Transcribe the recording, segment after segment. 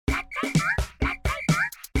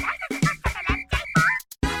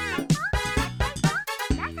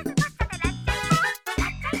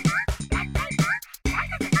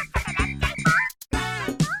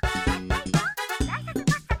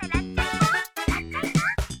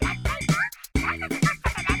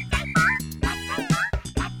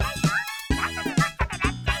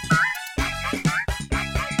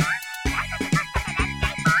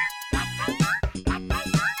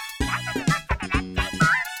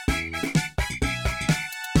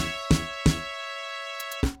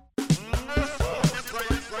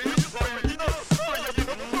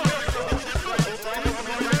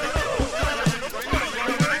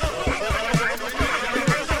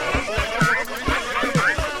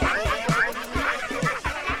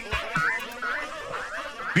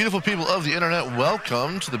Beautiful people of the internet,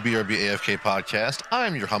 welcome to the BRB AFK podcast.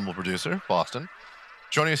 I'm your humble producer, Boston.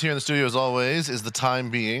 Joining us here in the studio, as always, is the time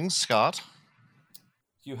being Scott.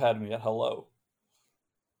 You had me at hello.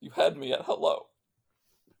 You had me at hello.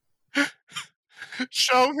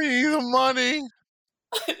 Show me the money.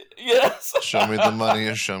 Yes. Show me the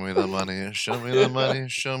money. Show me the money. Show me the money.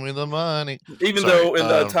 Show me the money. Even though in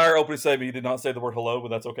the entire opening segment you did not say the word hello, but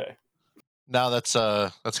that's okay. Now that's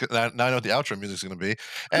good. Now I know what the outro music is going to be.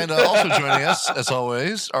 And also joining us, as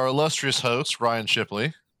always, our illustrious host Ryan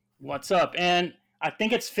Shipley. What's up? And I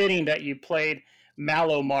think it's fitting that you played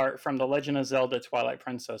Mallow Mart from The Legend of Zelda: Twilight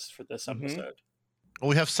Princess for this episode. Well,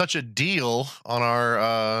 we have such a deal on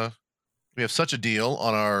our guest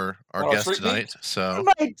tonight. So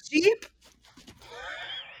my Jeep.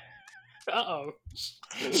 Uh-oh.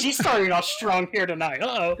 She's starting off strong here tonight.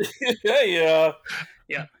 Uh-oh. Yeah.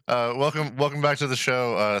 welcome back to the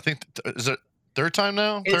show. I think is it third time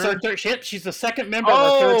now? It's our third ship. She's the second member of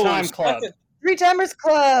our third time club. Three Timers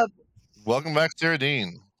Club. Welcome back, Sarah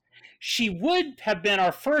Dean. She would have been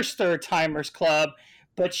our first third timers club,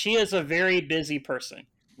 but she is a very busy person.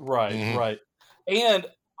 Right, right. And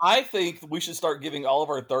I think we should start giving all of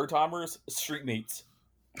our third timers street meats.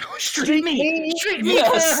 Street meat for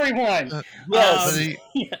everyone.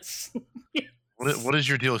 Yes. What is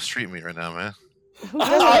your deal with street meat right now, man?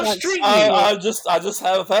 I just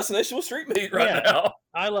have a fascination with street meat right now.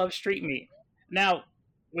 I love street meat. Now,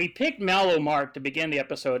 we picked Mallow Mart to begin the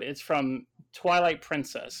episode. It's from Twilight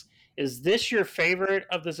Princess. Is this your favorite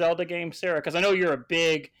of the Zelda games, Sarah? Because I know you're a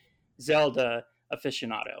big Zelda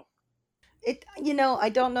aficionado. I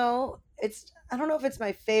don't know. I don't know if it's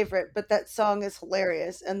my favorite, but that song is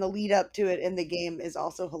hilarious, and the lead up to it in the game is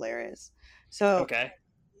also hilarious. So okay.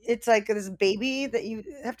 It's like this baby that you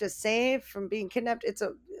have to save from being kidnapped. It's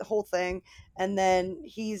a whole thing. And then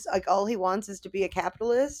he's like, all he wants is to be a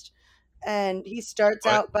capitalist. And he starts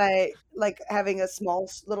out by like having a small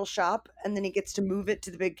little shop, and then he gets to move it to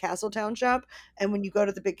the big Castletown shop. And when you go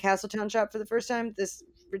to the big Castletown shop for the first time, this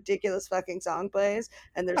ridiculous fucking song plays,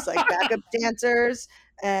 and there's like backup dancers,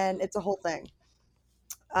 and it's a whole thing.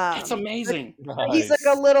 It's amazing. Nice. He's like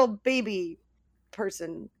a little baby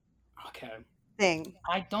person. Okay. Thing.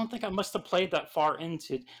 I don't think I must have played that far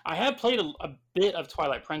into. I have played a bit of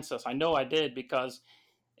Twilight Princess. I know I did because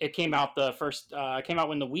it came out came out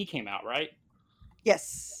when the Wii came out, right?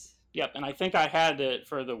 Yes. Yep, and I think I had it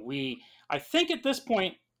for the Wii. I think at this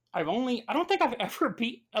point I don't think I've ever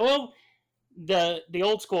beat the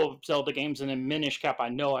old school Zelda games, and then Minish Cap I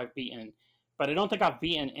know I've beaten, but I don't think I've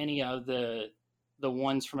beaten any of the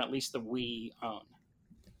ones from at least the Wii own.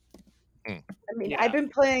 I mean, I've been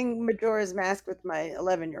playing Majora's Mask with my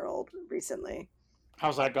 11-year-old recently.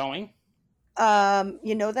 How's that going?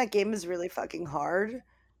 That game is really fucking hard,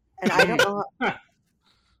 and I don't know.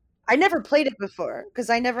 I never played it before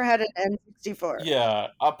because I never had an N64. Yeah,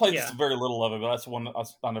 I played just very little of it, but that's one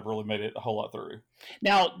I never really made it a whole lot through.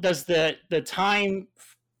 Now, does the time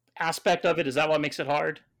aspect of it, is that what makes it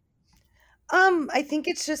hard? I think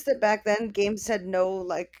it's just that back then games had no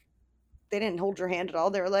they didn't hold your hand at all.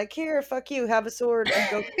 They were like, here, fuck you, have a sword and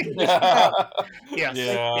go.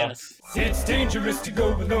 Yes. It's dangerous to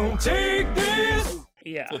go alone. Take this.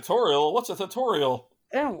 Yeah. Tutorial? What's a tutorial?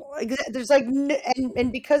 Oh, there's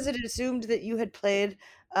and because it assumed that you had played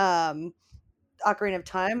Ocarina of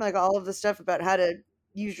Time, like all of the stuff about how to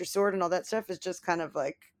use your sword and all that stuff is just kind of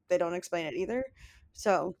like they don't explain it either.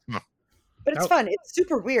 So, but it's fun. It's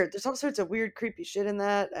super weird. There's all sorts of weird, creepy shit in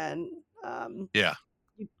that, and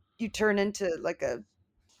you turn into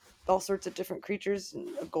all sorts of different creatures and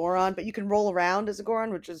a Goron, but you can roll around as a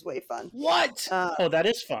Goron, which is way fun. What? That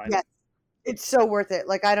is fun. Yeah, it's so worth it.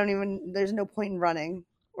 Like there's no point in running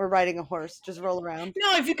or riding a horse. Just roll around.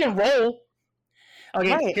 No, if you can roll.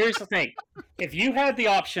 Okay, Here's the thing. If you had the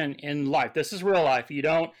option in life, this is real life. You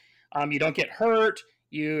don't get hurt.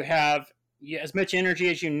 You have as much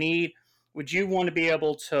energy as you need. Would you want to be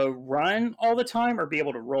able to run all the time or be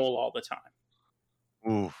able to roll all the time?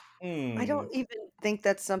 Ooh. I don't even think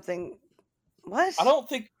that's something. What? I don't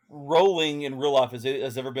think rolling in real life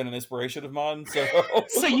has ever been an inspiration of mine. So,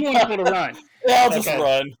 so you want people to run? Yeah, I'll just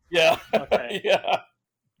run. Yeah, okay. Yeah.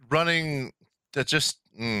 Running. That just.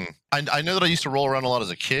 I know that I used to roll around a lot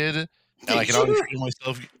as a kid, and I can already feel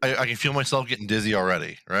myself. I can feel myself getting dizzy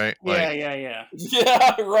already. Right? Yeah.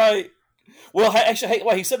 Yeah. Right. Well, actually,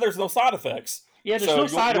 he said there's no side effects. Yeah, there's no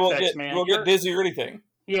side effects, man. You won't get dizzy or anything.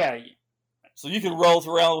 Yeah. So you can roll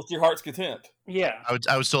around with your heart's content. Yeah. I would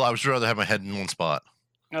rather have my head in one spot.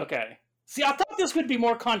 Okay. See, I thought this would be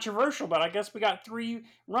more controversial, but I guess we got 3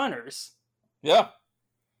 runners. Yeah.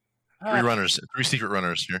 3 runners, 3 secret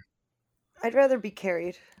runners here. I'd rather be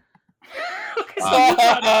carried. Okay, so you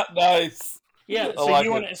got- Nice. yeah, I so like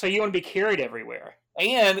you it. want to be carried everywhere.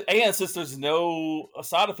 And since there's no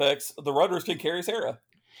side effects, the rudders can carry Sarah.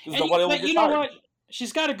 Because And nobody will but get you know tired. what?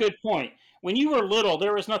 She's got a good point. When you were little,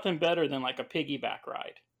 there was nothing better than like a piggyback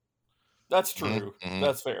ride. That's true. Mhm.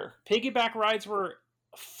 That's fair. Piggyback rides were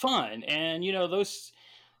fun, and you know those.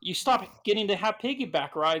 You stop getting to have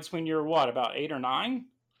piggyback rides when you're what, about 8 or 9?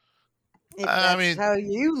 If I that's mean, how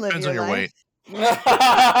you live depends your on your life. weight.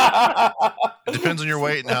 It depends on your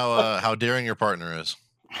weight and how daring your partner is.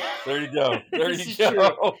 There you go. There This you is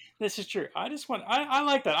go. This is true. I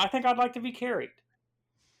like that. I think I'd like to be carried.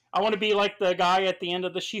 I want to be like the guy at the end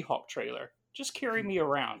of the She-Hulk trailer. Just carry me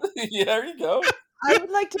around. Yeah, there you go. I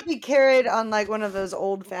would like to be carried on like one of those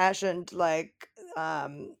old fashioned like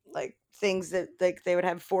things that like they would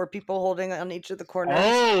have 4 people holding on each of the corners.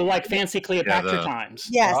 Oh, like fancy Cleopatra the- times.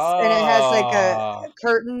 Yes, and it has like Ah.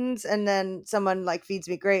 curtains, and then someone like feeds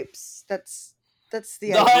me grapes. That's the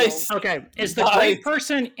Nice. Okay, is the Nice. grape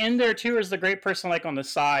person in there too, or is the grape person like on the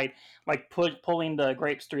side, like pulling the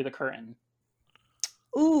grapes through the curtain?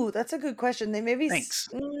 ideal. Ooh, that's a good question. They maybe Thanks.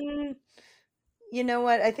 you know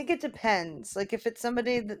what? I think it depends. Like if it's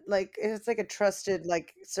somebody that like if it's like a trusted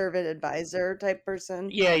like servant advisor type person,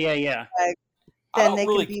 Yeah. I then don't they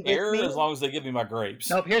really can be care with me. as long as they give me my grapes.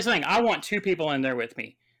 Nope. Here's the thing. I want 2 people in there with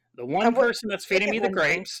me. The one And what- person that's feeding me the second one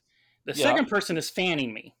then? grapes. The Yeah. second person is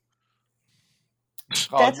fanning me.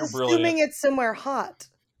 Oh, That's you're assuming brilliant. it's somewhere hot.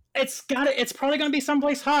 It's probably gonna be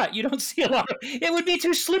someplace hot. You don't see a lot of it would be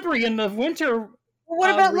too slippery in the winter What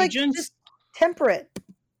about regions. like just temperate?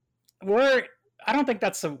 I don't think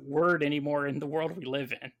that's a word anymore in the world we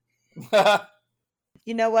live in.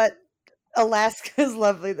 You know what? Alaska is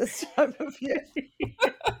lovely this time of year.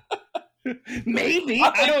 Maybe. I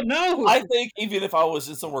I think- don't know. I think even if I was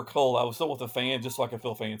in somewhere cold, I was still with a fan just so I could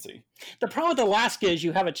feel fancy. The problem with Alaska is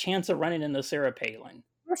you have a chance of running into Sarah Palin.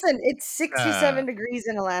 Listen, it's 67 degrees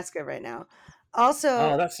in Alaska right now. Also,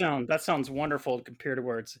 Oh, that sounds wonderful compared to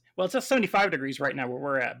where it's. Well, it's at 75 degrees right now where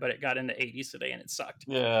we're at, but it got into 80s today and it sucked.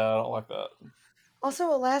 Yeah, I don't like that.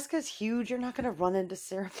 Alaska's huge. You're not going to run into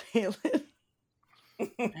Sarah Palin.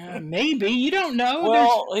 Maybe you don't know.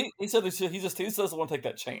 Well, he said he doesn't want to take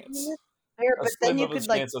that chance. Fair, but As then slim you of a could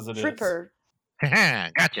like chance as it trip is. her.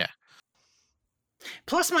 Gotcha.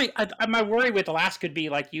 Plus, my worry with Alaska would be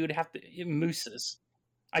like you'd have to mooses.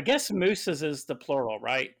 I guess mooses is the plural,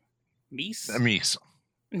 right? Meese. Meese.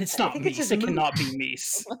 And it's not think it's meese. just It moose. cannot be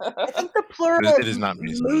meese. I think the plural It of is not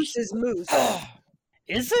meese. moose is moose.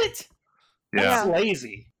 Is it? Yeah. That's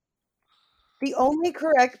lazy. The only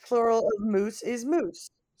correct plural of moose is moose.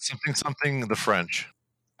 Something the French.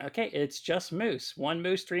 Okay, it's just moose. 1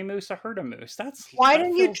 moose, 3 moose, a herd of moose. Why that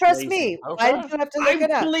didn't you feels trust lazy. me? Okay. Why did you have to look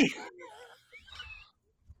it up?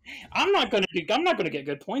 I'm not going to get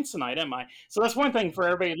good points tonight, am I? So that's one thing for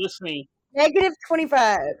everybody listening. Negative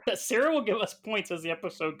 25. Sarah will give us points as the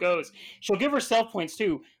episode goes. She'll give herself points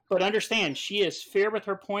too, but understand she is fair with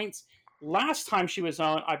her points. Last time she was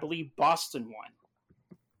on, I believe Boston won.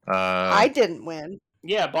 I didn't win.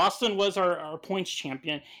 Yeah, Boston was our points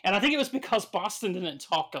champion, and I think it was because Boston didn't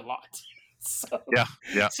talk a lot. So,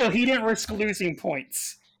 Yeah. So he didn't risk losing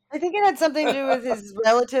points. I think it had something to do with his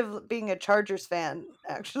relative being a Chargers fan,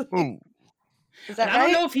 actually. Ooh. Is that And I don't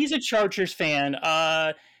right? know if he's a Chargers fan.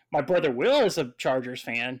 My brother Will is a Chargers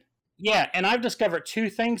fan. Yeah, and I've discovered 2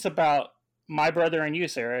 things about my brother and you,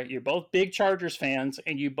 Sarah. You're both big Chargers fans,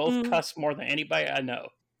 and you both cuss more than anybody I know.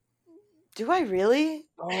 Do I really?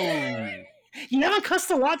 Oh. You haven't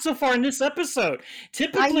cussed a lot so far in this episode.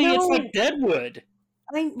 Typically, it's know. like Deadwood.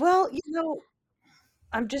 Well,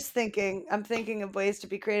 I'm just thinking. I'm thinking of ways to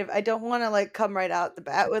be creative. I don't want to like come right out the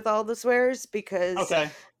bat with all the swears because Okay.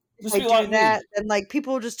 if Just I be do like me. that, then like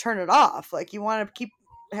people will just turn it off. Like you want to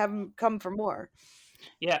have them come for more.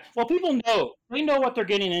 Yeah. Well, people know. They know what they're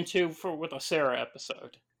getting into with a Sarah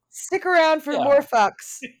episode. Stick around for Yeah. more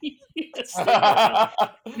fucks. Yes, they know.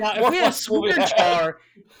 Now, if More we had a fucks will be swear had. jar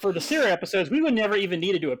for the Sarah episodes, we would never even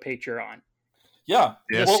need to do a Patreon. Yeah.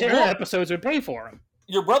 Yes. The Well, Sarah well, episodes would pay for them.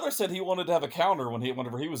 your brother said he wanted to have a counter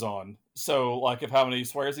whenever he was on. So, like, if how many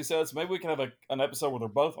swears he says, maybe we can have an episode where they're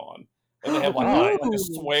both on, and they have like a Ooh.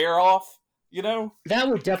 swear off. You know? That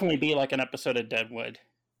would definitely be like an episode of Deadwood.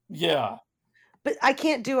 Yeah. But I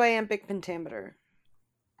can't do iambic pentameter.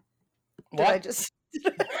 Did I What? just?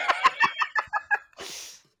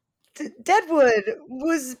 Deadwood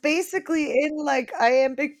was basically in like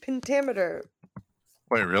iambic pentameter.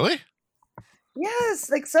 Wait, really? Yes,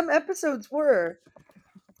 like some episodes were.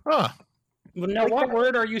 Huh. Well, no, Like what that-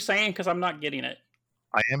 word are you saying? Because I'm not getting it.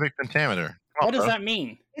 Iambic pentameter. What does that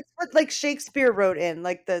mean? It's what like Shakespeare wrote in,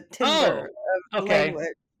 like the timber. of Okay. language.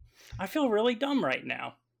 I feel really dumb right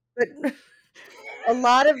now. But a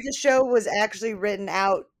lot of the show was actually written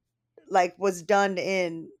out, like was done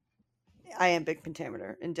in iambic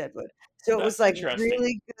pentameter in Deadwood. So it was That's like interesting.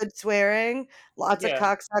 really good swearing, lots of Yeah.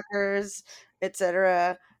 cocksuckers,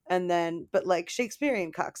 etc. And then, but like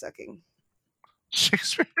Shakespearean cocksucking.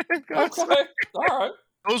 Shakespeare. Okay. All right.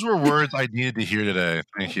 Those were words I needed to hear today.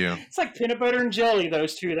 Thank you. It's like peanut butter and jelly,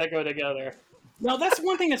 those two that go together. Now, that's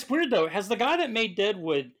one thing that's weird, though. Has the guy that made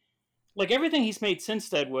Deadwood, like everything he's made since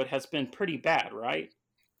Deadwood has been pretty bad, right?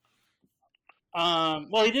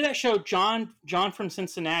 Well, he did that show, John from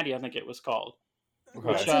Cincinnati, I think it was called,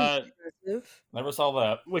 Okay. That's impressive. Never saw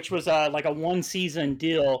that. which was like a one-season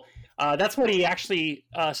deal. That's what he actually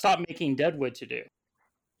stopped making Deadwood to do.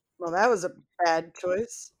 Well, that was a bad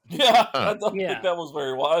choice. Yeah, I Huh. don't Yeah. think that was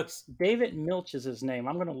very wise. David Milch is his name.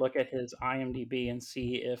 I'm going to look at his IMDb and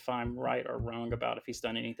see if I'm right or wrong about if he's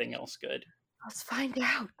done anything else good. Let's find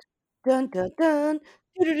out. Dun dun dun.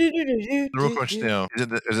 The real question now is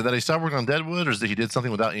it that he stopped working on Deadwood, or is it that he did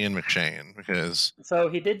something without Ian McShane? Because So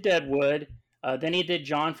he did Deadwood, then he did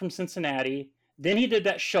John from Cincinnati, then he did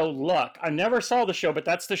that show Luck. I never saw the show, but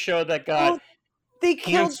that's the show that got Oh, they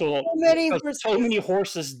killed canceled so many because horses. so many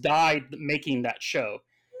horses died making that show.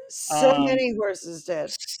 So um, many horses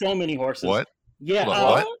dead. So many horses. what? Yeah. Hold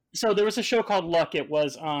on, what? So there was a show called Luck. It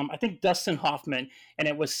was I think Dustin Hoffman, and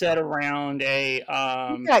it was set around a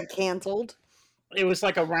He got canceled. it was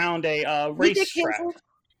like around a He get racetrack. canceled?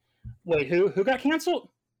 Wait, who got canceled?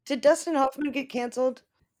 Did Dustin Hoffman get canceled?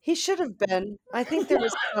 He should have been. I think there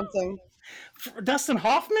was something. Dustin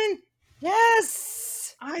Hoffman?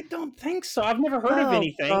 Yes. I don't think so. I've never heard of Oh,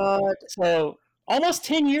 anything. God. So almost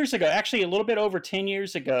 10 years ago, actually a little bit over 10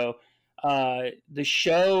 years ago, the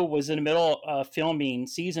show was in the middle of filming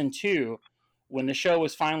season 2 when the show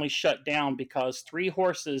was finally shut down because 3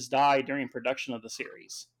 horses died during production of the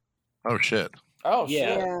series. Oh shit! Oh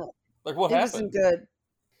Yeah. shit! Yeah, Like what it happened? wasn't good.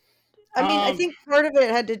 I mean, I Um, think part of it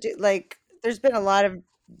had to do like there's been a lot of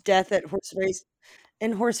death at horse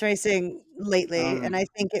racing lately, and I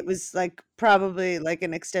think it was like probably like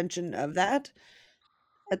an extension of that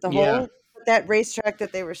at the Yeah. whole. That racetrack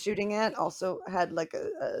that they were shooting at also had like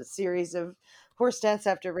a series of horse deaths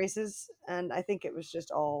after races, and I think it was just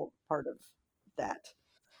all part of that.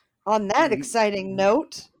 On that exciting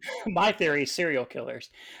note, My theory is serial killers.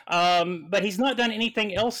 But he's not done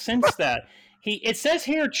anything else since that. It says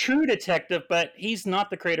here True Detective, but he's not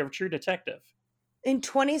the creator of True Detective. in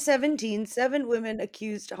 2017, 7 women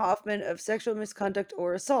accused Hoffman of sexual misconduct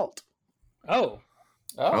or assault. Oh,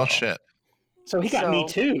 Oh shit! so he got Me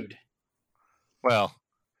So- Too'd. Well,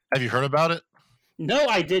 have you heard about it? No,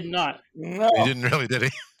 I did not. No. He didn't really, did he?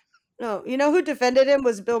 No, you know who defended him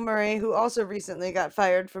was Bill Murray, who also recently got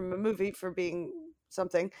fired from a movie for being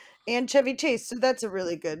something, and Chevy Chase. So that's a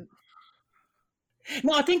really good.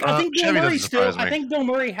 No, I think Bill Chevy Murray doesn't surprise me. I think Bill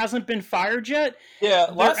Murray hasn't been fired yet. Yeah.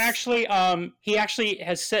 They're Last, actually he actually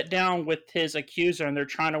has sat down with his accuser and they're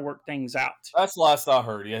trying to work things out. that's the last I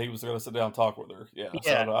heard. Yeah, he was going to sit down and talk with her. Yeah.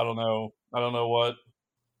 Yeah. So I don't know. I don't know what.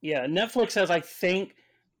 Yeah, Netflix has, I think,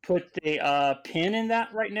 put the pin in that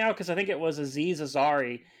right now because I think it was Aziz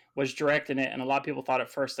Ansari was directing it, and a lot of people thought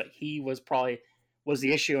at first that he was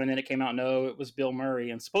the issue, and then it came out no, it was Bill Murray,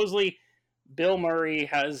 and supposedly Bill Murray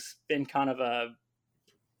has been kind of a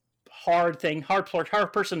hard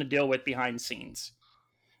person to deal with behind the scenes.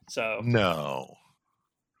 So No.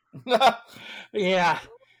 yeah,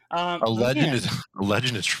 A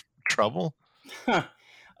legend is trouble. Huh.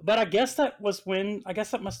 But I guess that must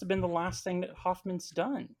have been the last thing that Hoffman's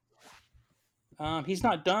done. He's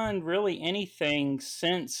not done really anything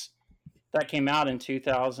since that came out in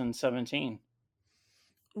 2017.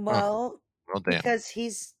 Well, Well, damn. because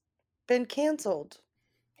he's been canceled.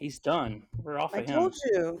 He's done. We're off I of him. told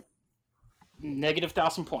you. Negative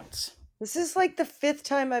 1,000 points. This is like the 5th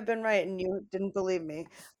time I've been right, and you didn't believe me.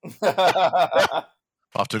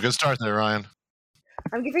 Off to a good start there, Ryan.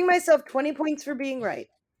 I'm giving myself 20 points for being right.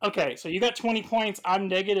 Okay, so you got 20 points. I'm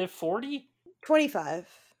negative 40. 25.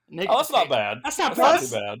 Oh, that's not bad. That's not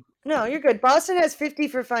That's bad. not too bad. No, you're good. Boston has 50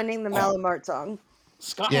 for finding the Malamart song.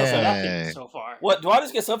 Scott has nothing Yay. so far. What? Do I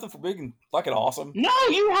just get something for being fucking awesome? No,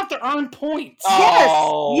 you have to earn points.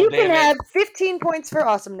 Oh, Yes, you damn can it. have 15 points for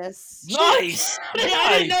awesomeness. Nice. I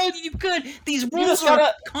didn't know that you could. These rules just are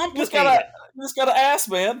gotta- complicated. You just gotta ask,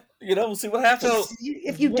 man. You know, we'll see what happens. So-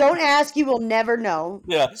 If you don't ask, you will never know.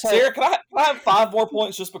 yeah, so- Sarah, can I have 5 more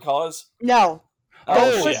points just because? No. Oh,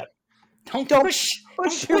 Don't shit. Don't Don't push.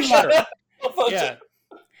 push Don't your push her. Don't push Yeah. it.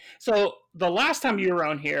 So the last time you were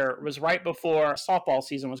on here was right before softball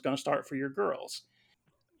season was going to start for your girls.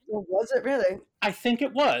 Or was it really? I think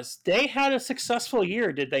it was. They had a successful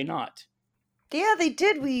year, did they not? Yeah, they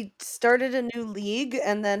did. We started a new league,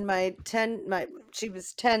 and then she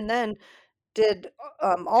was 10 then, did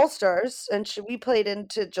All Stars, and we played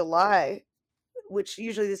into July, which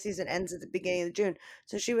usually the season ends at the beginning of June.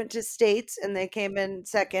 So she went to States, and they came in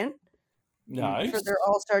second Nice. for their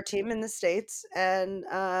All-Star team in the States, and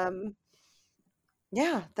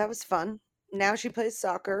yeah, that was fun. Now she plays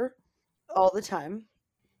soccer all the time.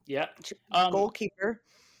 Yeah. She's a goalkeeper.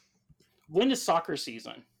 When is soccer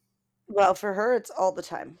season? Well, for her, it's all the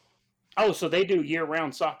time. Oh, so they do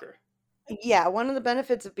year-round soccer. Yeah, one of the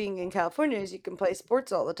benefits of being in California is you can play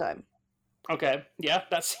sports all the time. Okay, yeah,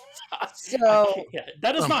 that's So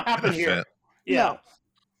that does not happen here. Yeah, no.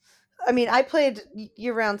 I mean, I played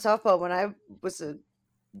year-round softball when I was a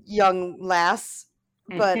young lass,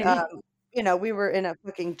 but you know, we were in a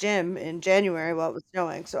fucking gym in January while it was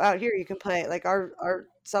snowing. So out here, you can play. Like our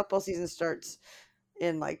softball season starts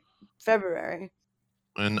in like February.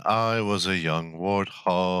 When I was a young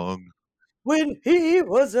warthog. When he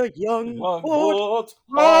was a young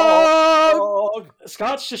Warthog.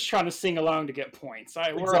 Scott's just trying to sing along to get points.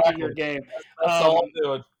 We're Exactly. up in your game. That's all I'm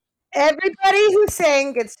doing. Everybody who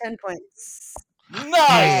sang gets 10 points.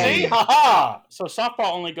 Nice. See? Ha-ha. So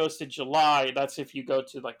softball only goes to July. That's if you go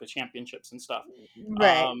to like the championships and stuff.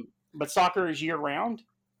 Right. But soccer is year-round?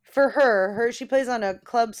 For her, she plays on a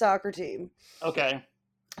club soccer team. Okay.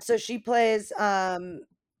 So she plays, the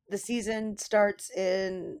season starts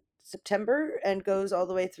in September and goes all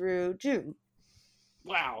the way through June.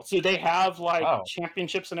 Wow. So they have like Wow.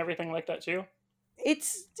 championships and everything like that too?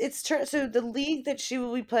 So the league that she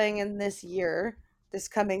will be playing in this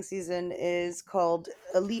coming season is called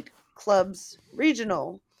Elite Clubs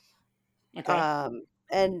Regional. Okay.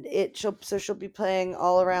 And she'll be playing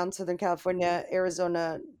all around Southern California,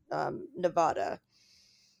 Arizona, Nevada,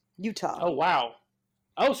 Utah. Oh, wow.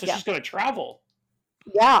 Oh, so Yeah. she's going to travel.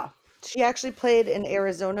 Yeah. She actually played in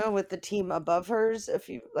Arizona with the team above hers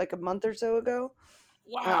a month or so ago.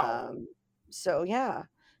 Wow. So yeah,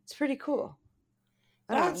 it's pretty cool.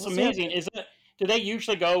 I don't know, That's we'll see how- amazing. Do they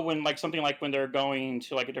usually go when like something like when they're going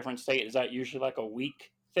to like a different state? Is that usually like a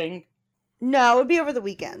week thing? No, it would be over the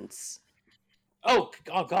weekends. Oh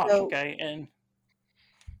gosh. So- Okay. And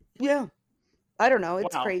Yeah. I don't know.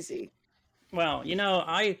 It's Wow. crazy. well, you know,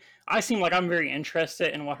 I seem like I'm very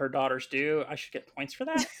interested in what her daughters do. I should get points for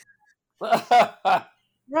that.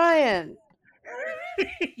 Ryan.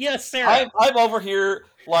 Yes, Sarah. I'm over here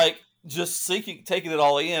like just taking it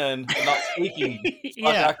all in and not speaking. So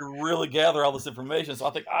I Yeah. can really gather all this information. So I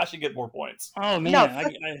think I should get more points. Oh man. No, I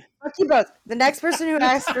Fuck you both. The next person who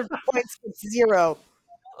asks for points gets 0.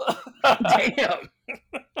 damn.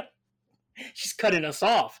 She's cutting us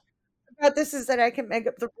off. About this is that I can make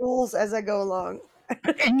up the rules as I go along.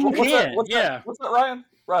 And you What's can. that? Yeah. What's that, Ryan?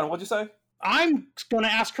 Ryan, what'd you say? I'm going to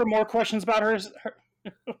ask her more questions about her.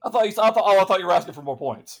 I thought you were asking for more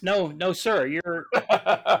points. No, sir. Your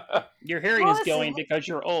hearing is Honestly, going because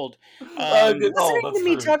you're old. Good. Listening that's to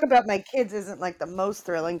me true. talk about my kids isn't like the most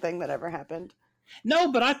thrilling thing that ever happened.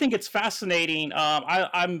 No, but I think it's fascinating.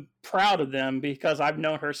 I'm proud of them because I've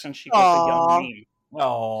known her since she was a young meme.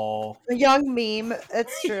 Oh, A young meme.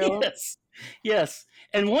 It's true. Yes.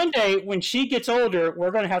 And one day when she gets older,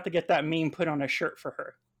 we're going to have to get that meme put on a shirt for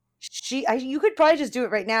her. You could probably just do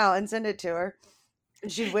it right now and send it to her.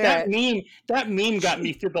 And she'd wear it. That meme got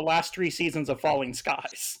me through the last 3 seasons of Falling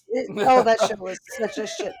Skies. Oh, that show was such a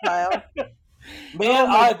shit pile. man! Oh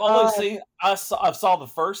my I've only God. seen I saw the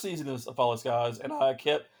first season of Fallen Skies, and I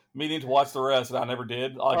kept meaning to watch the rest, and I never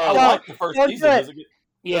did. Like I Don't- liked the 1st don't do season. it. Does it get-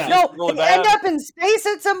 Yeah. No. No, really if you end bad? up in space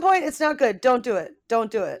at some point, it's not good. Don't do it.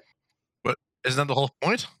 Don't do it. Isn't that the whole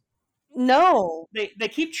point? No. They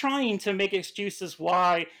keep trying to make excuses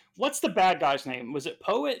why. What's the bad guy's name? Was it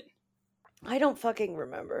Poet? I don't fucking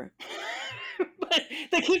remember. But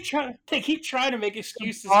they keep trying to make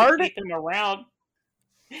excuses to bard? keep him around.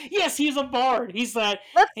 Yes, he's a bard. He's that.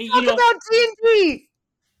 Let's Hey, talk you know- about D&D.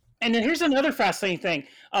 And then here's another fascinating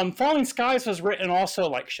thing. Falling Skies was written also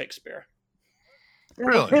like Shakespeare.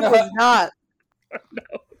 Really? It was not.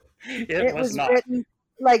 It was not. written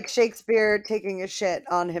like Shakespeare taking a shit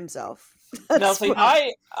on himself. Now, That's see, what-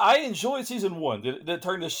 I enjoyed season 1. Did it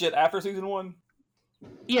turn to shit after season 1?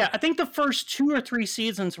 Yeah, I think the first 2 or 3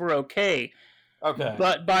 seasons were okay, Okay.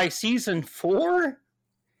 but by season 4,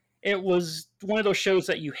 it was one of those shows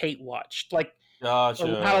that you hate watched, like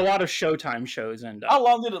Gotcha. how a lot of Showtime shows end How up.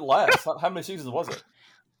 long did it last? How many seasons was it?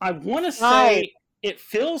 I want to say Right. it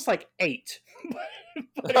feels like 8.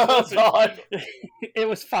 But it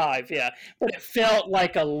was 5, yeah. But it felt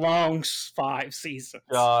like a long 5 seasons.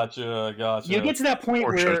 Gotcha. You get to that point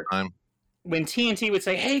Or where Showtime. when TNT would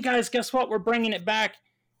say, "Hey guys, guess what? We're bringing it back,"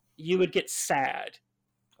 you would get sad.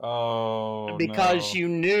 Oh, because no. you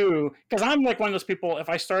knew. Because I'm like one of those people. If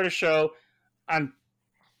I start a show, I'm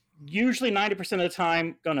usually 90% of the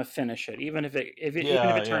time gonna finish it, even if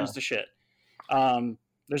it turns to shit.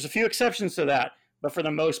 There's a few exceptions to that, but for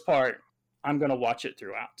the most part, I'm gonna watch it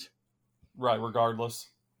throughout. Right, regardless.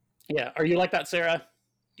 Yeah. Are you like that, Sarah?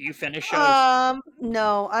 Do you finish shows?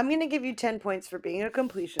 No. I'm gonna give you 10 points for being a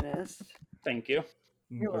completionist. Thank you.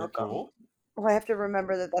 You're Very welcome. cool. Well, I have to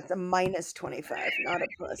remember that that's a minus 25, not a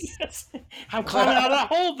plus. Yes. I'm climbing out of that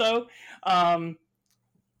hole, though.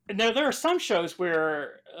 There are some shows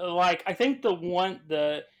where, like, I think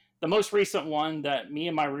the most recent one that me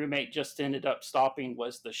and my roommate just ended up stopping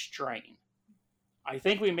was The Strain. I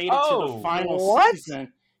think we made it to the final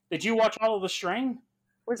season. Did you watch all of The Strain?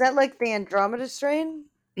 Was that like the Andromeda Strain?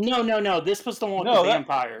 No. This was the one with the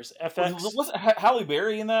vampires. FX. Was Halle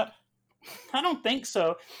Berry in that? I don't think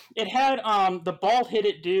so. It had the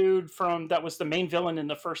bald-headed dude that was the main villain in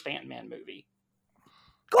the first Ant-Man movie.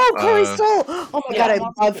 Oh, Corey Stoll! Oh my god,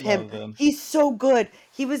 I love him. He's so good.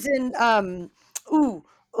 He was in the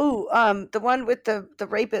one with the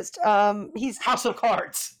rapist. He's House of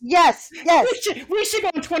Cards. Yes. We should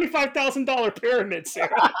go on $25,000 pyramid,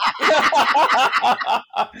 Sarah.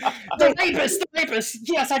 The rapist.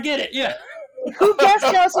 Yes, I get it. Yeah. Who guessed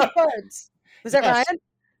House of Cards? Was that Ryan?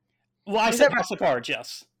 Well, I said House of Cards,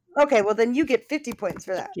 yes. Okay, well then you get 50 points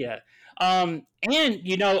for that. Yeah. And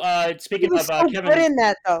speaking of Kevin, good in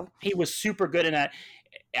that though. He was super good in that.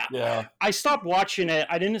 Yeah. I stopped watching it.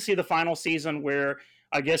 I didn't see the final season where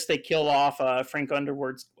I guess they kill off Frank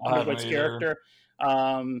Underwood's character.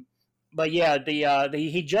 But yeah,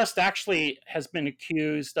 he just actually has been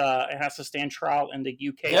accused and has to stand trial in the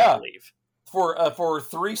UK, I believe. For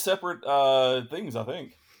 3 separate things, I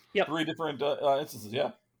think. Yep. 3 different instances,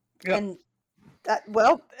 yeah. Yep.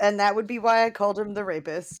 And that would be why I called him the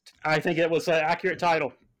rapist. I think it was an accurate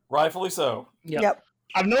title. Rightfully so. Yep.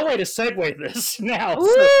 I have no way to segue this now. Ooh,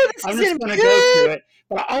 so I'm just going to go to it.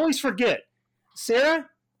 But I always forget. Sarah,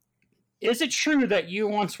 is it true that you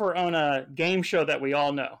once were on a game show that we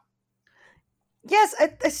all know? Yes,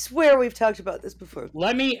 I swear we've talked about this before.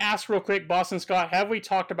 Let me ask real quick, Boston Scott, have we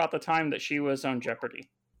talked about the time that she was on Jeopardy?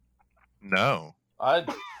 No. I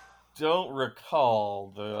don't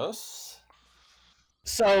recall this.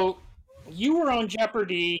 So, you were on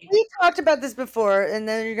Jeopardy. We talked about this before, and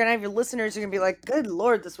then you're going to have your listeners who are going to be like, good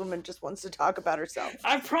Lord, this woman just wants to talk about herself.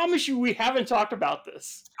 I promise you we haven't talked about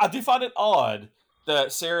this. I do find it odd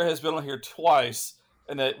that Sarah has been on here twice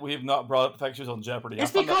and that we have not brought up the fact she was on Jeopardy.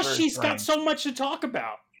 It's because she's got so much to talk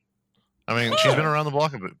about. I mean, she's been around the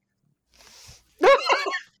block a bit.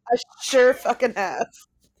 I sure fucking have.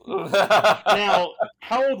 Now,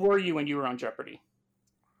 how old were you when you were on Jeopardy?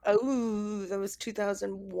 Oh, that was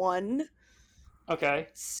 2001. Okay.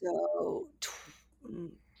 So,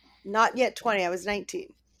 not yet 20. I was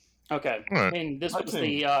 19. Okay. Right. And this was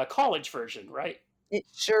the college version, right? It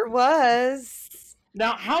sure was.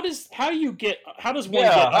 Now, how does one get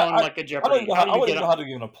on like a Jeopardy? I wouldn't know how to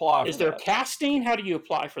even apply. Is there casting? How do you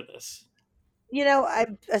apply for this? You know,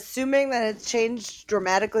 I'm assuming that it's changed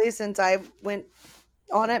dramatically since I went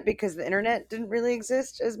on it because the internet didn't really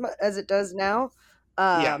exist as much as it does now.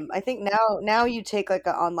 I think now you take like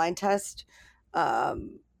an online test.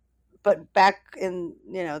 But back in,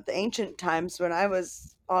 the ancient times when I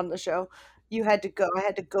was on the show, I had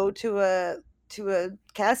to go to a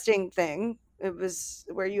casting thing. It was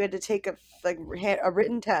where you had to take a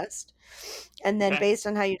written test, and then based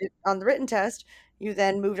on how you did on the written test, you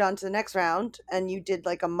then moved on to the next round, and you did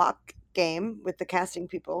like a mock game with the casting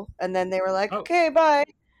people, and then they were like, "Okay, bye,"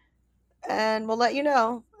 and we'll let you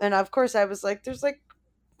know. And of course, I was like, "There's like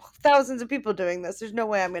thousands of people doing this. There's no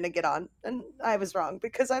way I'm going to get on," and I was wrong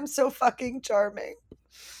because I'm so fucking charming.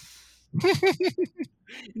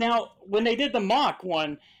 Now, when they did the mock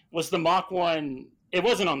one, was the mock one? It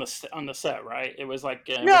wasn't on the set, right? It was like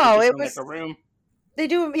it was like a room. They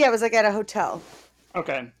do, yeah. It was like at a hotel.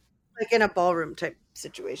 Okay. Like in a ballroom type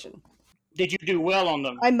situation. Did you do well on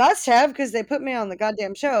them? I must have because they put me on the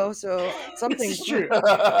goddamn show. So something's true.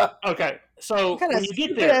 Okay, so what kind of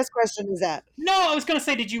stupid-ass question is that? No, I was going to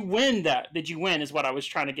say, did you win that? Did you win? Is what I was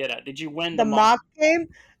trying to get at. Did you win the mock game?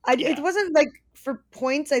 It wasn't like for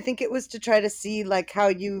points. I think it was to try to see like how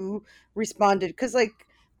you responded because like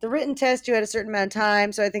the written test you had a certain amount of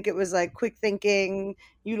time. So I think it was like quick thinking,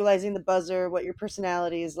 utilizing the buzzer, what your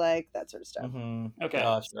personality is like, that sort of stuff. Mm-hmm. Okay,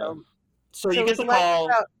 gotcha. So you get the call.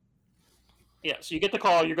 Yeah, so you get the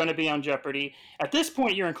call, you're going to be on Jeopardy. At this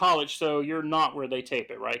point, you're in college, so you're not where they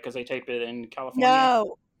tape it, right? Because they tape it in California.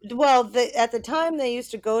 No. Well, at the time, they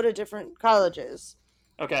used to go to different colleges.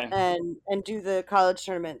 Okay. And do the college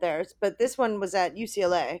tournament there. But this one was at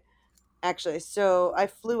UCLA, actually. So I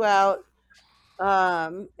flew out.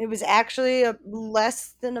 It was actually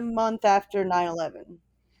less than a month after 9/11.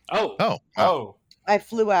 Oh. I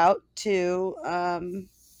flew out to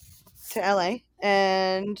LA,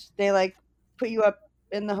 and they like put you up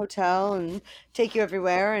in the hotel and take you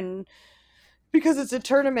everywhere. And because it's a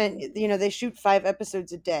tournament, they shoot 5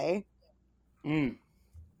 episodes a day.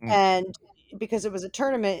 And because it was a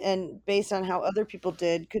tournament, and based on how other people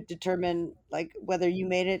did, could determine like whether you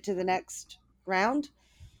made it to the next round.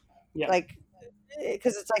 Yeah. Like,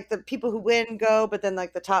 because it's like the people who win go, but then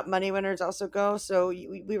like the top money winners also go. So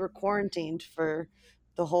we were quarantined for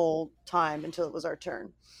the whole time until it was our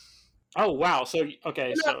turn. Oh wow! So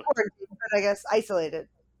okay, Not so quarantined, but I guess isolated.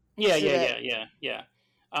 yeah.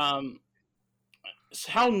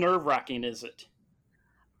 So how nerve-wracking is it?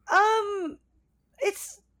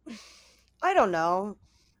 It's, I don't know.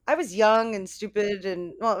 I was young and stupid,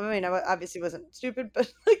 and well, I mean, I obviously wasn't stupid,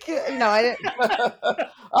 but like, I didn't.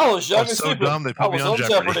 I was young I'm and so stupid. dumb they I put me was on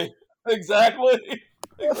Jeopardy. Exactly.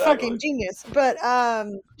 A fucking genius. But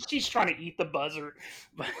She's trying to eat the buzzer.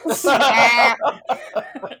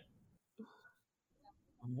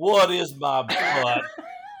 What is my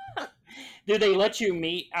butt? Do they let you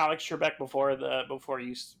meet Alex Trebek before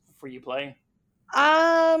you play?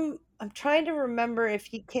 I'm trying to remember if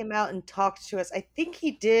he came out and talked to us. I think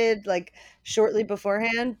he did, like shortly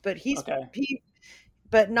beforehand, but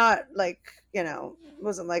but not like,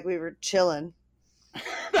 wasn't like we were chilling.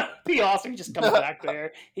 That'd be awesome. He just comes back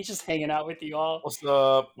there. He's just hanging out with you all. What's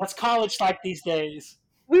up? What's college like these days?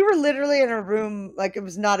 We were literally in a room, like it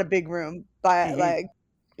was not a big room, by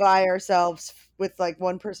ourselves with like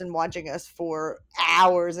one person watching us for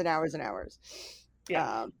hours and hours and hours.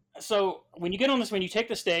 Yeah. So when you get on this, when you take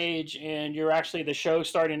the stage and you're actually the show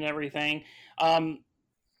starting and everything,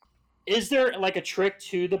 is there like a trick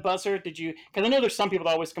to the buzzer? Because I know there's some people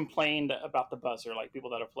that always complained about the buzzer, like people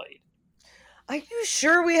that have played. Are you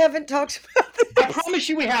sure we haven't talked about this? I promise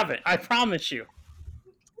you we haven't. I promise you.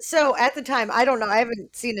 So at the time, I don't know, I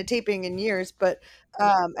haven't seen a taping in years, but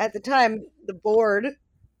at the time, the board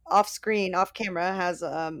off screen, off camera, has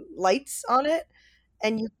lights on it,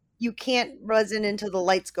 and you can't buzz in until the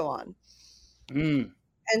lights go on. And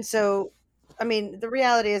so, I mean, the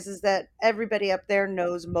reality is that everybody up there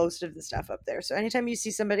knows most of the stuff up there. So anytime you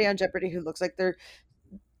see somebody on Jeopardy who looks like they're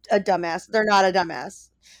a dumbass, they're not a dumbass.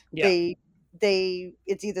 Yeah.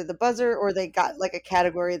 It's either the buzzer or they got like a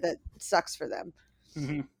category that sucks for them.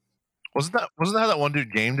 Mm-hmm. Wasn't that how that one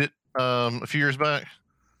dude gamed it a few years back?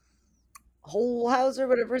 Holhauser,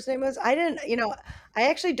 whatever his name was. I didn't, I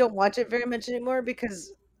actually don't watch it very much anymore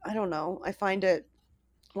because I don't know. I find it,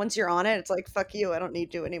 once you're on it, it's like, fuck you, I don't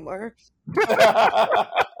need you anymore.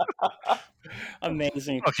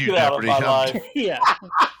 Amazing. Fuck you, Get out of my life. Yeah.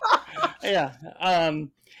 Yeah.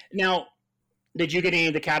 Now, did you get any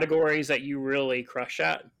of the categories that you really crush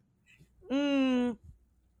at? I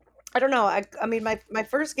don't know. I mean, my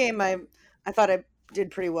first game, I thought I did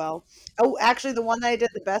pretty well. Oh, actually, the one that I did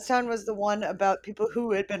the best on was the one about people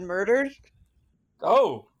who had been murdered.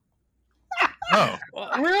 Oh. Oh.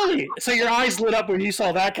 Really? So your eyes lit up when you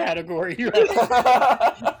saw that category.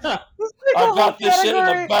 I got this shit in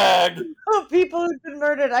a bag. Oh, people who've been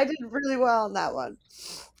murdered. I did really well on that one.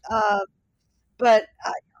 But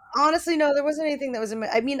honestly, no, there wasn't anything that was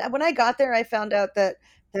I mean, when I got there, I found out that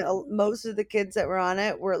most of the kids that were on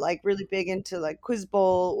it were like really big into like Quiz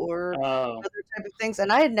Bowl or other type of things, and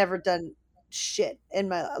I had never done shit in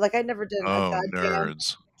my I'd never done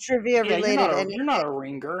nerds trivia related. You're not a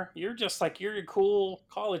ringer. You're just like, you're a cool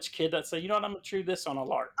college kid that said, you know what, I'm gonna try this on a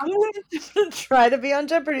lark. I'm gonna try to be on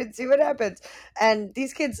Jeopardy and see what happens. And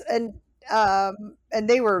these kids and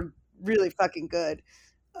they were really fucking good.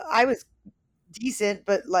 I was decent,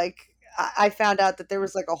 but like I found out that there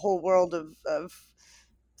was like a whole world of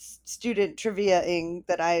student trivia-ing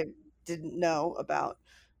that I didn't know about.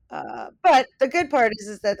 But the good part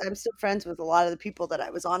is that I'm still friends with a lot of the people that I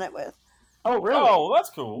was on it with. Oh, really? Oh, that's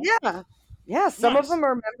cool. Yeah. Some of them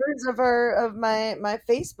are members of my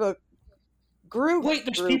Facebook group. Wait,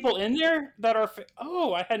 there's people in there that are.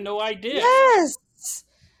 I had no idea. Yes.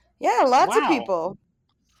 Yeah, lots of people.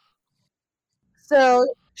 So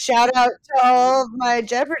shout out to all of my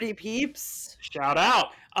Jeopardy peeps. Shout out.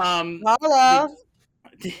 Holla.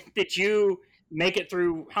 Did you make it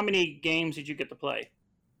through? How many games did you get to play?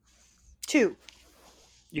 2.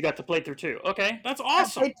 You got to play through 2. Okay, that's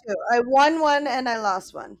awesome. I won one and I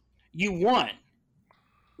lost one. You won.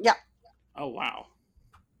 Yeah. Oh wow.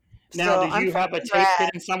 Now, So do you I'm have a fucking tape rad.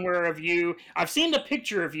 hidden somewhere of you? I've seen the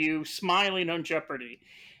picture of you smiling on Jeopardy.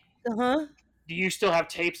 Uh-huh. Do you still have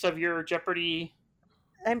tapes of your Jeopardy?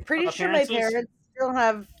 I'm pretty sure my Appearances? parents still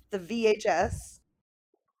have the VHS.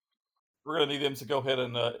 We're gonna need them to go ahead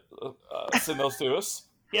and send those to us.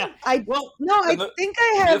 Yeah. I Well, I And the- think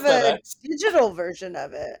I have via a FedEx. digital version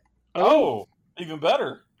of it. Oh, even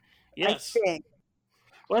better. yes. I think.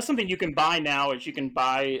 Well, that's something you can buy now. Is you can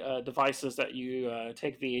buy devices that you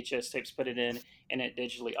take VHS tapes, put it in, and it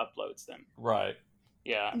digitally uploads them. Right.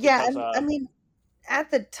 Yeah. Yeah, because, I mean, at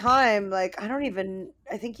the time, like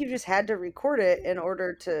I think you just had to record it in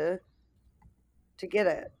order to get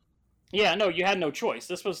it. yeah. No, you had no choice.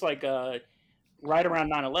 This was like right around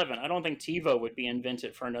 9/11. I don't think TiVo would be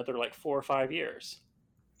invented for another like 4 or 5 years.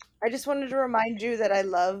 I just wanted to remind you that I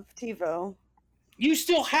love TiVo. You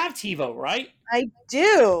still have TiVo, right? I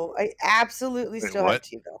do. I absolutely Wait, still what? have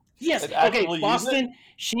TiVo. Yes. And Okay, actively use Boston.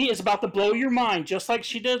 She is about to blow your mind, just like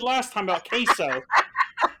she did last time about queso.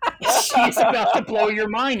 She's about to blow your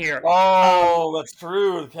mind here. Oh, that's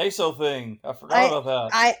true. The queso thing. I forgot about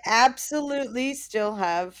that. I absolutely still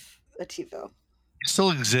have a TiVo. It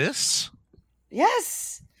still exists?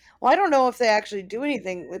 Yes. Well, I don't know if they actually do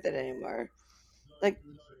anything with it anymore.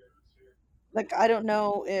 Like I don't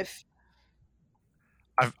know if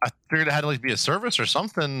I figured it had to like be a service or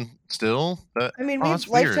something still. But, I mean oh, we that's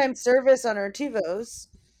have weird. lifetime service on our TiVos.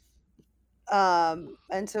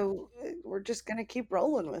 And so we're just gonna keep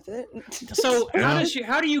rolling with it. So Yeah.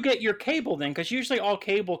 how do you get your cable then? Because usually all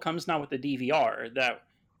cable comes now with the DVR that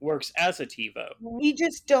works as a TiVo we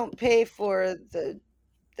just don't pay for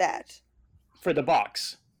that. for the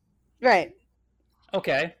box. Right.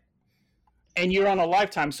 Okay. And you're on a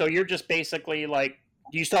lifetime, so you're just basically like,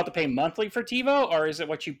 do you still have to pay monthly for TiVo, or is it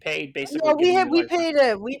what you paid basically? No, getting your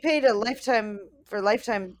lifetime? we paid a lifetime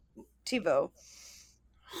TiVo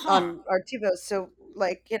on our TiVos. So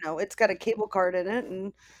like, it's got a cable card in it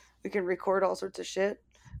and we can record all sorts of shit.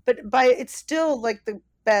 But it's still like the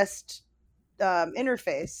best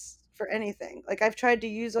interface for anything. Like I've tried to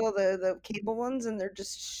use all the cable ones and they're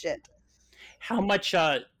just shit. How much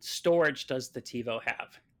storage does the TiVo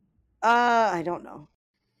have? I don't know.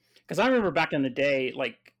 Because I remember back in the day,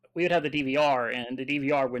 like we would have the DVR, and the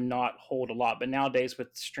DVR would not hold a lot. But nowadays, with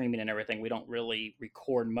streaming and everything, we don't really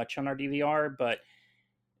record much on our DVR. But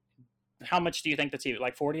how much do you think the TV?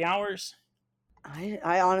 Like 40 hours?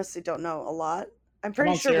 I honestly don't know a lot. I'm Come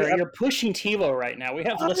pretty on, sure Sarah, you're pushing TiVo right now. We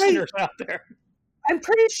have All right. listeners out there. I'm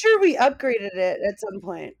pretty sure we upgraded it at some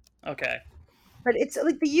point. Okay. But it's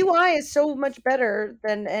like the UI is so much better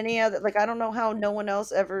than any other. Like I don't know how no one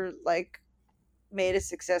else ever like made a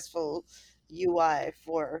successful UI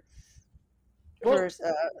for. Well,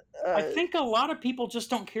 for I think a lot of people just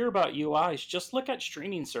don't care about UIs. Just look at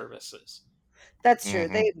streaming services. that's true.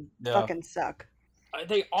 Mhm. They Yeah. fucking suck.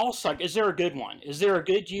 They all suck. Is there a good one? Is there a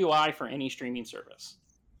good UI for any streaming service?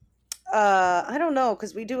 I don't know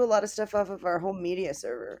because we do a lot of stuff off of our home media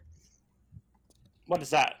server. What is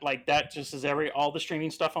that? Like that just is all the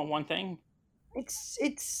streaming stuff on one thing?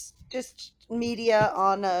 It's just media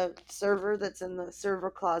on a server that's in the server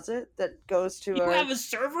closet that goes to You our. have a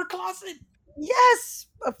server closet? Yes,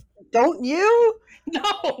 don't you? No,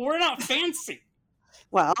 we're not fancy.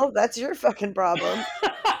 Well, that's your fucking problem.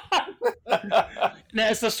 Now,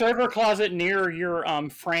 is the server closet near your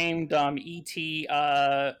framed ET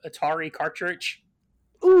Atari cartridge?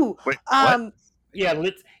 Ooh, Wait, what? Yeah,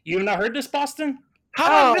 you've not heard this, Boston? How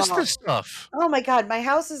did I miss Oh. this stuff? Oh my god, my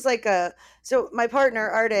house is like so my partner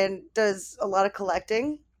Arden does a lot of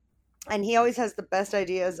collecting and he always has the best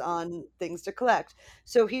ideas on things to collect.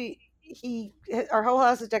 So our whole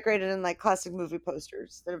house is decorated in like classic movie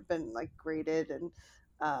posters that have been like graded and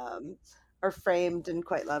are framed and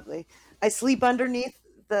quite lovely. I sleep underneath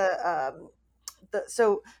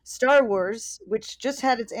so Star Wars, which just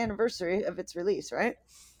had its anniversary of its release, right?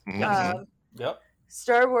 Mhm. Yep.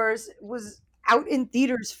 Star Wars was out in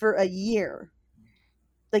theaters for a year.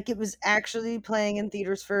 Like it was actually playing in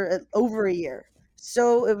theaters for over a year.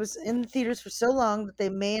 So it was in theaters for so long that they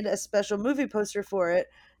made a special movie poster for it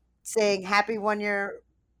saying happy 1-year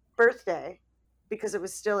birthday because it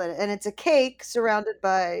was still in it. And it's a cake surrounded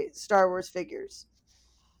by Star Wars figures.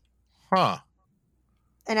 Huh.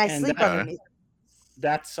 And I And sleep that- underneath.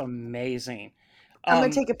 That's amazing. I'm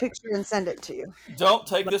going to take a picture and send it to you. Don't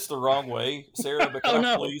take this the wrong way, Sarah, but Oh,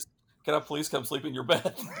 no. can I please come sleep in your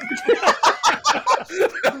bed?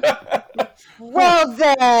 Well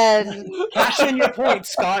then, Cash in your points,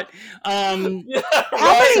 Scott. how many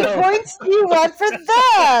So- points do you want for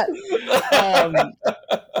that?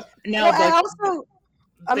 Now, Well, I also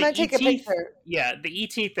I'm gonna take a picture. Yeah, the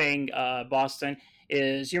ET thing, Boston,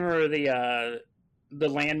 is, you remember the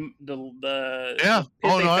land, the Yeah.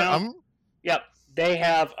 pit Oh they no, found? Yep. They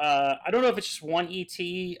have, I don't know if it's just one ET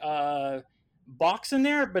box in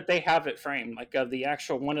there, but they have it framed, like the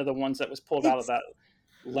actual one of the ones that was pulled out of that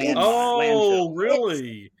landfill.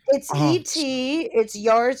 Really? It's E.T. It's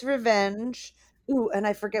Yar's Revenge. Ooh, and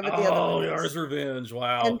I forget what the other one is. Yar's Revenge.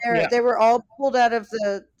 Wow. And they were all pulled out of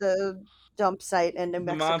the dump site in New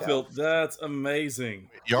Mexico. Minefield. That's amazing.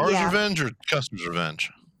 Yar's Revenge or Custer's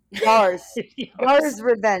Revenge? Yar's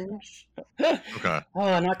Revenge. Okay.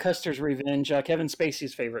 Oh, not Custer's Revenge. Kevin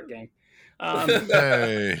Spacey's favorite game.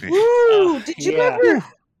 Hey. Woo! Did you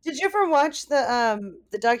ever watch the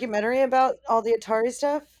documentary about all the Atari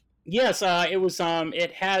stuff? Yes, it was.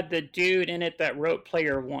 It had the dude in it that wrote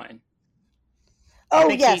Player One. Oh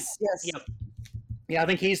yes. Yep. Yeah, I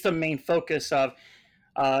think he's the main focus of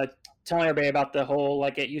telling everybody about the whole,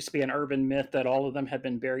 like, it used to be an urban myth that all of them had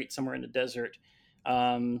been buried somewhere in the desert.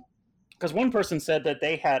 Because one person said that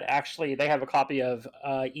they have a copy of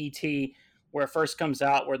E.T. where it first comes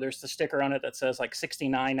out, where there's the sticker on it that says like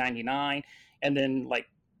 $69.99, and then like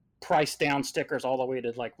price down stickers all the way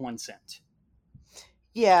to like 1 cent.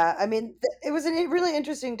 Yeah, I mean, it was a really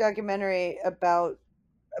interesting documentary about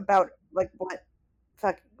like what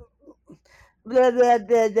fuck. Blah, blah,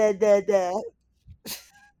 blah, blah, blah, blah.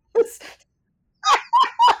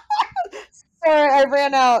 Sorry, I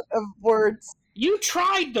ran out of words. You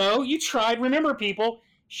tried, though. You tried. Remember, people,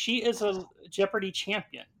 she is a Jeopardy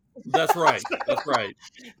champion. That's right. That's right.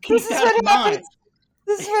 This is what happens.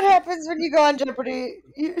 This is what happens when you go on Jeopardy.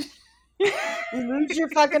 You lose your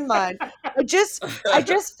fucking mind. I just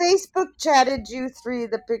Facebook chatted you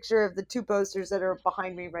the picture of the two posters that are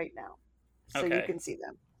behind me right now, so you can see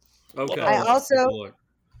them. Okay. I also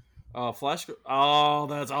Flash. Oh,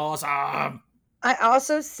 that's awesome. I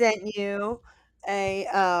also sent you a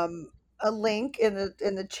link in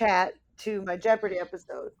the chat to my Jeopardy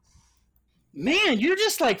episode. Man, you're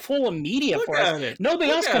just like full of media for us.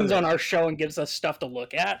 Nobody else comes on our show and gives us stuff to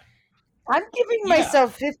look at. I'm giving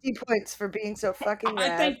myself 50 points for being so fucking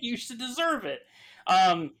rad. I think you should deserve it.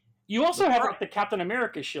 You also have like the Captain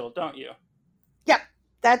America shield, don't you? Yeah,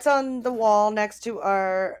 that's on the wall next to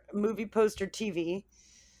our movie poster TV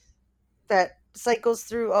that cycles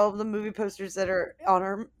through all of the movie posters that are on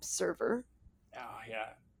our server. Oh, yeah.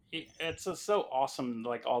 It's just so awesome,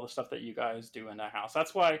 like all the stuff that you guys do in the house.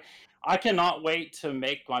 That's why I cannot wait to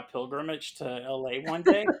make my pilgrimage to LA one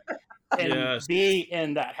day and be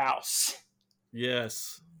in that house.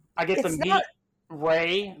 Yes. I get to meet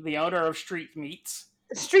Ray, the owner of Street Meats.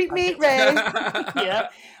 Street Meat Ray. Yeah.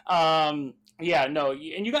 Yeah, no.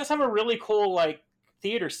 And you guys have a really cool like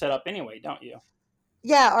theater set up anyway, don't you?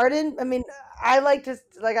 Yeah, Arden. I mean, I like to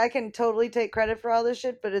I can totally take credit for all this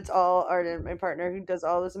shit, but it's all Arden, my partner, who does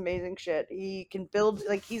all this amazing shit. He can build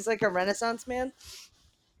he's like a Renaissance man.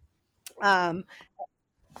 And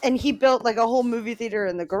he built like a whole movie theater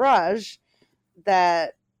in the garage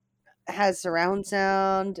that has surround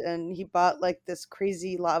sound, and he bought like this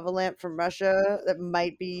crazy lava lamp from Russia that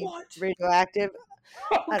might be radioactive.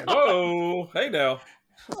 Oh, hey now.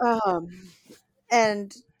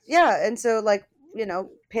 And yeah, and so like, you know,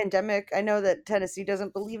 pandemic, I know that Tennessee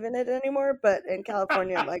doesn't believe in it anymore, but in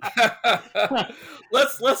California, like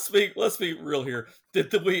let's be real here.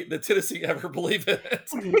 Did Tennessee ever believe in it?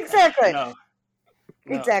 Exactly. No.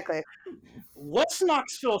 Exactly. West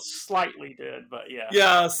Knoxville slightly did, but yeah.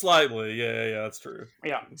 Yeah, slightly. Yeah, that's true.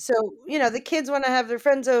 Yeah. So, you know, the kids want to have their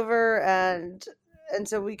friends over, and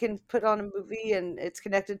so we can put on a movie, and it's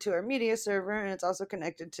connected to our media server, and it's also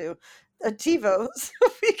connected to a TiVo, so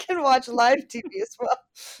we can watch live TV as well.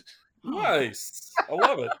 Nice. I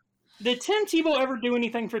love it. Did Tim Tebow ever do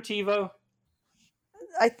anything for TiVo?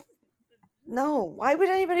 No. Why would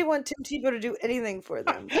anybody want Tim Tebow to do anything for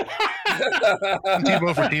them?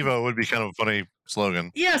 TiVo for TiVo would be kind of a funny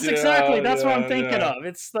slogan. Yes, exactly. That's what I'm thinking of.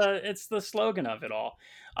 It's the slogan of it all.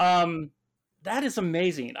 That is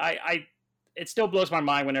amazing. It still blows my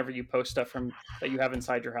mind whenever you post stuff that you have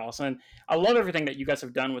inside your house, and I love everything that you guys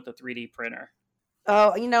have done with the 3D printer.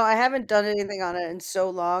 Oh, you know, I haven't done anything on it in so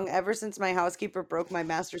long. Ever since my housekeeper broke my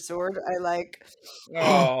master sword,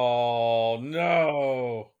 Oh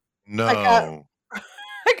no. No.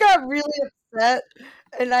 I got really upset,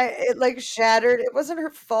 and it like shattered. It wasn't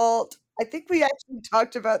her fault. I think we actually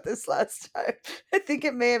talked about this last time. I think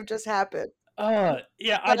it may have just happened.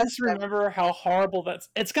 Yeah, I just remember how horrible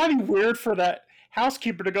it's gotta be weird for that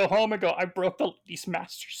housekeeper to go home and go, I broke the lady's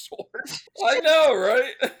master sword. I know,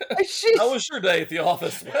 right? How was your day at the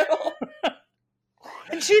office? Well,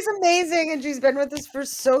 And she's amazing, and she's been with us for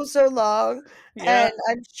so long. Yeah. And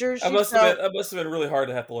I'm sure she That must felt have been really hard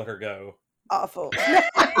to have to let her go. awful.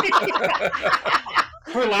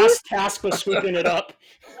 Her last task was sweeping it up.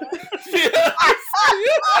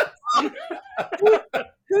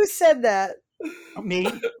 Who said that? Me,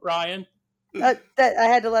 Ryan. That I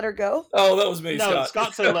had to let her go? Oh, that was me, No, Scott.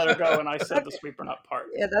 Scott said let her go, and I said the sweeping up part.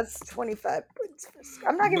 Yeah, that's 25 points.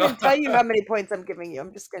 I'm not going to tell you how many points I'm giving you.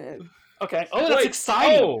 I'm just going to... Okay. Oh, that's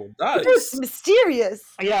exciting. Oh, nice. It's mysterious.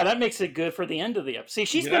 Yeah, that makes it good for the end of the episode. See,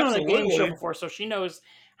 she's been on a game show before, so she knows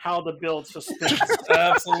how to build suspense.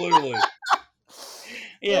 Absolutely.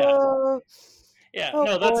 Yeah. Yeah. Oh,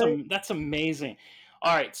 No, boy. that's amazing.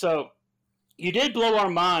 All right, so you did blow our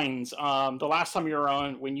minds the last time you were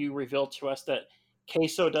on when you revealed to us that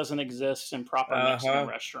queso doesn't exist in proper Mexican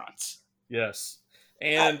restaurants. Yes.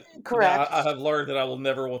 And correct. I have learned that I will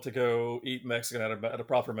never want to go eat Mexican at a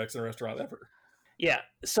proper Mexican restaurant ever. Yeah.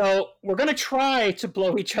 So we're going to try to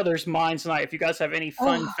blow each other's minds tonight. If you guys have any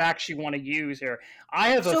fun facts you want to use here. I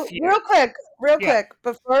have a few. Real quick,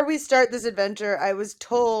 before we start this adventure, I was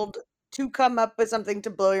told to come up with something to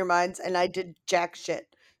blow your minds, and I did jack shit.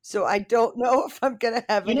 So I don't know if I'm going to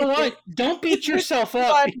have You know what? Don't beat yourself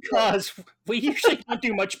up because we usually don't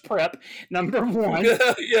do much prep, number one.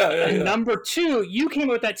 And number two, you came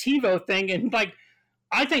up with that TiVo thing, and like,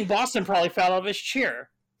 I think Boston probably fell out of his chair.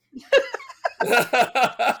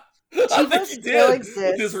 I think he did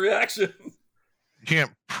with his reaction. You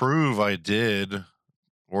can't prove I did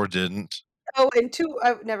or didn't. Oh, and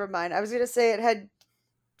never mind. I was going to say it had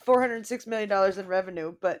 $406 million in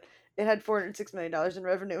revenue, but it had $406 million in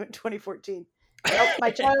revenue in 2014. Oh, my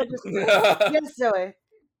child just... Yes, Zoe.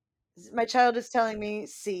 My child is telling me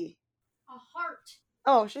C. A heart.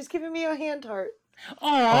 Oh, she's giving me a hand heart.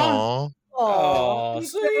 Aww. Oh,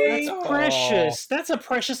 that's precious. That's a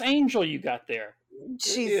precious angel you got there.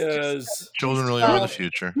 Children really are the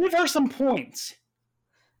future. Give her some points.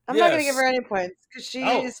 I'm not going to give her any points because she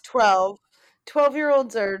is 12.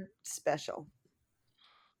 12-year-olds are special.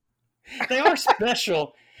 They are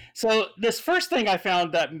special. So this first thing I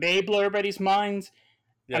found that may blow everybody's minds,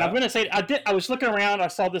 and I'm going to say I was looking around. I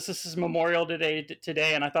saw this is Memorial Day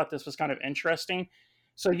today, and I thought this was kind of interesting.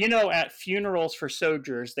 So at funerals for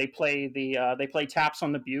soldiers, they play taps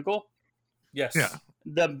on the bugle. Yes. Yeah.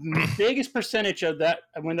 The biggest percentage of that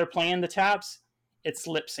when they're playing the taps, it's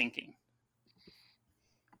lip syncing.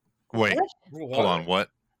 Wait, hold on. What?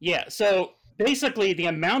 Yeah. So basically, the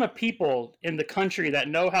amount of people in the country that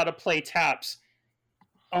know how to play taps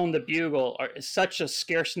on the bugle is such a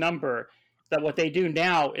scarce number that what they do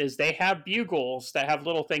now is they have bugles that have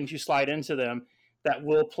little things you slide into them that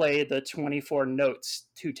will play the 24 notes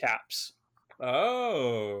to taps.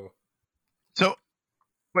 Oh. So,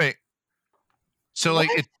 wait. So, like,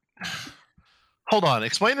 hold on.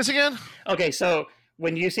 Explain this again. Okay, so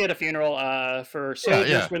when you see at a funeral for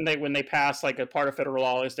soldiers, when they pass, like a part of federal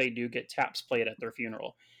law is they do get taps played at their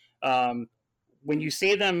funeral. When you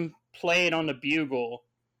see them played on the bugle,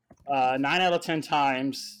 9 out of 10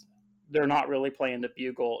 times they're not really playing the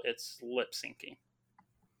bugle; it's lip syncing.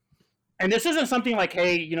 And this isn't something like,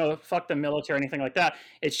 hey, fuck the military or anything like that.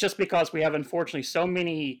 It's just because we have, unfortunately, so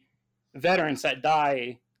many veterans that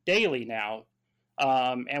die daily now,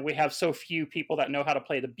 and we have so few people that know how to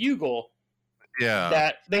play the bugle. Yeah.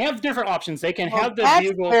 That they have different options. They can have the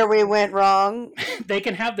bugle. That's where we went wrong. They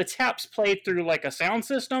can have the taps played through like a sound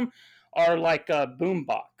system or like a boom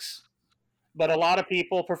box. But a lot of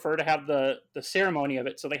people prefer to have the ceremony of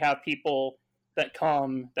it. So they have people that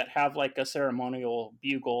come that have like a ceremonial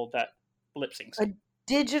bugle that lip syncs. A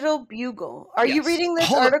digital bugle. Are you reading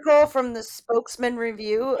this article from the Spokesman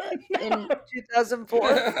Review in 2004?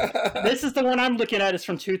 This is the one I'm looking at. Is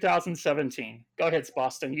from 2017. Go ahead,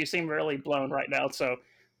 Boston. You seem really blown right now. So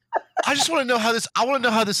I just want to know how this. I want to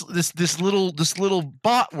know how this little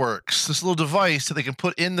bot works. This little device that they can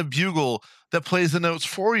put in the bugle that plays the notes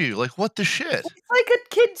for you. Like, what the shit? It's like a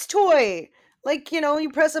kid's toy. Like, you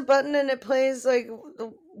press a button and it plays like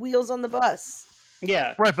the wheels on the bus.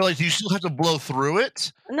 Yeah. Right, but like, do you still have to blow through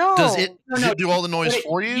it? No. Does it do all the noise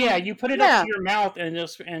for you? Yeah, you put it up to your mouth and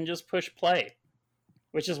just push play,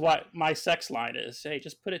 which is what my sex line is. Hey,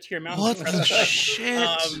 just put it to your mouth. What the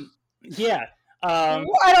shit? Yeah. I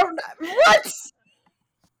don't know. What?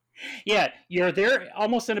 Yeah, you're there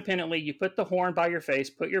almost independently. You put the horn by your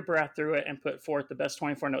face, put your breath through it, and put forth the best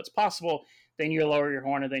 24 notes possible. Then you lower your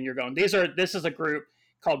horn, and then you're going. This is a group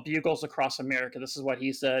called Bugles Across America. This is what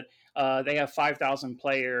he said. They have 5,000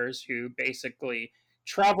 players who basically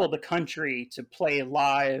travel the country to play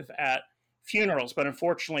live at funerals. But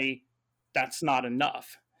unfortunately, that's not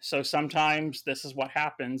enough. So sometimes this is what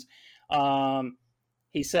happens.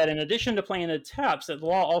 He said, in addition to playing the taps, that the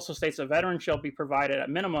law also states that veterans shall be provided at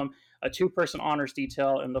minimum a 2-person honors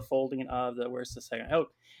detail in the folding of the, where's the second? Oh,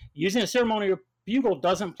 using a ceremonial bugle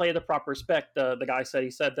doesn't play the proper respect, the guy said.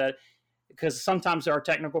 He said that because sometimes there are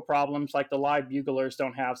technical problems like the live buglers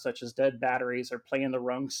don't have, such as dead batteries or playing the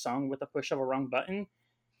wrong song with the push of a wrong button.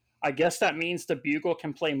 I guess that means the bugle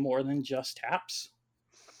can play more than just taps.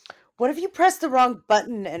 What if you pressed the wrong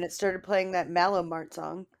button and it started playing that Mallow Mart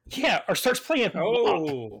song? Yeah, or starts playing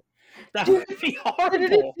WAP. That would be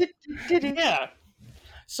horrible. Yeah.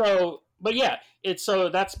 So, but yeah, so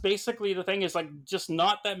that's basically the thing is like just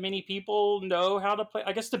not that many people know how to play.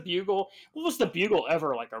 I guess the bugle, was the bugle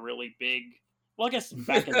ever like a really big, well, I guess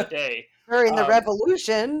back in the day. During the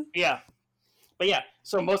Revolution. Yeah. But yeah,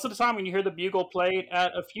 so most of the time when you hear the bugle played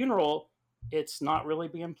at a funeral, it's not really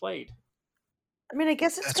being played. I mean, I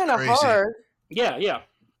guess it's kind of hard. Yeah.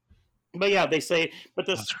 But yeah, they say, but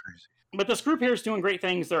this group here is doing great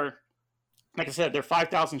things. They're, like I said, they're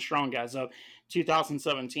 5,000 strong as of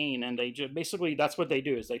 2017, and they just, basically that's what they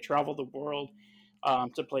do is they travel the world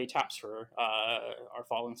to play taps for our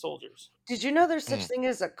fallen soldiers. Did you know there's such thing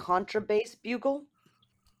as a contrabass bugle?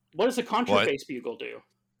 What does a contrabass bugle do?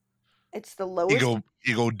 It's the lowest.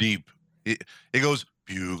 You go deep. It goes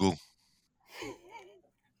bugle.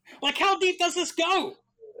 Like, how deep does this go?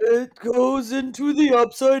 It goes into the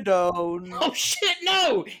upside down. Oh, shit,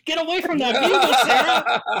 no! Get away from that bugle,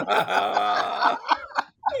 Sarah!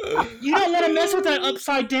 You don't want to mess with that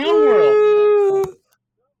upside down world.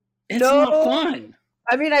 It's not fun.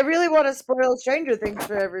 I mean, I really want to spoil Stranger Things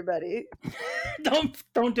for everybody. Don't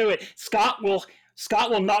do it. Scott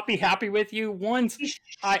will not be happy with you. Once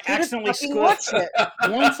I accidentally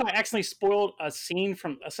spoiled a scene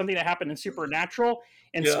from something that happened in Supernatural,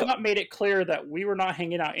 and Scott made it clear that we were not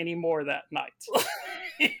hanging out anymore that night.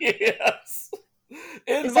 Yes.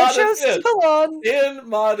 Is that show still on? In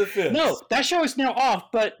my defense. No, that show is now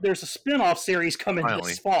off, but there's a spin-off series coming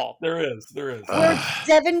this fall. There is. Were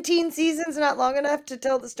 17 seasons not long enough to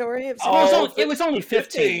tell the story of it was only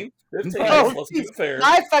 15. 15. Let's be fair.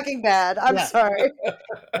 My fucking bad. I'm sorry.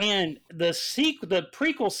 And the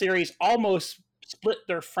prequel series almost split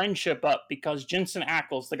their friendship up because Jensen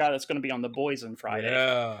Ackles, the guy that's going to be on The Boys on Friday.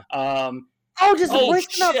 Yeah. Does The Boys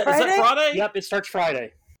come out Friday? Is that Friday? Yep, it starts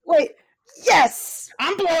Friday. Wait. Yes!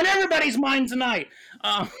 I'm blowing everybody's mind tonight.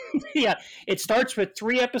 Yeah, it starts with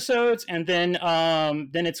 3 episodes, and then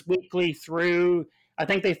it's weekly through, I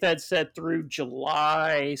think they said through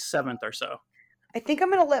July 7th or so. I think I'm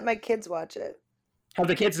going to let my kids watch it. Have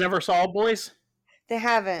the kids never saw Boys? They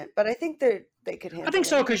haven't, but I think they could handle it. I think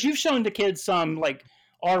so, because you've shown the kids some, like,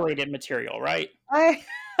 R-rated material, right?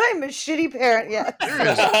 I'm a shitty parent, yes.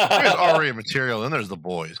 There's R-rated material, and there's The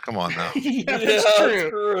Boys. Come on now. Yeah, that's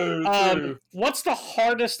true. What's the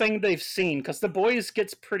hardest thing they've seen? Because The Boys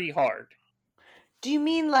gets pretty hard. Do you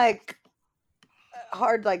mean, like,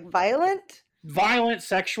 hard, like, violent? Violent,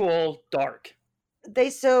 sexual, dark.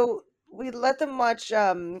 We let them watch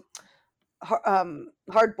Hard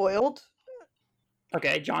Boiled.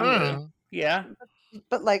 Okay, John. Yeah.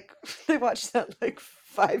 But, like, they watched that, like,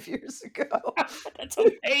 5 years ago. That's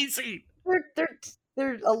amazing.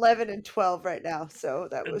 They're 11 and 12 right now, so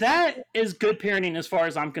that is good parenting as far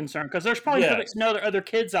as I'm concerned, because there's probably other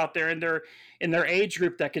kids out there in their age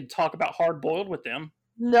group that could talk about Hard Boiled with them.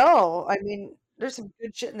 No, I mean, there's some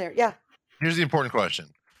good shit in there. Yeah. Here's the important question.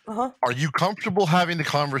 Uh-huh. Are you comfortable having the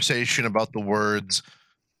conversation about the words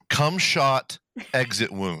 "cum shot,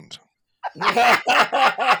 exit wound"?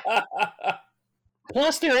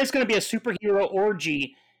 Plus, there is going to be a superhero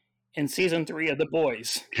orgy in season 3 of The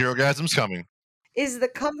Boys. Herogasm's coming. Is the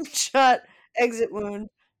cum shot, exit wound,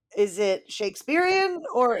 is it Shakespearean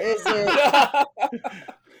or is it...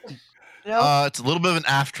 No? It's a little bit of an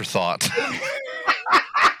afterthought.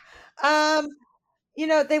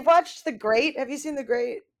 They watched The Great. Have you seen The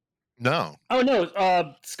Great? No. Oh, no.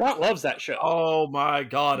 Scott loves that show. Oh, my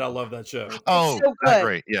God. I love that show. Oh, so good.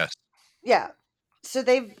 Great. Yes. Yeah. So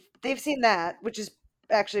they've seen that, which is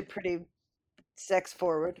actually pretty sex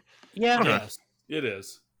forward. Yeah. Okay. Yes, it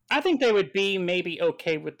is. I think they would be maybe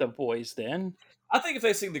okay with The Boys then. I think if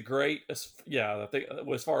they sing The Great, I think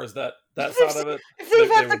as far as that side of it. If they've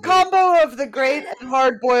had the combo of The Great and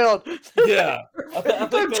Hard Boiled. Yeah. I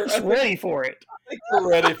think they're just ready for it. I think they're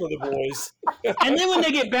ready for The Boys. And then when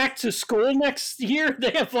they get back to school next year,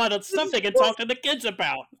 they have a lot of stuff they can talk to the kids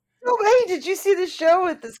about. Oh, hey, did you see the show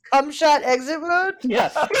with this cum shot exit wound? Yeah.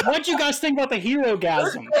 What'd you guys think about the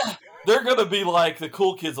Herogasm? They're going to be like the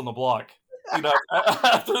cool kids on the block.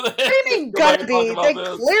 After What do you mean gonna be? They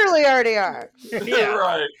clearly already are. Yeah,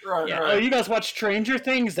 right. Oh, you guys watch Stranger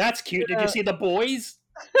Things? That's cute. Did you see The Boys?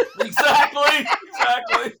 Exactly.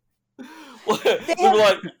 We were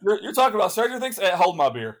like, you're talking about Stranger Things? Hold my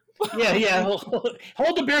beer. Yeah.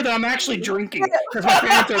 Hold the beer that I'm actually drinking because my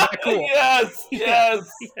parents are that cool. Yes. Yeah.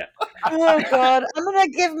 Oh God, I'm gonna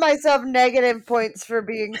give myself negative points for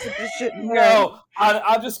being such a shit. No,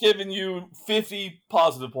 I'm just giving you 50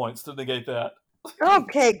 positive points to negate that.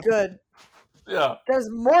 Okay, good. Yeah. That's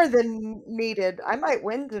more than needed. I might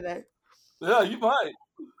win today. Yeah, you might.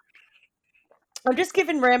 I'm just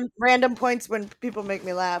giving random points when people make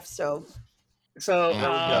me laugh. So So There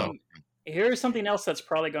we go. here's something else that's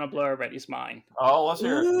probably going to blow everybody's mind. Oh, let's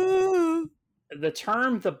hear it. Ooh. The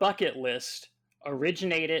term "the bucket list"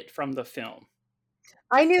 originated from the film.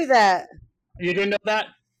 I knew that. You didn't know that?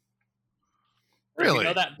 Did Really? you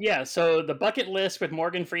know that? Yeah. So the bucket list with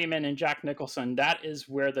Morgan Freeman and Jack Nicholson, that is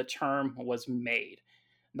where the term was made.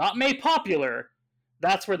 Not made popular.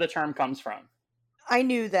 That's where the term comes from. I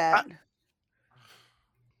knew that.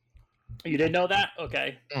 You didn't know that?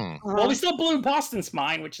 Okay. Well, we still blew Boston's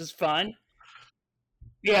mind, which is fun.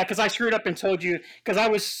 Yeah, because I screwed up and told you, because I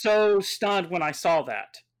was so stunned when I saw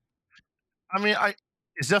that. I mean,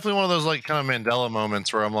 it's definitely one of those like kind of Mandela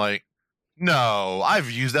moments where I'm like, no,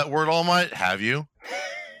 I've used that word all my. Have you?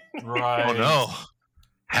 Right. Oh no,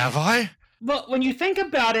 have I? But when you think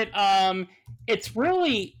about it, it's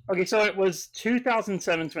really okay. So it was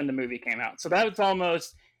 2007 when the movie came out. So that was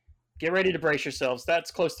almost. Get ready to brace yourselves. That's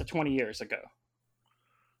close to 20 years ago.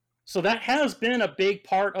 So that has been a big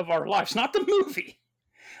part of our lives. Not the movie.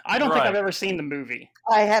 I don't think I've ever seen the movie.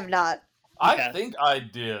 I have not. I think I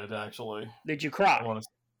did, actually. Did you cry?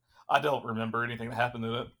 I don't remember anything that happened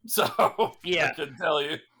in it, so yeah. I couldn't tell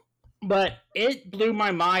you. But it blew my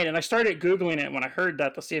mind, and I started Googling it when I heard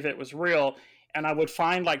that to see if it was real, and I would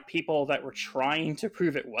find like people that were trying to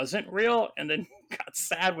prove it wasn't real, and then got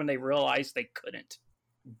sad when they realized they couldn't.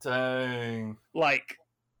 Dang. Like,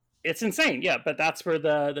 it's insane, yeah, but that's where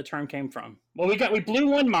the term came from. Well, we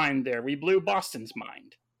blew one mind there. We blew Boston's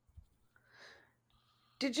mind.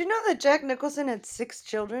 Did you know that Jack Nicholson had 6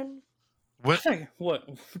 children? What? What?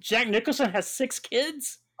 Jack Nicholson has 6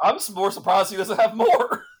 kids? I'm more surprised he doesn't have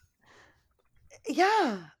more.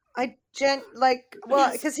 Yeah.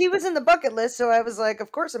 Because he was in the bucket list, so I was like,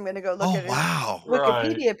 of course I'm going to go look at his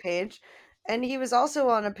Wikipedia page. And he was also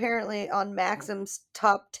apparently on Maxim's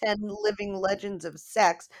top 10 living legends of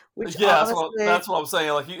sex, which honestly, that's what I'm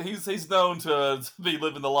saying. Like he's known to be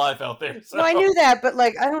living the life out there. So. No, I knew that, but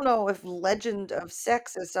like I don't know if legend of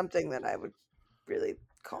sex is something that I would really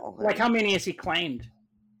call him. Like how many has he claimed?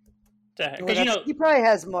 Because he probably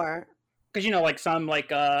has more. Because like some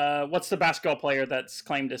what's the basketball player that's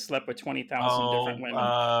claimed to slept with 20,000 different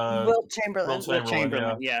women? Wilt Chamberlain. Wilt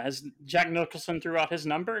Chamberlain. Yeah. Has Jack Nicholson threw out his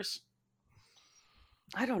numbers?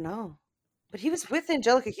 I don't know, but he was with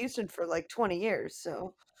Angelica Houston for like 20 years.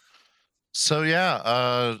 So yeah,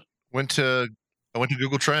 I went to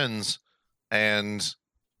Google Trends, and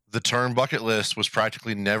the term bucket list was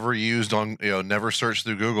practically never used on never searched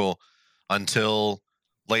through Google until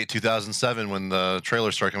late 2007 when the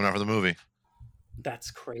trailer started coming out for the movie.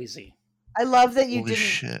 That's crazy. I love that you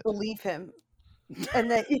didn't believe him,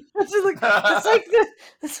 and that it's like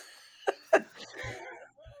this.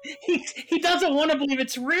 He doesn't want to believe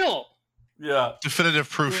it's real. Yeah. Definitive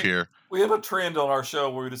proof here. We have a trend on our show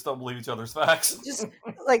where we just don't believe each other's facts. Just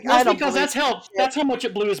like that's how much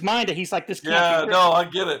it blew his mind that he's like this. Can't be no, I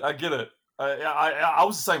get it. I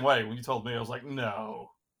was the same way when you told me. I was like, no,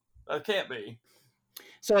 that can't be.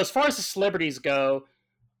 So as far as the celebrities go,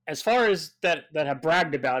 as far as that have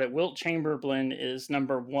bragged about it, Wilt Chamberlain is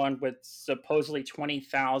number 1 with supposedly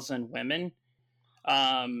 20,000 women.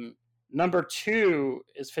 Number 2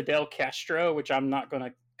 is Fidel Castro, which I'm not going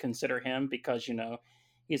to consider him because,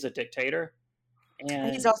 he's a dictator.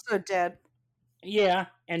 And he's also dead. Yeah.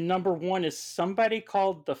 And number 1 is somebody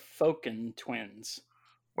called the Fokin twins.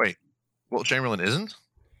 Wait, Wilt Chamberlain isn't?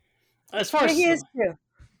 As far as he is too.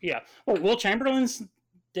 Yeah. Wait, Wilt Chamberlain's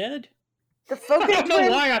dead? The Fokin I don't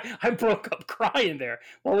know why I broke up crying there.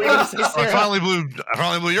 What were you going to say, Sarah? I finally blew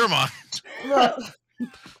your mind. Look.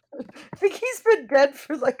 I think he's been dead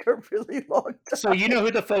for like a really long time. So you know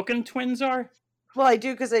who the Fokin twins are? Well, I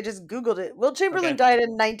do because I just Googled it. Wilt Chamberlain died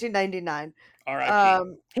in 1999. All right.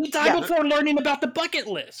 He died before learning about the bucket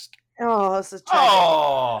list. Oh, this is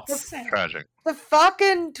tragic. Tragic. The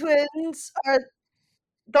Fokin twins are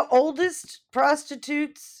the oldest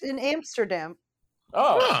prostitutes in Amsterdam.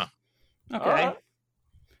 Oh. Huh. Okay.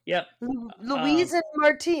 Yep. Louise and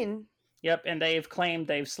Martine. Yep, and they've claimed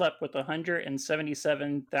they've slept with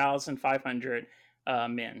 177,500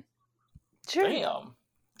 men. Sure. Damn.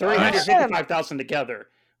 355,000 together.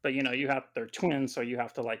 But, they're twins, so you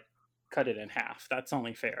have to, cut it in half. That's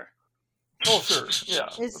only fair. Oh, sure. Yeah.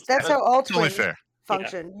 That's how all It's only twins fair.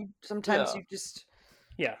 function. Sometimes Yeah. you just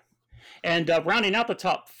Yeah. And rounding out the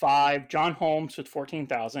top 5, John Holmes with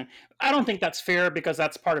 14,000. I don't think that's fair because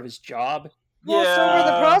that's part of his job. well, so were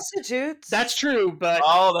the Yeah. prostitutes. That's true, but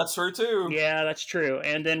Oh, that's true too. yeah, that's true.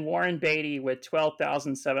 And then Warren Beatty with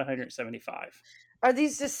 12,775. Are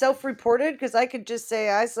these just self-reported? Because I could just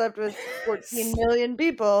say I slept with 14 million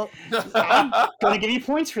people. I'm going to give you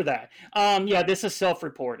points for that. Yeah, this is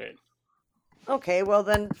self-reported. Okay, well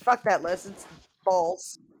then, fuck that list. It's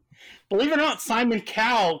false. Believe it or not, Simon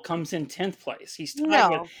Cowell comes in 10th place. He's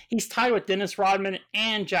tied with Dennis Rodman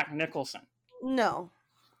and Jack Nicholson. No.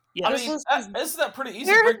 Yeah, I This mean, list isn't that pretty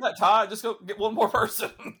easy to break that tie? Just go get one more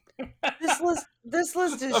person. This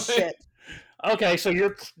list is Okay. shit. okay, so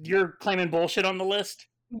you're claiming bullshit on the list?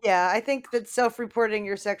 Yeah, I think that self-reporting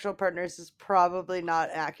your sexual partners is probably not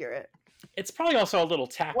accurate. It's probably also a little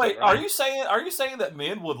tacky. Wait, right? are you saying that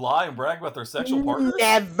men would lie and brag about their sexual partners?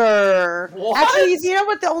 Never. What? Actually, you know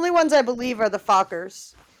what? The only ones I believe are the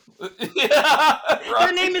Fockers. Yeah, Their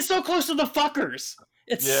right. name is so close to the fuckers.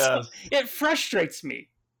 Yes. It frustrates me.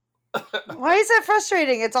 Why is that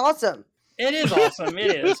frustrating? It's awesome. It is awesome.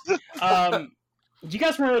 It is. Do you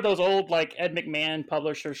guys remember those old like Ed McMahon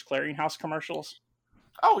Publishers Clearinghouse commercials?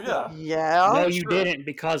 Oh yeah. Yeah. no, you sure. didn't,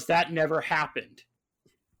 because that never happened.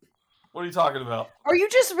 What are you talking about? Are you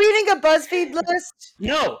just reading a BuzzFeed list?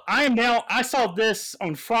 No, I saw this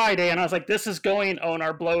on Friday, and I was like, "This is going on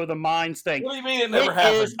our Blow the Minds thing." What do you mean it never It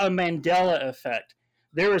happened? is a Mandela effect.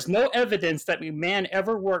 There is no evidence that McMahon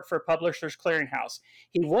ever worked for Publishers Clearinghouse.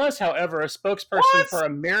 He was, however, a spokesperson What? for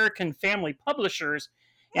American Family Publishers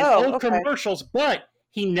in Oh, old okay. commercials, but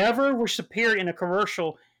he never was appeared in a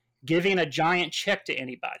commercial giving a giant check to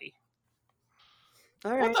anybody.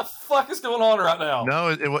 All What right. the fuck is going on right now? No,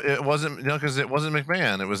 it wasn't. No, because it wasn't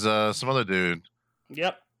McMahon. It was some other dude.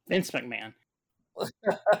 Yep, Vince McMahon.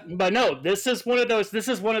 But no, this is one of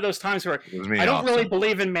those times where It was me. I don't Austin. really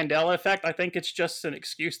believe in Mandela effect. I think it's just an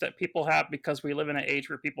excuse that people have because we live in an age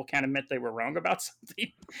where people can't admit they were wrong about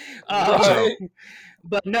something. Right.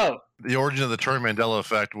 But no, The origin of the term Mandela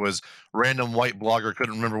effect was random white blogger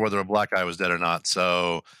couldn't remember whether a black guy was dead or not.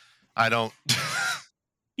 So I don't.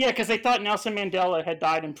 yeah, because they thought Nelson Mandela had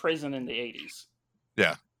died in prison in the 80s.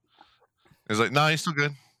 It's like, no, he's still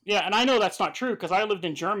good. Yeah, and I know that's not true because I lived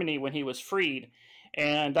in Germany when he was freed,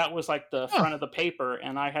 and that was like the front of the paper,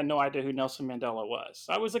 and I had no idea who Nelson Mandela was.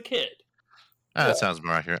 I was a kid. That sounds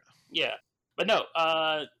more accurate. Yeah, but no,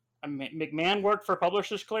 McMahon worked for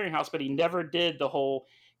Publishers Clearinghouse, but he never did the whole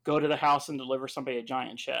go to the house and deliver somebody a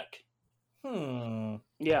giant check.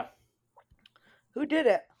 Yeah. Who did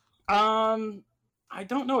it? I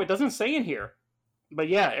don't know. It doesn't say in here, but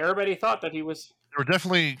yeah, everybody thought that he was. There were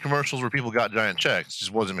definitely commercials where people got giant checks. It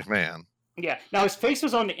just wasn't McMahon. Yeah. Now his face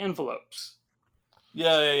was on the envelopes.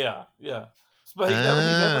 Yeah. But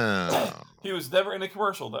Oh. he was never in a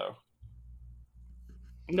commercial though.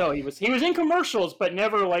 No, he was in commercials, but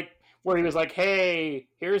never like where he was like, "Hey,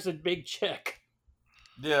 here's a big check."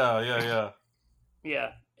 Yeah.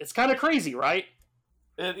 Yeah, it's kind of crazy, right?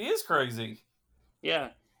 It is crazy. Yeah.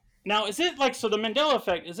 Now, is it like, so the Mandela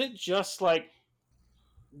effect, is it just like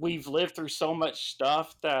we've lived through so much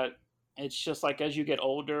stuff that it's just like as you get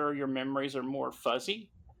older, your memories are more fuzzy?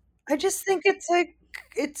 I just think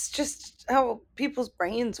it's just how people's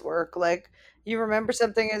brains work. Like, you remember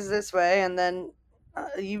something is this way, and then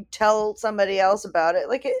you tell somebody else about it,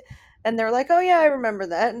 and they're like, "Oh yeah, I remember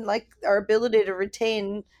that." And like our ability to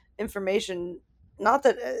retain information, not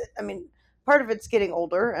that I mean, part of it's getting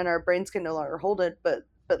older, and our brains can no longer hold it, but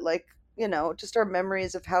like, just our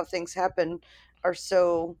memories of how things happen are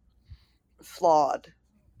so flawed.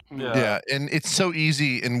 Yeah, and it's so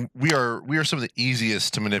easy, and we are some of the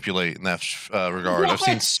easiest to manipulate in that regard. I've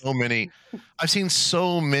seen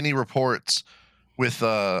so many reports with.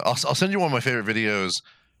 I'll send you one of my favorite videos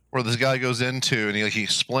where this guy goes into and he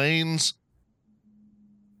explains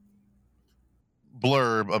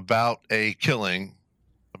blurb about a killing,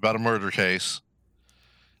 about a murder case,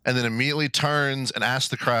 and then immediately turns and asks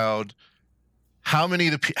the crowd how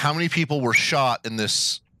many people were shot in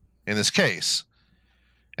this case.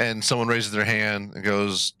 And someone raises their hand and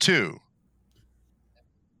goes, 2.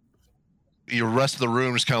 The rest of the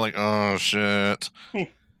room is kind of like, oh shit.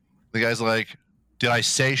 The guy's like, did I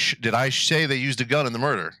say they used a gun in the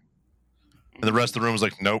murder? And the rest of the room was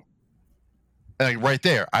like, nope. And like, right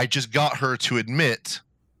there, I just got her to admit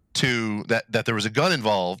to that there was a gun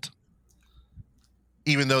involved,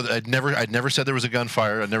 even though I'd never said there was a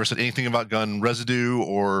gunfire. I'd never said anything about gun residue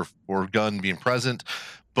or gun being present.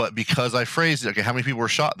 But because I phrased it, okay, how many people were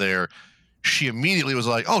shot there? she immediately was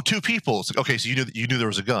like, "Oh, 2 people." It's like, okay, so you knew there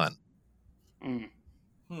was a gun. Mm.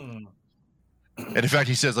 And in fact,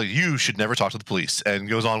 he says like, "You should never talk to the police," and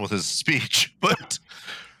goes on with his speech. But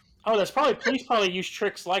that's probably police probably use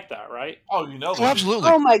tricks like that, right? Oh, you know. oh, absolutely.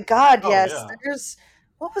 Oh my God, Oh, yes. yeah. There's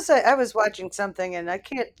what was I was watching something and I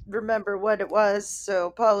can't remember what it was, so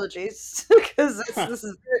apologies because this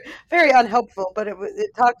is very, very unhelpful. But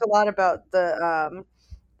it talked a lot about the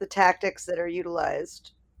tactics that are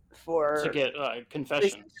utilized for To get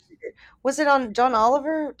confessions. Was it on John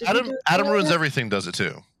Oliver? Did he do it Adam on Ruins that? Everything does it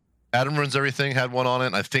too. Adam Ruins Everything had one on it,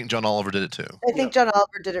 and I think John Oliver did it too. I think John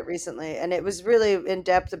Oliver did it recently, and it was really in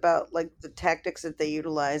depth about like the tactics that they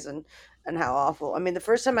utilize and how awful. I mean, the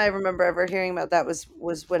first time I remember ever hearing about that was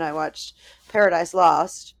when I watched Paradise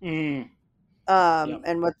Lost, Mm.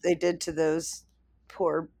 and what they did to those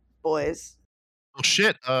poor boys. Well,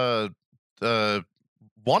 shit.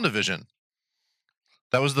 WandaVision.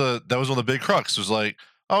 That was one of the big crux. Was like,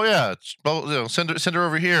 oh yeah, send her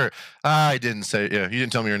over here. I didn't say. Yeah, you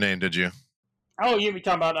didn't tell me your name, did you? Oh, you were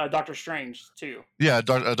talking about Doctor Strange too. Yeah,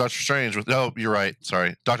 Doctor Strange. Oh, you're right.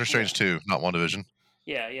 Sorry, Doctor Strange 2, not WandaVision.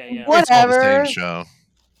 Yeah. What? It's all the Whatever. same show.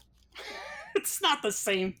 It's not the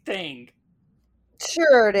same thing.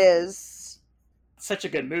 Sure, it is. Such a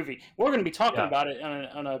good movie. We're going to be talking Yeah. about it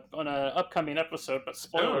on a upcoming episode. But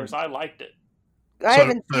spoilers, I liked it. I So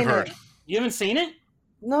haven't I've seen heard. it. You haven't seen it?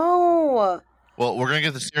 No, Well, we're gonna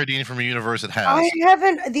get the Sarah Dean from a universe that has. I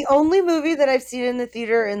haven't. The only movie that I've seen in the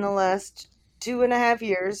theater in the last 2.5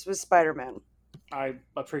 years was Spider-Man. I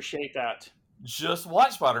appreciate that. Just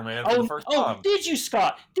watch Spider-Man for the first time. Did you,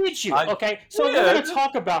 Scott? Did you? I Okay, so we're going to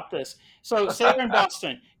talk about this. So, Sarah in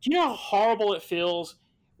Boston, do you know how horrible it feels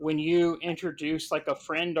when you introduce like a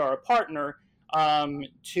friend or a partner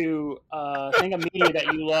to a thing of media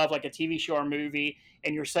that you love, like a TV show or movie,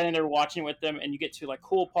 and you're sitting there watching with them, and you get to like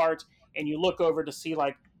cool parts, and you look over to see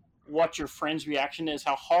like what your friend's reaction is,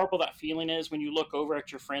 how horrible that feeling is when you look over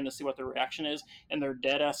at your friend to see what their reaction is, and they're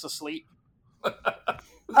dead ass asleep. No,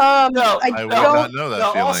 I I would don't. not know that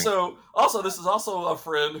Now, feeling. also, this is also a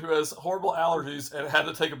friend who has horrible allergies and had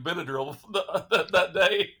to take a Benadryl that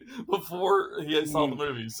day before he saw the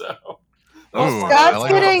movie. So, Ooh, I Scott's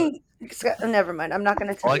like getting. Scott, never mind. I'm not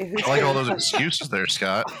going to tell you. I like all those excuses there,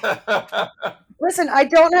 Scott. Listen, I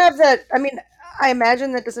don't have that. I mean, I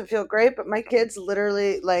imagine that doesn't feel great, but my kids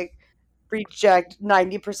literally like reject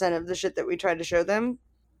 90% of the shit that we try to show them.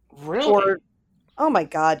 Really? Oh my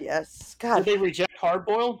God, yes. Did God, they reject hard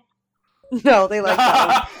boiled? no, they like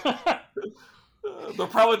that they're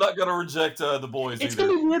probably not going to reject the boys It's either.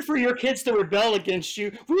 going to be weird for your kids to rebel against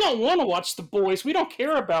you. We don't want to watch The Boys. We don't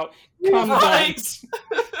care about cum Right. guns.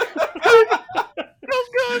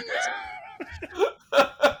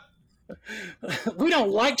 We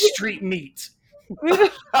don't like street meat. one.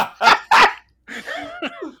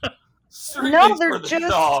 Street No, meats they're for the just-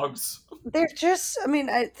 dogs. They're just, I mean,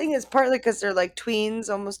 I think it's partly because they're like tweens,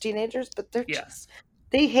 almost teenagers, but they're Yeah. just,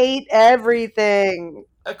 they hate everything.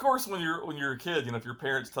 Of course, when you're a kid, if your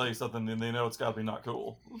parents tell you something, then they know it's got to be not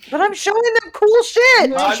cool. But I'm showing them cool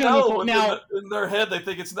shit. Well, I showing know, you- but now- in their head, they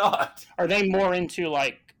think it's not. Are they more into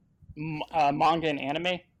like manga and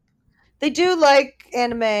anime? They do like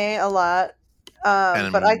anime a lot, but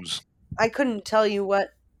Animals. I couldn't tell you what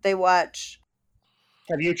they watch.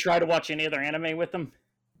 Have you tried to watch any other anime with them?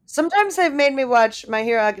 Sometimes they've made me watch My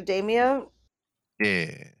Hero Academia,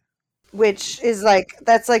 Yeah. which is like,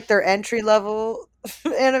 that's like their entry level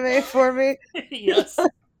anime for me. Yes.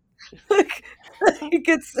 Like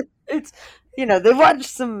it's you know, they watch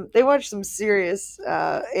some serious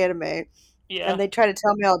anime, Yeah. and they try to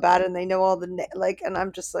tell me all about it, and they know all the and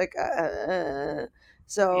I'm just like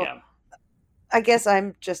so Yeah. I guess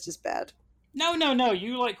I'm just as bad. No.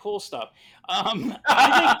 You like cool stuff.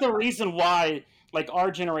 I think the reason why like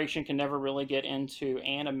our generation can never really get into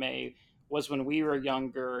anime was when we were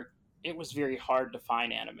younger. It was very hard to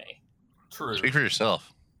find anime. True. Speak for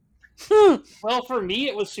yourself. Well, for me,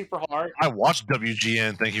 it was super hard. I watched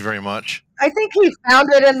WGN. Thank you very much. I think he found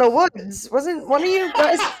it in the woods. Wasn't one of you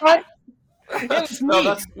guys? It was No, me.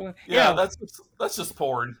 that's that's just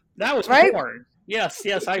porn. That was Right? porn. Yes.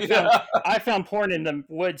 I found Yeah. I found porn in the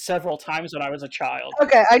woods several times when I was a child.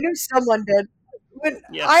 Okay, I knew someone did. When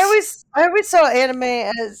Yes. I always saw anime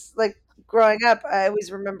as like growing up. I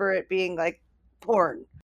always remember it being like porn.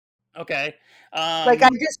 Okay. Like I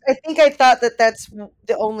think I thought that that's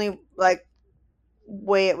the only like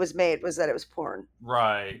way it was made was that it was porn.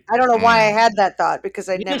 Right. I don't know why I had that thought because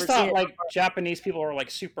I'd you never just seen thought it. like Japanese people were like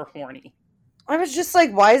super horny. I was just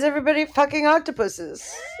like, why is everybody fucking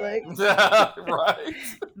octopuses? Like, Right.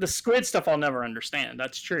 The squid stuff I'll never understand.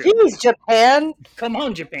 That's true. geez, Japan. Come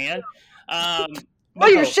on, Japan.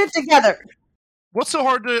 Put your shit together. What's so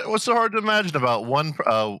hard to imagine about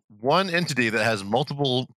one entity that has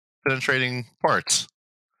multiple penetrating parts?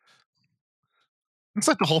 It's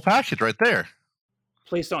like the whole package right there.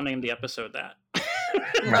 Please don't name the episode that.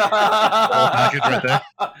 The whole package right there.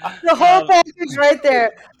 The whole package right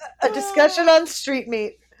there. A discussion on street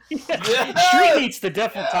meat. Street Meat's the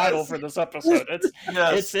definite title for this episode.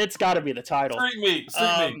 It's got to be the title. Street meat.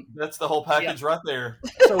 That's the whole package right there.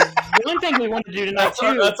 So one thing we want to do tonight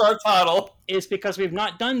that's our title. Is because we've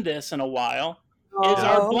not done this in a while. Is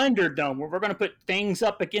our Blender Dome, where we're going to put things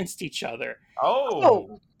up against each other.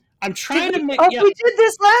 Oh. I'm trying to make. We did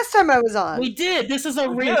this last time I was on. We did. This is a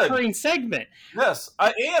recurring segment. Yes,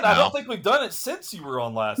 I don't think we've done it since you were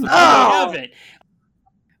on last. No, we haven't.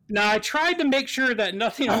 Now, I tried to make sure that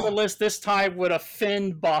nothing on the list this time would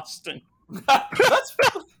offend Boston. That's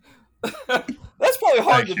probably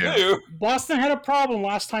hard to do. Boston had a problem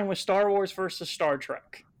last time with Star Wars versus Star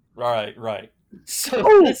Trek. Right.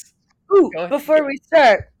 So before we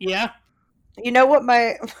start. Yeah? You know what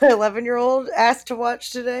my 11-year-old asked to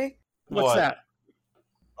watch today? What's that?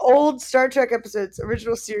 Old Star Trek episodes,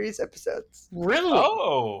 original series episodes. Really?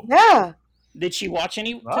 Oh. Yeah. Did she watch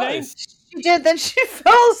any today? She did, then she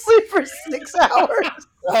fell asleep for 6 hours.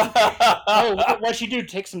 What'd she do?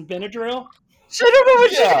 Take some Benadryl? I don't know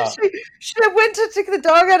what she did. She went to take the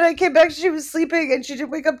dog out and I came back, she was sleeping, and she didn't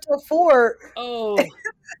wake up till 4 in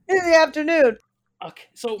the afternoon. Okay,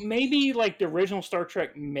 so maybe like the original Star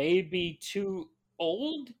Trek may be too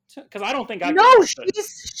old? Because I don't think I. No,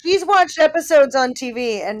 she's watched episodes on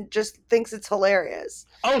TV and just thinks it's hilarious.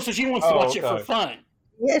 Oh, so she wants to watch it for fun.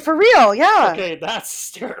 Yeah, for real, yeah. Okay, that's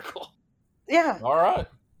hysterical. Yeah. All right.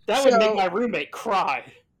 That would make my roommate cry.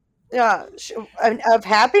 Yeah. Of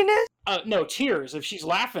happiness? No, tears if she's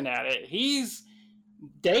laughing at it.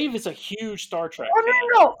 Dave is a huge Star Trek fan.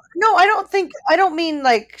 No, I don't mean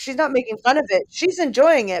like she's not making fun of it. She's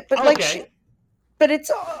enjoying it, but but it's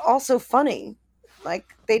also funny. Like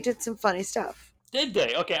they did some funny stuff. Did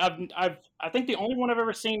they? Okay, I think the only one I've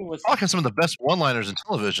ever seen was some of the best one-liners in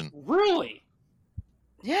television. Really?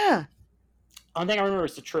 Yeah. Only thing I remember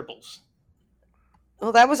is the Tribbles.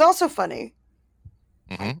 Well, that was also funny.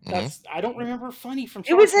 I don't remember funny from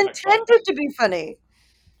Star Trek. It was intended to be funny.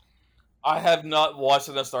 I have not watched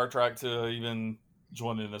enough Star Trek to even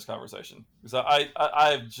join in this conversation because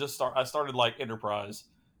I started like Enterprise.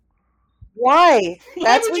 Why?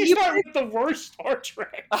 That's when you start with the worst Star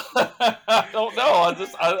Trek. I don't know. I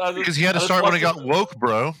just because he had to start when he got woke,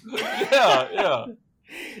 bro. Yeah.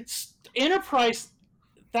 Enterprise.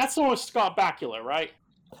 That's the one with Scott Bakula, right?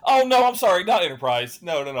 Oh no, I'm sorry, not Enterprise.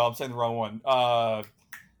 No, I'm saying the wrong one. Oh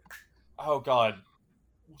God,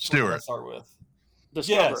 Stewart. What did I start with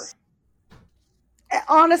Discover. Yes.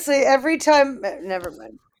 Honestly, every time. Never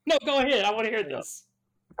mind. No, go ahead. I want to hear this.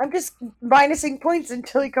 I'm just minusing points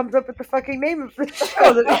until he comes up with the fucking name of the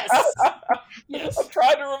show. Yes. I'm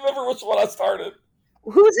trying to remember which one I started.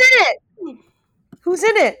 Who's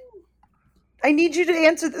in it? I need you to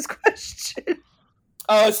answer this question.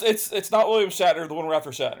 Oh, it's not William Shatner. The one right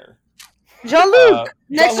after Shatner. Jean-Luc.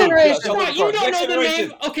 Next Generation. Yeah, you don't know the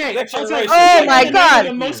name? Okay. Next Generation. Oh my God.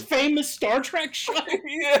 The most famous Star Trek show.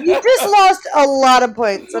 Yeah. You just lost a lot of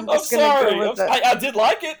points. I'm sorry. Go with it. I did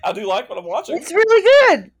like it. I do like what I'm watching. It's really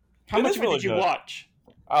good. How much of it did you watch?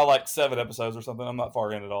 I like 7 episodes or something. I'm not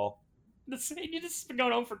far in at all. This has been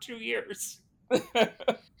going on for 2 years.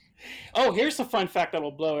 Oh, here's a fun fact that'll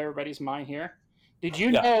blow everybody's mind here. Did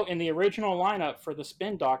you know in the original lineup for the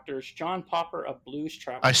Spin Doctors, John Popper of Blues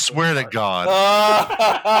Traveler? I swear to God.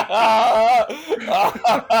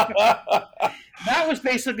 That was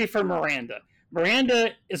basically for Miranda.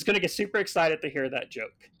 Miranda is going to get super excited to hear that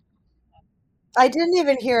joke. I didn't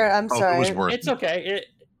even hear it. I'm sorry. It was worth It's okay.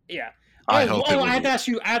 I hope it was. I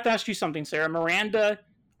have to ask you something, Sarah. Miranda,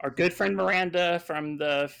 our good friend Miranda from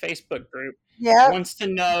the Facebook group, wants to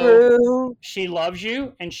know. She loves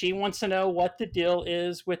you, and she wants to know what the deal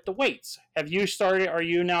is with the weights. Have you started? Are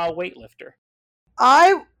you now a weightlifter?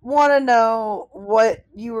 I want to know what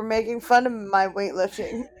you were making fun of my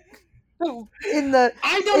weightlifting. I don't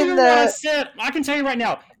remember what I said. I can tell you right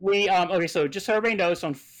now. So just so everybody knows,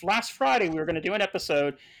 on last Friday we were going to do an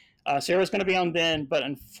episode. Sarah's going to be on then, but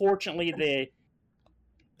unfortunately the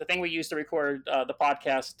thing we use to record the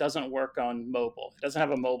podcast doesn't work on mobile. It doesn't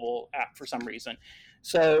have a mobile app for some reason.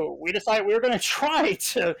 So we decided we were going to try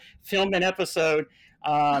to film an episode.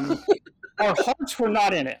 Our hearts were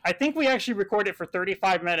not in it. I think we actually recorded for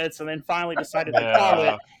 35 minutes and then finally decided to call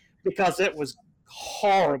it because it was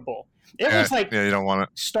horrible. It was like you don't want it.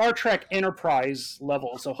 Star Trek Enterprise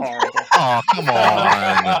levels of horrible. Oh, come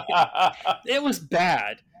on. It was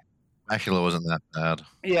bad. Acula wasn't that bad.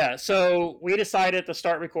 Yeah, so we decided to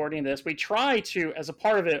start recording this. We tried to, as a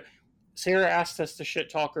part of it, Sarah asked us to shit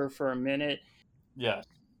talk her for a minute. Yeah.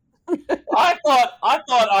 I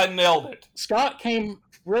thought I nailed it. Scott came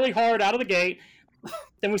really hard out of the gate.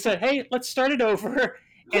 Then we said, hey, let's start it over.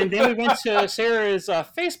 And then we went to Sarah's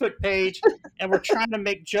Facebook page, and we're trying to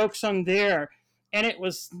make jokes on there. And it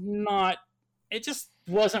just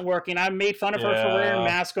wasn't working. I made fun of her for wearing a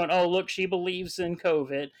mask, going, oh, look, she believes in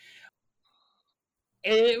COVID.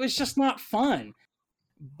 It was just not fun.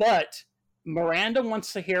 But Miranda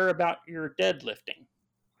wants to hear about your deadlifting.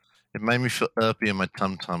 It made me feel uppy in my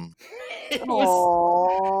tum-tum. It was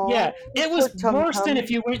worse than if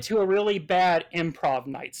you went to a really bad improv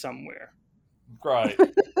night somewhere. Right.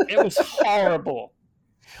 It was horrible.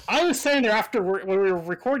 I was sitting there after when we were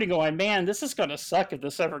recording going, man, this is going to suck if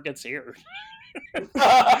this ever gets aired. But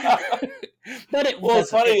it's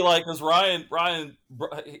funny, like, because Brian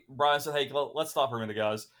said, hey, let's stop for a minute,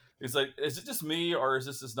 guys. He's like, is it just me, or is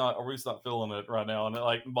this just not, are we just not feeling it right now? And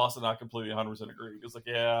like, Boston and I completely 100% agree. He was like,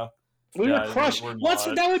 yeah. We were crushed.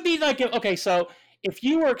 That would be like, okay, so if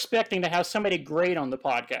you were expecting to have somebody great on the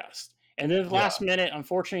podcast, and then the last minute,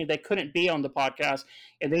 unfortunately, they couldn't be on the podcast,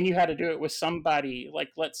 and then you had to do it with somebody like,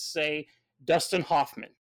 let's say, Dustin Hoffman.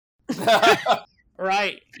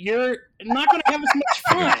 Right? You're not going to have as much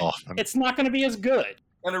fun. It's not going to be as good.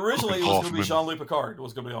 And originally, it was going to be Jean-Luc Picard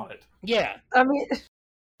was going to be on it. Yeah. I mean...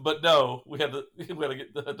 But no, we had to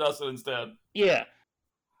get the Dustin instead. Yeah.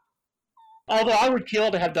 Although I would kill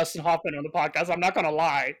to have Dustin Hoffman on the podcast, I'm not going to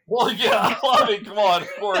lie. Well, yeah, I mean, come on,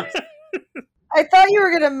 of course. I thought you were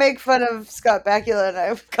going to make fun of Scott Bakula, and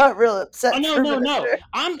I got real upset. Oh, no.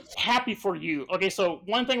 I'm happy for you. Okay, so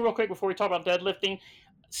one thing real quick before we talk about deadlifting.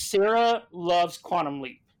 Sarah loves Quantum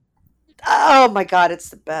Leap. Oh, my God, it's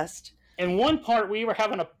the best. In one part, we were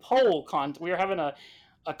having a poll we were having a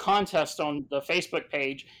contest on the Facebook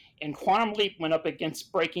page, and Quantum Leap went up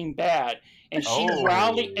against Breaking Bad, and she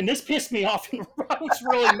rallied, and this pissed me off, and I was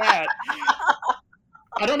really mad.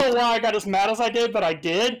 I don't know why I got as mad as I did, but I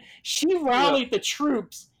did. She rallied the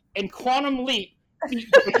troops, and Quantum Leap beat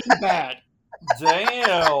Breaking Bad.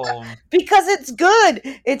 Damn. Because it's good.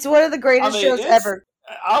 It's one of the greatest shows ever.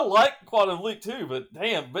 I like Quantum Leap too, but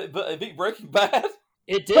damn, but it beat Breaking Bad?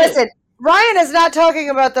 It did. Listen, Ryan is not talking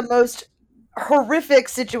about the most horrific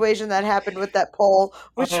situation that happened with that poll,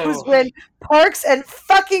 which was when Parks and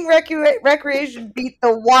fucking Recreation beat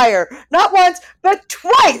The Wire. Not once, but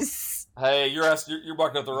twice. Hey, you're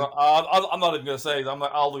barking up the wrong. I'm not even gonna say it.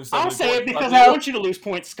 I'll lose. I'll say it because I want you to lose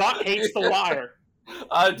points. Scott hates The Wire.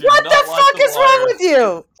 I do what not the fuck is wrong with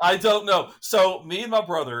you? I don't know. So me and my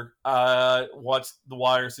brother watched The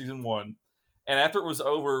Wire season 1. And after it was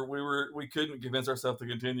over, we couldn't convince ourselves to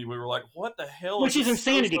continue. We were like, "What the hell?" Which is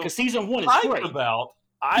insanity because season 1 is great.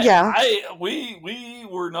 We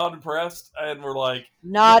were not impressed, and we're like,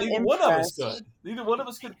 not neither impressed. One of us could. Neither one of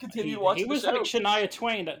us could continue watching. He was the show. like Shania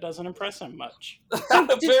Twain. That doesn't impress him much.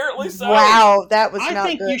 Apparently so. Wow, that was. I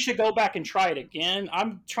think you should go back and try it again.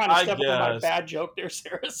 I'm trying to step on my bad joke there,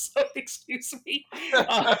 Sarah. So excuse me.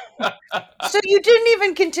 So you didn't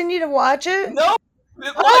even continue to watch it? No.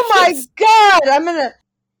 Oh my God! I'm gonna.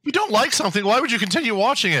 You don't like something, why would you continue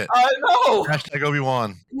watching it? I know. Hashtag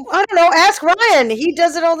Obi-Wan. I don't know. Ask Ryan. He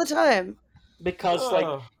does it all the time.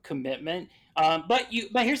 Because commitment. But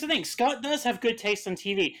here's the thing. Scott does have good taste in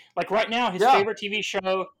TV. Like right now, his favorite TV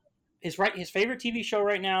show, his favorite TV show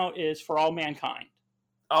right now is For All Mankind.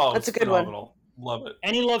 Oh, that's a good phenomenal. one. Love it.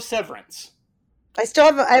 And he loves Severance. I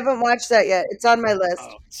haven't watched that yet. It's on my list.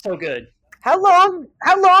 Oh, so good. How long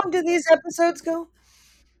do these episodes go?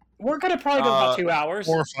 We're gonna probably go about 2 hours.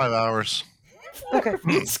 4 or 5 hours. Okay.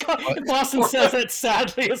 Scott Boston says it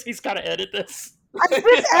sadly as he's got to edit this. I'm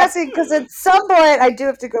just asking because at some point I do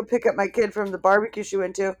have to go pick up my kid from the barbecue she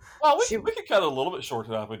went to. Well, we can cut it a little bit short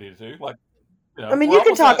if we need to. Like, I mean, you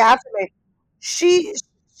can talk after me.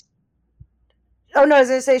 Oh no, I was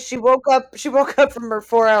gonna say she woke up from her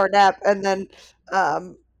 4-hour nap and then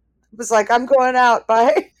was like, "I'm going out."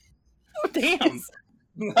 Bye. Damn.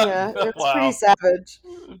 Yeah, it's pretty savage.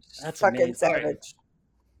 That's fucking amazing. savage.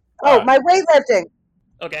 Right. My weightlifting.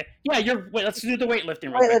 Okay. Yeah, let's do the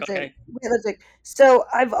weightlifting real quick. Okay. Weightlifting. So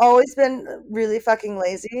I've always been really fucking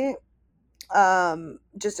lazy,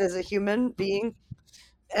 just as a human being.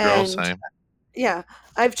 And same. Yeah,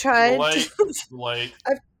 I've tried.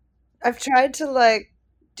 I've tried to like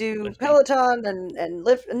do Peloton and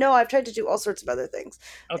lift. No, I've tried to do all sorts of other things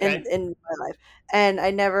in my life, and I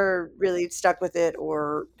never really stuck with it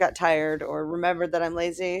or got tired or remembered that I'm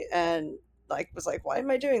lazy and was like, why am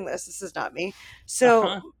I doing this? This is not me.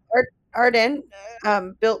 So Arden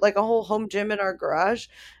built like a whole home gym in our garage,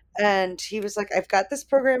 and he was like, I've got this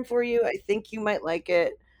program for you. I think you might like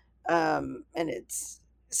it.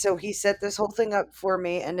 So he set this whole thing up for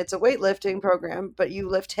me, and it's a weightlifting program, but you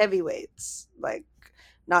lift heavy weights, like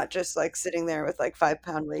not just like sitting there with like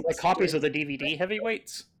 5-pound weights. Like copies of the DVD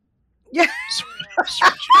heavyweights? Yeah.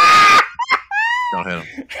 Don't hit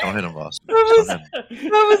him. Don't hit him, boss.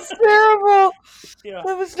 That was terrible. Yeah.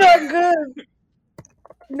 That was not good.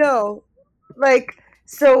 No. Like,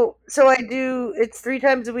 so I do, it's 3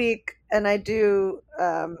 times a week, and I do,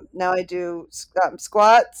 now I do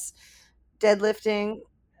squats, deadlifting,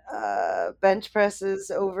 bench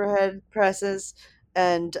presses, overhead presses,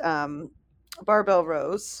 and barbell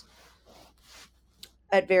rows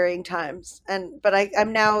at varying times. But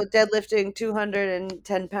I'm now deadlifting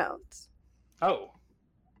 210 pounds. Oh.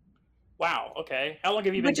 Wow. Okay. How long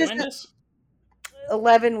have you been Which is doing this?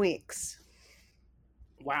 11 weeks.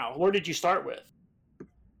 Wow. Where did you start with?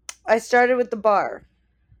 I started with the bar.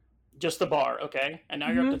 Just the bar. Okay. And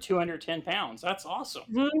now you're up to 210 pounds. That's awesome.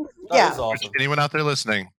 That Yeah. is awesome. Anyone out there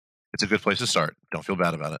listening, it's a good place to start. Don't feel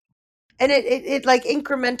bad about it. And it like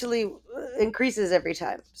incrementally increases every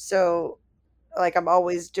time. So like I'm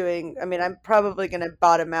always doing, I mean, I'm probably going to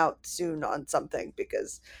bottom out soon on something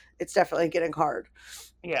because it's definitely getting hard.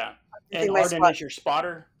 Yeah. I And think my Arden is your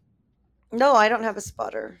spotter? No, I don't have a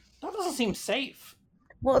spotter. That doesn't seem safe.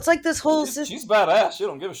 Well, it's like this whole system. She's badass. She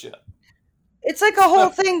don't give a shit. It's like a whole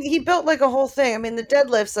thing. He built like a whole thing. I mean, the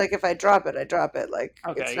deadlifts, like if I drop it, I drop it. Like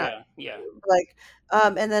Okay. it's not Yeah. like,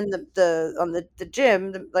 and then the on the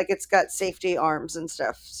gym, like it's got safety arms and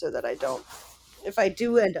stuff so that I don't, if I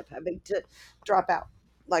do end up having to drop out,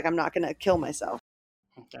 like I'm not going to kill myself.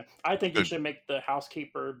 Okay. I think you Good. should make the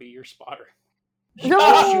housekeeper be your spotter. No!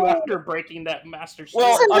 Punish you after breaking that master sword.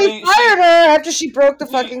 Well, Listen, I we mean, fired her after she broke the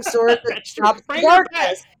fucking sword that That's true. stops Bring the her back.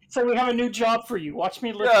 darkness. So we have a new job for you. Watch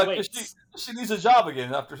me lift Yeah, because weights. she needs a job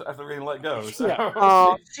again after getting let go. So. Yeah.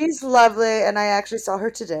 Oh, she's lovely, and I actually saw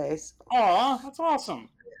her today. Aw, that's awesome.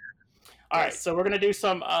 All right, Yes. so we're gonna do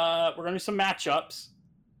some matchups,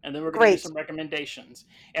 and then we're gonna do Great. some recommendations.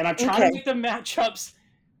 And I'm trying Okay. to make the matchups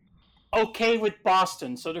okay with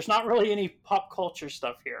Boston, so there's not really any pop culture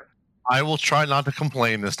stuff here. I will try not to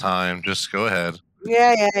complain this time. Just go ahead.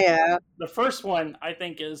 Yeah. The first one I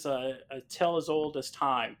think is a tale as old as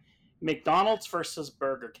time: McDonald's versus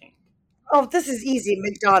Burger King. Oh, this is easy.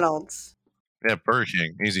 McDonald's. Yeah, Burger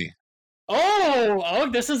King. Easy. Oh,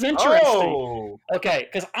 this is interesting. Oh, Okay,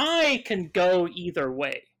 because I can go either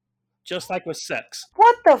way, just like with sex.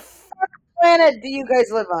 What the fuck planet do you guys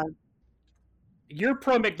live on? You're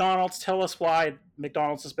pro McDonald's. Tell us why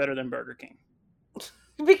McDonald's is better than Burger King.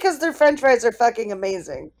 Because their French fries are fucking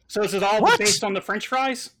amazing. So is it all What? based on the French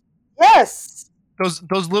fries? Yes.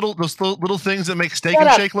 Those little things that make Steak Shut and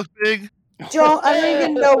up. Shake look big. I don't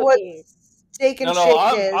even know what steak and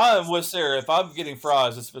no, shake is. I'm with Sarah. If I'm getting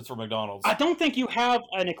fries, it's for McDonald's. I don't think you have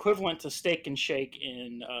an equivalent to Steak and Shake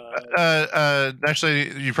in.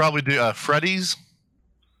 Actually, you probably do. Freddy's.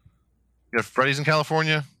 You have Freddy's in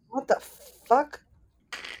California. What the fuck?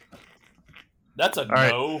 That's a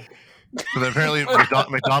right. no. So then apparently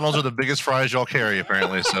McDonald's are the biggest fries y'all carry.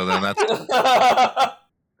 Apparently, so then that's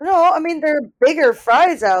No, I mean there are bigger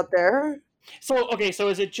fries out there. So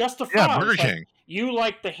is it just the fries? yeah, Burger Like, King. you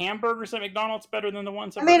like the hamburgers at McDonald's better than the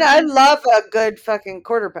ones at I mean, Burger I King? love a good fucking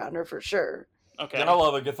quarter pounder for sure. Okay. And I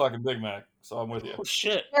love a good fucking Big Mac, so I'm with you. Oh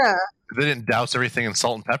shit. Yeah. They didn't douse everything in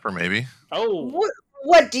salt and pepper. Maybe. Oh.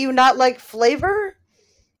 What do you not like flavor?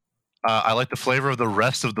 I like the flavor of the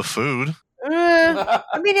rest of the food.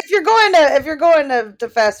 I mean, if you're going to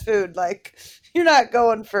fast food, like you're not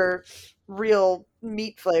going for real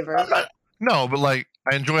meat flavor. No, but like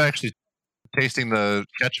I enjoy actually tasting the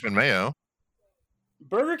ketchup and mayo.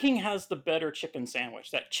 Burger King has the better chicken sandwich.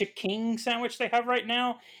 That Chick-King sandwich they have right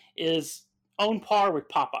now is on par with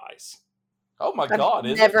Popeyes. Oh my I've god!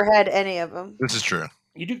 Is never had any of them. This is true.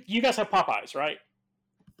 You guys have Popeyes, right?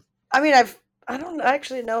 I mean, I don't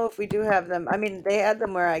actually know if we do have them. I mean, they had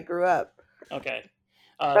them where I grew up, Okay.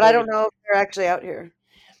 but I don't know if they're actually out here.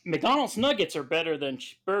 McDonald's nuggets are better than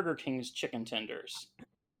Burger King's chicken tenders.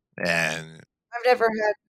 And I've never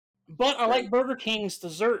had. But I like Burger King's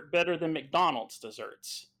dessert better than McDonald's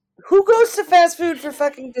desserts. Who goes to fast food for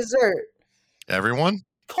fucking dessert? everyone.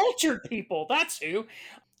 Cultured people, that's who.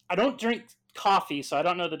 I don't drink coffee, so I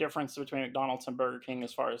don't know the difference between McDonald's and Burger King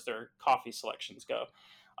as far as their coffee selections go.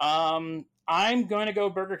 I'm going to go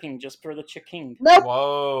Burger King just for the Chick-King. Nope.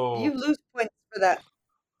 Whoa! You lose points for that.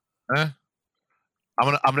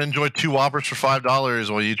 I'm gonna enjoy 2 Whoppers for $5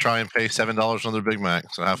 while you try and pay $7 on their Big Mac.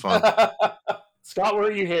 So have fun. Scott,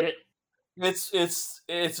 where you hit it?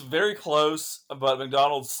 It's very close, but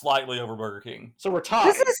McDonald's slightly over Burger King. So we're tied.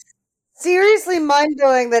 This is seriously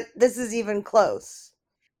mind-blowing that this is even close.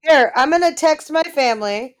 Here, I'm gonna text my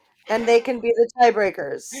family, and they can be the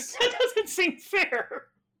tiebreakers. That doesn't seem fair.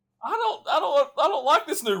 I don't like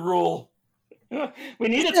this new rule. We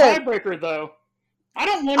need a Listen. tiebreaker though. I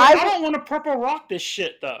don't want to purple rock this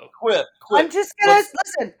shit though. Quit. I'm just gonna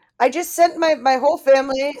listen. I just sent my whole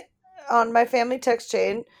family on my family text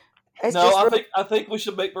chain. I think we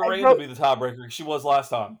should make Miranda be the tiebreaker. She was last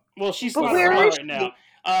time. Well, she's But not where around is right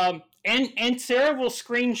now. And Sarah will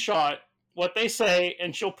screenshot what they say,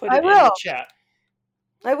 and she'll put I it in will. the chat.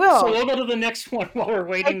 I will. So we'll go to the next one while we're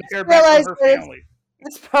waiting to just hear back from realized her that family.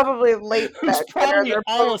 It's probably late. Who's back there. probably They're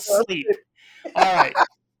all so close. asleep. All right,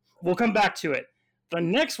 we'll come back to it. The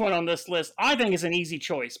next one on this list, I think, is an easy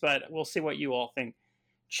choice, but we'll see what you all think.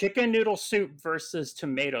 Chicken noodle soup versus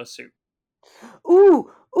tomato soup. Ooh,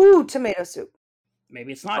 tomato soup.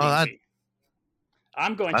 Maybe it's not Oh, easy.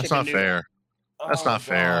 I'm going That's chicken not noodle. fair. That's not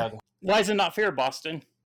fair. God. Why is it not fair, Boston?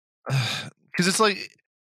 Because it's like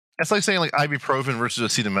saying like ibuprofen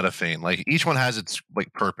versus acetaminophen. Like each one has its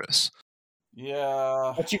like purpose.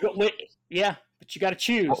 Yeah. But you got to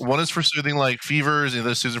choose. One is for soothing like fevers, and the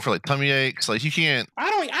other is soothing for like tummy aches. Like you can't.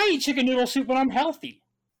 I eat chicken noodle soup when I'm healthy,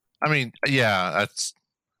 I mean, yeah,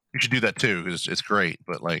 you should do that too because it's great.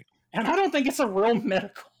 But like, and I don't think it's a real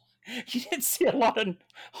medical. You didn't see a lot of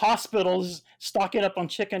hospitals stocking up on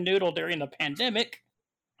chicken noodle during the pandemic.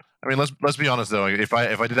 I mean, let's be honest though. If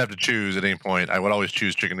I did have to choose at any point, I would always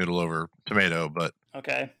choose chicken noodle over tomato. But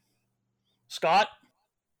Okay, Scott.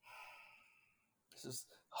 This is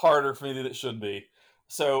harder for me than it should be.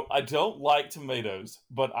 So I don't like tomatoes,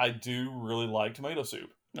 but I do really like tomato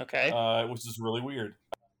soup, Okay, which is really weird.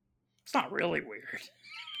 it's not really weird.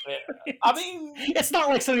 I mean, It's not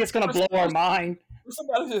like something that's going to blow our mind. for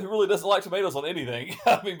somebody who really doesn't like tomatoes on anything,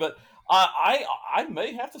 I mean, but I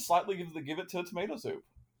may have to slightly give it to tomato soup.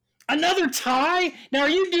 Another tie? Now, are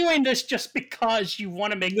you doing this just because you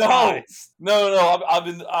want to make No. ties? No.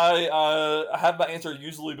 I have my answer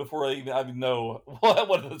usually before I even know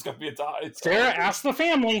what it's going to be a tie. So. Sarah, ask the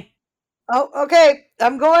family. Oh, okay.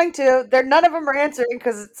 I'm going to. None of them are answering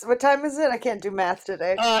because what time is it? I can't do math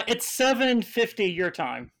today. It's 7:50 your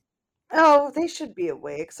time. Oh, they should be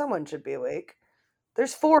awake. Someone should be awake.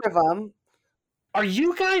 There's 4 of them. Are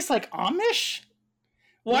you guys like Amish?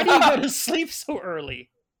 Why do you go to sleep so early?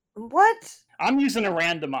 What? I'm using a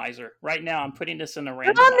randomizer. Right now, I'm putting this in a You're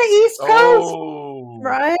randomizer. on the East Coast, Oh.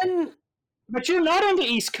 Ryan. But you're not on the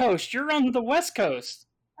East Coast. You're on the West Coast.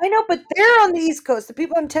 I know, but they're on the East Coast. The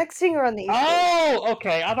people I'm texting are on the East Coast. Oh,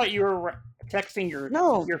 okay. I thought you were texting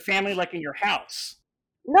No. your family like in your house.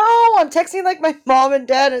 No, I'm texting like my mom and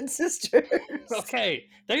dad and sisters. Okay.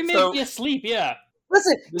 They may So- be asleep, yeah.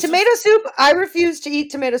 Listen, This tomato soup, I refused to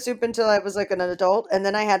eat tomato soup until I was like an adult, and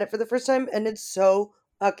then I had it for the first time, and it's so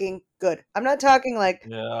fucking good. I'm not talking like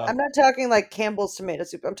Campbell's tomato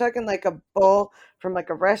soup. I'm talking like a bowl from like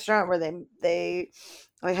a restaurant where they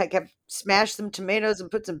like have smashed some tomatoes and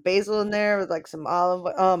put some basil in there with like some olive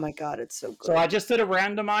oil. Oh my god, it's so good. So I just did a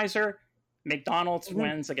randomizer. McDonald's Mhm.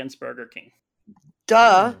 wins against Burger King.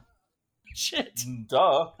 Duh. Shit.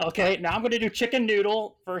 Duh. Okay, now I'm going to do chicken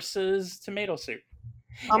noodle versus tomato soup.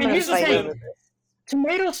 I'm And gonna here's the fight thing. you with this.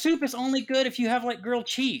 Tomato soup is only good if you have like grilled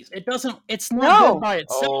cheese. It's not No. good by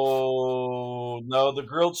itself. Oh no, the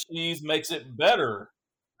grilled cheese makes it better.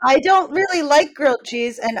 I don't really like grilled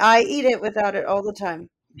cheese, and I eat it without it all the time.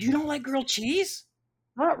 You don't like grilled cheese?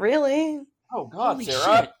 Not really. Oh God, Holy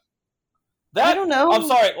Sarah. shit. That I don't know. I'm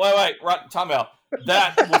sorry. Wait. Right, time out.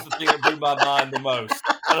 That was the thing that blew my mind the most.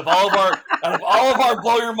 Out of all of our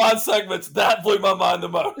blow your mind segments, that blew my mind the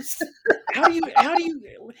most. How do you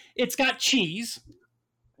it's got cheese.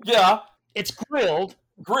 Yeah, It's grilled.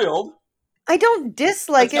 grilled. I don't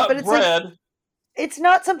dislike It's got it, but it's like, bread. it's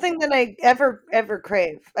not something that I ever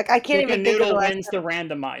crave. Like I can't Chicken even think of the noodle last wins the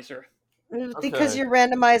randomizer. because Okay. your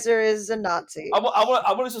randomizer is a Nazi. I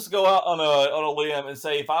want to just go out on a limb and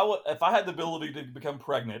say if I had the ability to become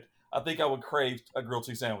pregnant, I think I would crave a grilled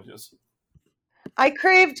cheese sandwiches. I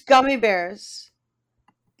craved gummy bears.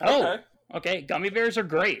 Oh, okay. Gummy bears are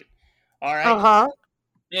great. All right. Uh-huh.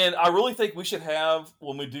 And I really think we should have,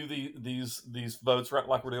 when we do these votes right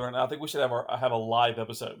like we're doing right now, I think we should have a live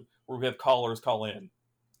episode where we have callers call in.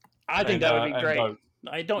 I think and, that would be and great. vote.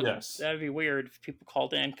 I don't. Yes. That'd be weird if people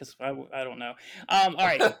called in because I don't know. All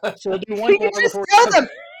right. So we'll do one We more can just before tell them.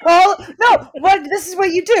 This is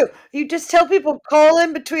what you do. You just tell people call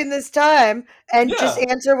in between this time and just Yeah.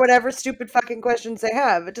 answer whatever stupid fucking questions they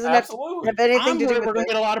have. It doesn't have Absolutely. anything I'm to do worried with we're gonna it.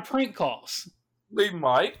 get a lot of prank calls. We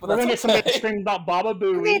might, but We're gonna get that's somebody okay. screaming about Baba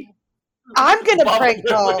Booey. mean, I'm gonna prank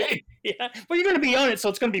call. Probably. Yeah, well, you're going to be on it, so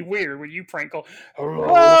it's going to be weird when you prank call.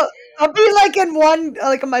 Hello. Well, I'll be like in one,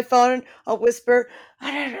 like on my phone, I'll whisper,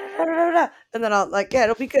 and then I'll like, yeah,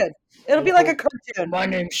 it'll be good. It'll be like a cartoon. My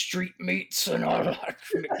name's Street Meats, and I like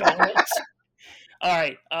McDonald's. All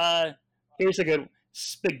right, here's a good one.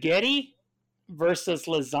 Spaghetti versus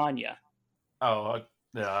lasagna. Oh,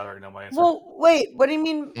 yeah, I already know my answer. Well, wait, what do you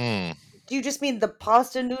mean? Mm. Do you just mean the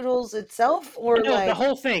pasta noodles itself, or No, like the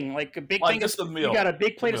whole thing, like a big Like thing. Of, just the meal. you got a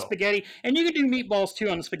big plate of meal. spaghetti, and you can do meatballs too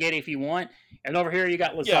on the spaghetti if you want. And over here, you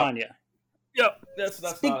got lasagna. Yep, that's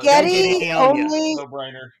spaghetti Not a- only? no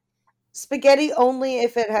brainer. Spaghetti only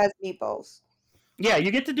if it has meatballs. Yeah,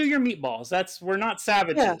 you get to do your meatballs. We're not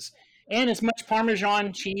savages. And as much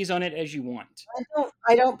Parmesan cheese on it as you want.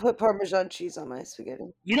 I don't put Parmesan cheese on my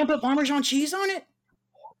spaghetti. You don't put Parmesan cheese on it?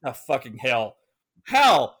 Oh, fucking hell.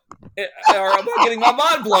 Or am I getting my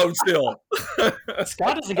mind blown still?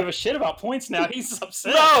 Scott doesn't give a shit about points now. He's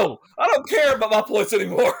upset. No, I don't care about my points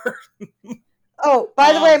anymore. Oh,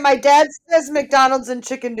 by the way, my dad says McDonald's and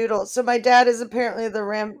chicken noodles, so my dad is apparently the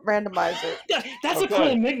randomizer. That's Okay. a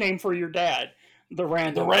cool nickname for your dad. The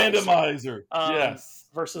randomizer. The randomizer. Yes.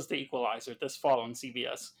 Versus the equalizer this fall on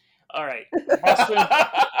CBS. All right.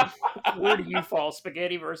 Austin, where do you fall?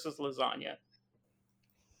 Spaghetti versus lasagna.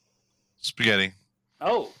 Spaghetti.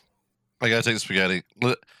 Oh, I gotta take the spaghetti.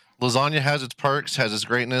 Lasagna has its perks, has its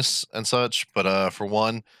greatness and such, but for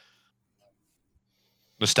one,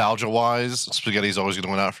 nostalgia-wise, spaghetti's always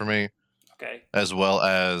gonna win out for me. okay. As well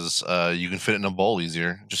as you can fit it in a bowl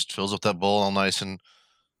easier. Just fills up that bowl all nice and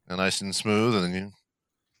smooth, and then you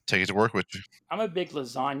take it to work with you. I'm a big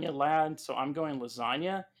lasagna lad, so I'm going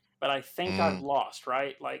lasagna. But I think I've lost,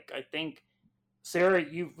 right? Like I think Sarah,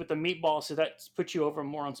 you with the meatballs, so that put you over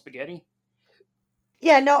more on spaghetti.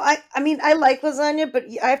 Yeah, no, I mean, I like lasagna, but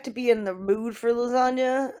I have to be in the mood for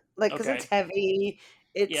lasagna, like, because it's Okay. heavy.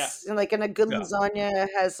 It's like, and a good Yeah. lasagna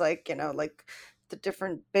has like, like the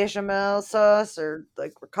different bechamel sauce or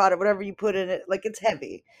like ricotta, whatever you put in it. Like, it's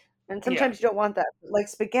heavy, and sometimes you don't want that. Like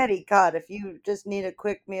spaghetti, God, if you just need a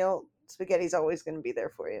quick meal, spaghetti's always going to be there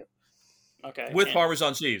for you. Okay. With and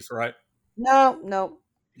Parmesan cheese, right? No.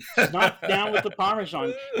 she's not down with the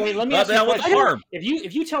Parmesan. Wait, let me Not ask you a down with question. Parm.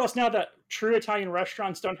 If you tell us now that true Italian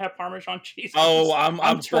restaurants don't have Parmesan cheese, Oh, I'm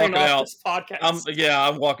turning walking off out. this podcast.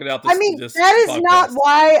 I'm walking out this. I mean, this that is not podcast.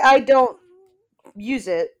 why I don't use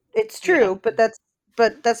it. It's true, but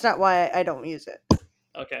that's not why I don't use it.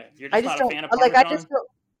 Okay, you're I just just not don't a fan of like. Parmesan. I just don't.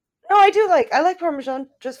 No, I like Parmesan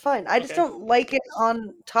just fine. I just Okay. don't like it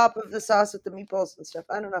on top of the sauce with the meatballs and stuff.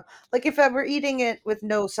 I don't know. Like if I were eating it with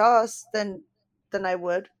no sauce, then I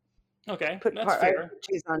would Okay, put that's fair.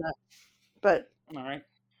 cheese on it. But All right.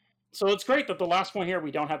 So it's great that the last one here we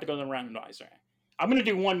don't have to go to the randomizer. I'm going to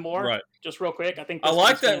do one more, Right. just real quick. I think I this like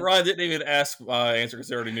one's that gonna- Ryan didn't even ask my answer because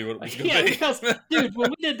he already knew what it was going to Yeah, be. because dude,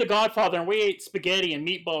 when we did The Godfather and we ate spaghetti and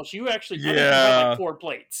meatballs, you actually had Yeah. like 4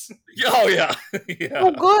 plates. Oh yeah, yeah.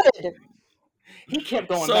 oh, good. He kept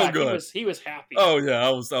going So back. good. He was happy. Oh yeah,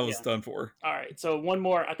 I was Yeah. done for. All right, so one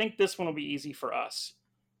more. I think this one will be easy for us.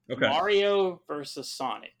 Okay. Mario versus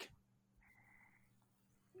Sonic.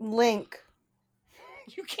 Link.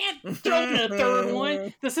 You can't throw in a third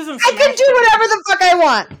one. This isn't. I can do whatever the fuck I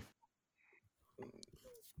want.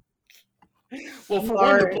 Well, for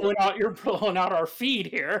one, you're blowing out our feed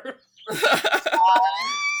here.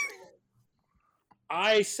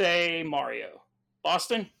 I say Mario.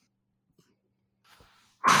 Boston.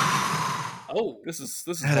 Oh, This is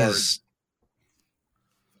That hard. is.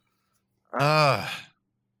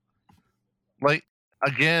 Like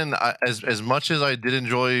again, as much as I did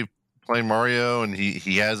enjoy playing Mario, and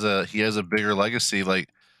he has a bigger legacy. Like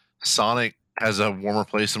Sonic has a warmer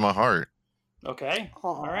place in my heart. okay.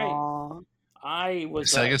 All right. Aw. I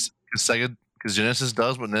was. Sega, because Genesis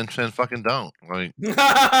does what Nintendo fucking don't. Like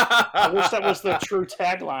I wish that was the true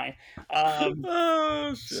tagline.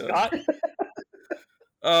 Oh shit. Scott.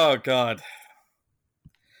 Oh god.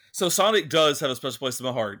 So Sonic does have a special place in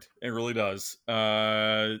my heart. It really does.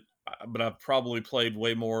 But I've probably played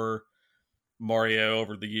way more Mario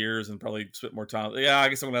over the years and probably spent more time. Yeah, I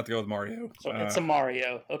guess I'm gonna have to go with Mario. So it's a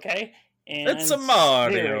Mario, okay? And It's a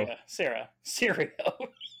Mario. Sarah.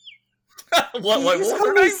 what was Just her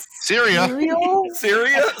call me name? Syria.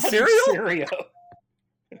 cereal? Cereal?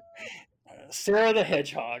 Sarah the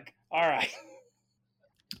Hedgehog. All right.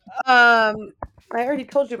 I already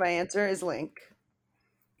told you my answer is Link.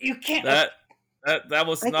 You can't. That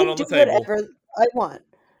was I not can on do the table. whatever I want,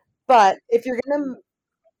 but if you're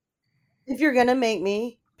gonna make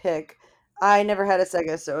me pick, I never had a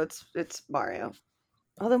Sega, so it's Mario.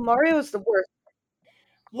 Although Mario is the worst.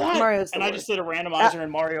 What? Mario's the and I worst. just did a randomizer,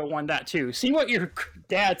 and Mario won that too. See what your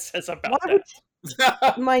dad says about Why would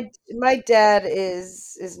that. my dad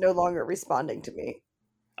is no longer responding to me.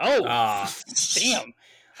 Oh, Ah, damn!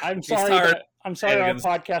 I'm He's sorry. tired. I'm sorry. Our Shenanigans.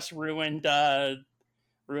 podcast ruined a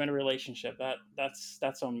relationship.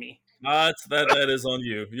 That's on me. that is on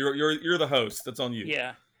you. You're the host. That's on you.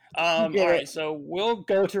 Yeah. You All did right, it. so we'll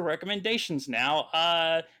go to recommendations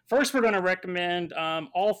now. First, we're going to recommend.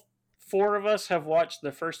 All four of us have watched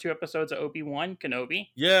the first 2 episodes of Obi-Wan Kenobi,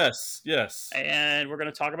 Yes. and we're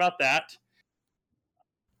going to talk about that.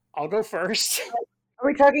 I'll go first. Are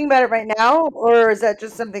we talking about it right now, or is that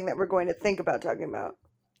just something that we're going to think about talking about?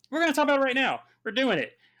 We're going to talk about it right now. We're doing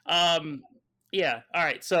it. Yeah. All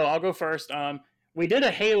right. So I'll go first. We did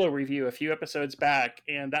a Halo review a few episodes back,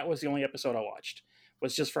 and that was the only episode I watched.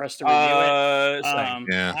 Was just for us to review it. Same.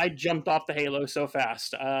 Yeah. I jumped off the Halo so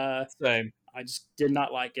fast. Same. I just did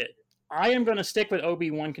not like it. I am going to stick with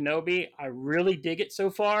Obi-Wan Kenobi. I really dig it so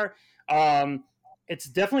far. It's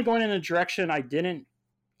definitely going in a direction I didn't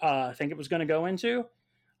think it was going to go into.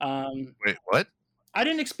 Wait, what? I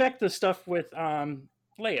didn't expect the stuff with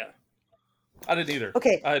Leia. I didn't either.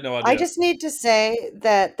 Okay, I had no idea. I just need to say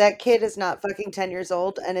that kid is not fucking 10 years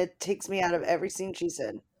old, and it takes me out of every scene she's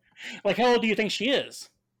in. Like, how old do you think she is?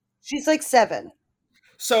 She's like 7.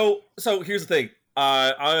 So here's the thing.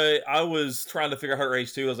 I was trying to figure out her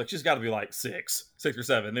age too. I was like, she's got to be like 6 or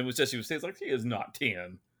 7. It was just she was 6. Like, she is not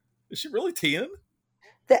 10. Is she really 10?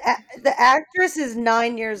 The actress is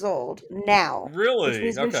 9 years old now. Really? Which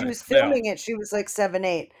means when she Okay. was filming it, she was like 7,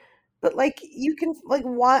 8. But like, you can like,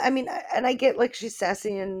 why? I mean, and I get like she's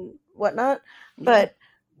sassy and whatnot, but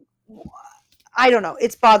I don't know.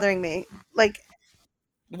 It's bothering me. Like,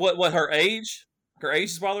 What her age? Her age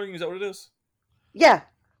is bothering you? Is that what it is? yeah,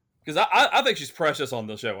 Because I think she's precious on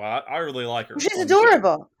the show. I really like her. she's on the show.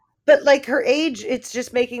 adorable. But like her age, it's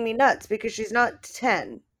just making me nuts because she's not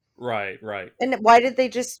 10. Right. And why did they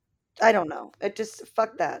just? I don't know. It just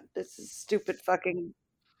fuck that. This is stupid fucking.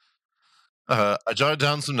 I jotted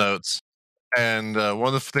down some notes, and one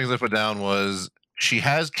of the things I put down was she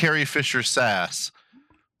has Carrie Fisher sass,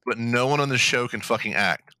 but no one on the show can fucking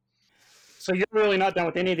act. So you're really not done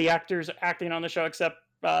with any of the actors acting on the show except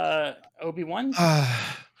Obi-Wan?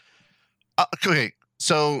 Okay,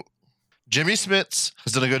 so Jimmy Smits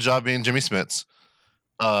has done a good job being Jimmy Smits.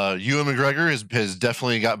 Ewan McGregor has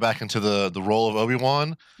definitely got back into the role of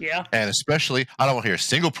Obi-Wan, Yeah. and especially I don't want to hear a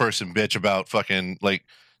single person bitch about fucking like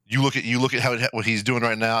you look at what he's doing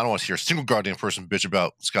right now. I don't want to hear a single goddamn person bitch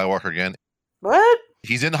about Skywalker again. What?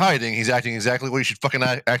 He's in hiding. He's acting exactly what you should fucking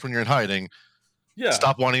act when you're in hiding. Yeah.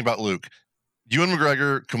 Stop whining about Luke. Ewan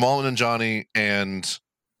McGregor, Kamal Nanjiani, and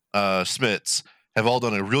Smits have all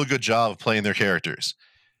done a real good job of playing their characters.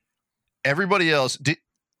 Everybody else,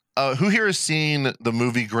 who here has seen the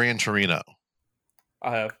movie Gran Torino?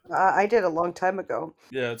 I have. I did a long time ago.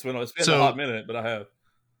 Yeah, it's been a So- hot minute, but I have.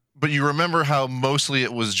 But you remember how mostly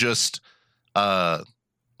it was just a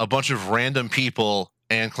bunch of random people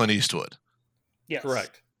and Clint Eastwood. Yes.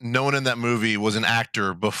 Correct. No one in that movie was an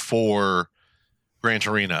actor before Gran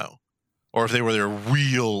Torino, or if they were their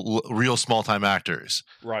real small time actors,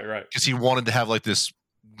 Right. because he wanted to have like this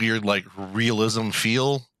weird like realism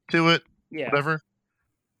feel to it. Yeah. Whatever.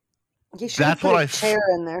 You should That's put what a I chair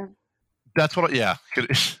in there. That's what. Yeah,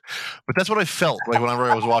 but that's what I felt like whenever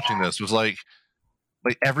I was watching this. Was like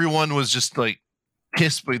everyone was just like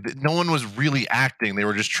pissed, but no one was really acting. They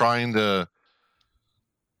were just trying to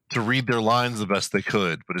read their lines the best they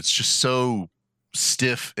could. But it's just so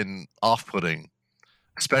stiff and off-putting,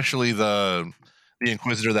 especially the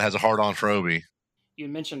Inquisitor that has a hard-on for Obi. You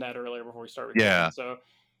mentioned that earlier before we started. Yeah. So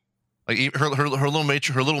Like her little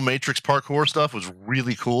Matrix parkour stuff was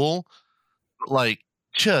really cool. But like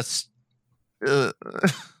just.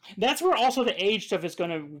 that's where also the age stuff is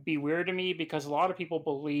going to be weird to me because a lot of people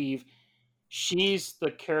believe she's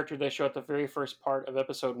the character they show at the very first part of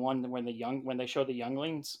episode 1 when they show the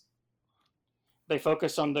younglings. They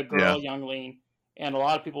focus on the girl youngling, and a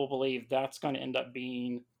lot of people believe that's going to end up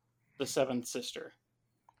being the 7th sister.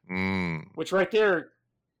 Which right there,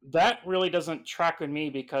 that really doesn't track with me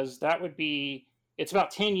because that would be it's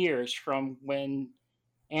about 10 years from when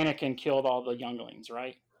Anakin killed all the younglings,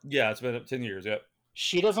 right? Yeah, it's been 10 years. Yep.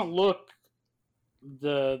 She doesn't look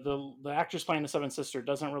the actress playing the 7th sister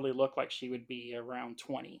doesn't really look like she would be around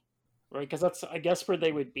 20, right? Because that's I guess where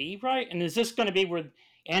they would be, right? And is this going to be where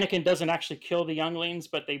Anakin doesn't actually kill the younglings,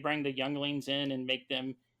 but they bring the younglings in and make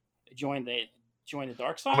them join the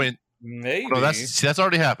dark side? I mean, Maybe. no, that's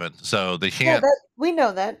already happened. So they Yeah, can't. we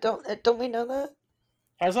know that. Don't we know that?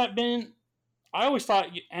 Has that been? I always thought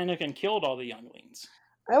Anakin killed all the younglings.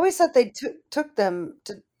 I always thought they took them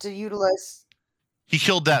to utilize. He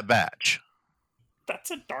killed that batch.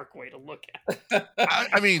 That's a dark way to look at it.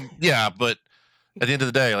 I mean, yeah, but at the end of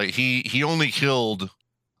the day, like he only killed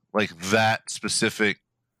like that specific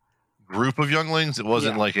group of younglings. It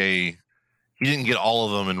wasn't like he didn't get all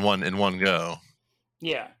of them in one go.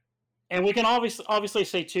 Yeah, and we can obviously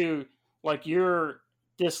say too, like your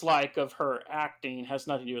dislike of her acting has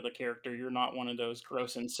nothing to do with the character. You're not one of those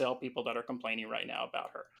gross incel people that are complaining right now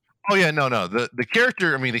about her. Oh yeah, no. The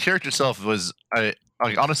character. I mean, the character itself was.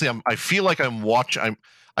 Honestly, I feel like I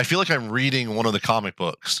feel like I'm reading one of the comic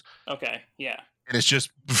books. Okay. Yeah. And it's just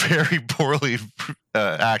very poorly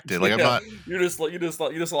acted. Like I'm not. You just like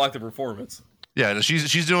the performance. Yeah,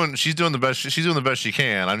 she's doing the best. She's doing the best she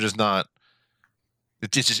can. I'm just not.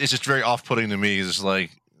 It's just very off putting to me. It's just like.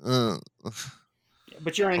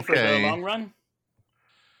 But you're in for the long run.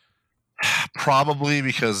 Probably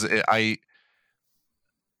because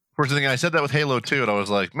first thing I said that with Halo 2, and I was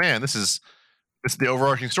like, man, this the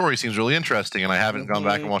overarching story seems really interesting, and I haven't gone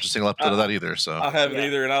back and watched a single episode of that either. So I haven't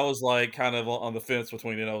either, and I was like kind of on the fence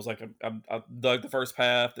between it. I was like, I dug the first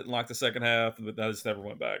half, didn't like the second half, but I just never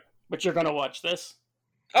went back. But you're gonna watch this?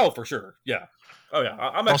 Oh, for sure, yeah. Oh yeah,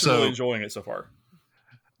 I'm actually really enjoying it so far.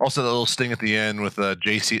 Also, the little sting at the end with the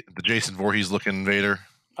Jason Voorhees looking Vader.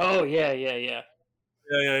 Oh yeah. Yeah.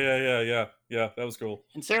 That was cool.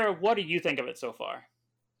 And Sarah, what do you think of it so far?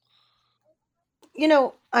 You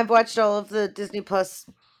know, I've watched all of the Disney Plus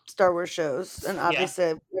Star Wars shows, and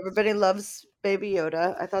obviously everybody loves Baby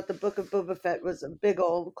Yoda. I thought the Book of Boba Fett was a big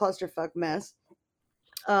old clusterfuck mess.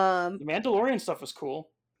 The Mandalorian stuff was cool.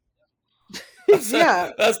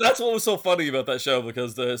 Yeah, that's what was so funny about that show,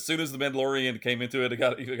 because as soon as the Mandalorian came into it, it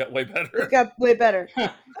got way better. It got way better.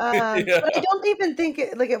 But I don't even think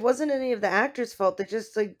it wasn't any of the actors' fault. They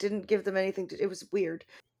just like didn't give them anything to. It was weird.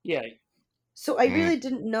 Yeah. So I really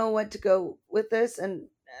didn't know what to go with this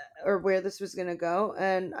or where this was going to go,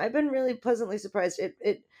 and I've been really pleasantly surprised.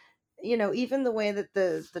 It you know, even the way that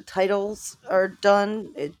the titles are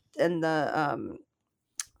done, and the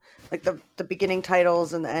like the beginning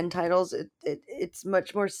titles and the end titles, it's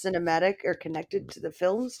much more cinematic or connected to the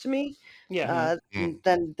films to me. Yeah.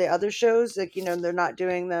 Than the other shows. Like, you know, they're not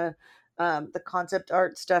doing the concept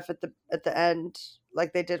art stuff at the end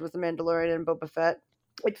like they did with the Mandalorian and Boba Fett.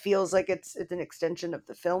 It feels like it's an extension of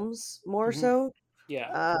the films more so.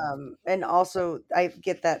 Yeah. And also I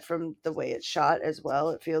get that from the way it's shot as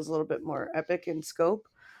well. It feels a little bit more epic in scope.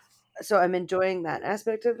 So I'm enjoying that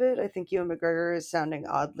aspect of it. I think Ewan McGregor is sounding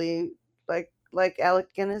oddly like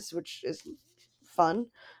Alec Guinness, which is fun.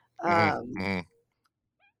 And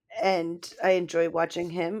I enjoy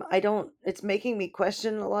watching him. It's making me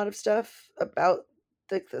question a lot of stuff about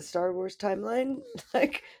like the Star Wars timeline.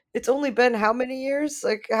 Like, it's only been how many years?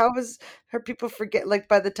 Like, how people forget? Like,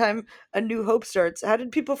 by the time A New Hope starts, how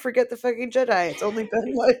did people forget the fucking Jedi? It's only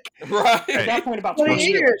been like right at that point about 20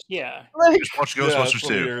 years. Yeah, like, just watch Ghostbusters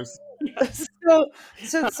 2.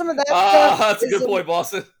 So some of that stuff that's a good point,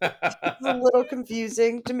 Boston. It's a little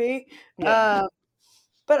confusing to me. Yeah.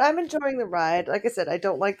 But I'm enjoying the ride. Like I said, I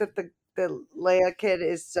don't like that the Leia kid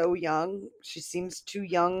is so young. She seems too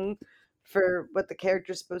young for what the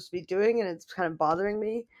character's supposed to be doing, and it's kind of bothering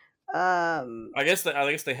me. I guess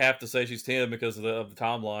they have to say she's 10 because of the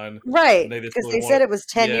timeline, right? Because they said it was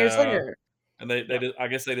 10 years later, and I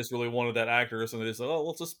guess they just really wanted that actress, and they just said, "Oh,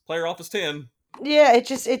 let's just play her off as 10." Yeah,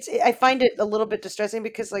 I find it a little bit distressing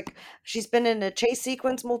because like she's been in a chase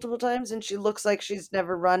sequence multiple times, and she looks like she's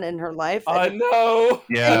never run in her life. I know.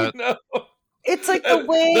 Yeah. I know. It's like the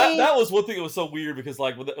way that was one thing that was so weird, because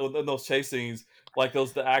like in those chase scenes, like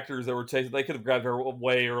the actors that were chasing, they could have grabbed her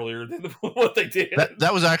way earlier than what they did.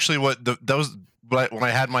 That was actually when I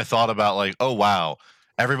had my thought about like, oh wow,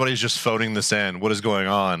 everybody's just phoning this in. What is going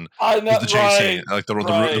on? I know, the chase scene, like the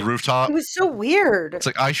rooftop. It was so weird. It's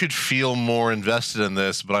like I should feel more invested in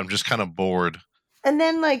this, but I'm just kind of bored. And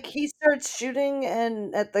then like he starts shooting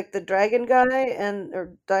at like the dragon guy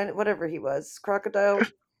or whatever he was, crocodile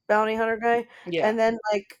bounty hunter guy. Yeah.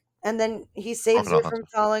 And then he saves her from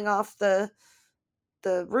falling off the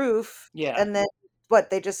roof. Yeah. And then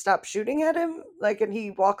they just stop shooting at him, like, and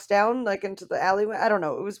he walks down like into the alleyway. I don't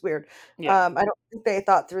know. It was weird. Yeah. I don't think they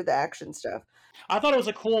thought through the action stuff. I thought it was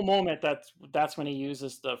a cool moment. That's when he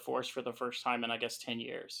uses the Force for the first time in, I guess, 10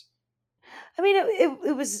 years. I mean,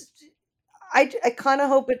 it was. I kind of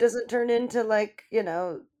hope it doesn't turn into like, you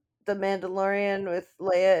know, the Mandalorian with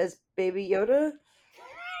Leia as Baby Yoda.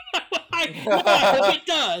 I hope it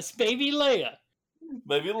does, Baby Leia.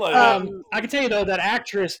 Baby Leia. I can tell you though, that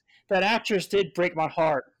actress did break my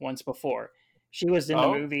heart once before. She was in the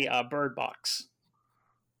movie Bird Box.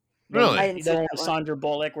 Really? I didn't see The one that with one. Sandra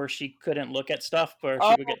Bullock where she couldn't look at stuff, where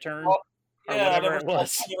she would get turned, or Yeah, whatever it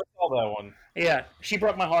was. I never saw that one. Yeah, she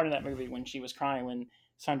broke my heart in that movie when she was crying when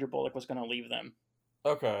Sandra Bullock was going to leave them.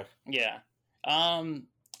 Okay. Yeah.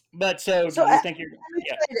 But so So do you think you're? I'm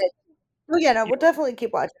Yeah. excited. Oh yeah, no, we'll definitely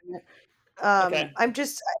keep watching it. Okay. I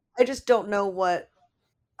just don't know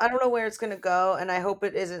I don't know where it's gonna go, and I hope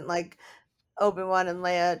it isn't like Obi-Wan and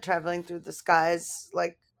Leia traveling through the skies.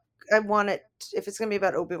 Like, I want it, if it's gonna be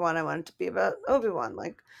about Obi-Wan, I want it to be about Obi-Wan.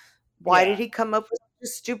 Like, why Yeah. did he come up with a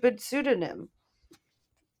stupid pseudonym?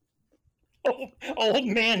 Old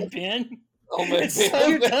man Ben. Old man It's Ben. so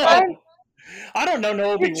You're dumb. trying- I don't know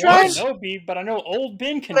no Obi-Wan trying- Kenobi, but I know old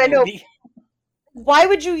Ben I know. Kenobi. Why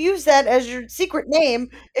would you use that as your secret name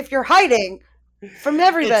if you're hiding from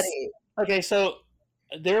everybody? Okay, so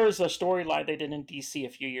there was a storyline they did in DC a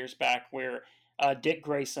few years back where Dick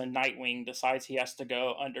Grayson, Nightwing, decides he has to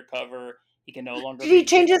go undercover. He can no longer. Did he be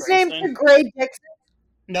change Dick his name Grayson. to Gray Dixon?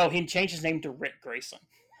 No, he changed his name to Rick Grayson.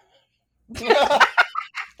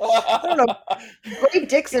 I don't know. Gray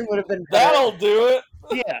Dixon would have been better. That'll do it.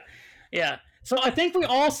 Yeah. So I think we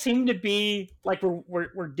all seem to be like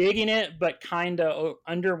we're digging it, but kind of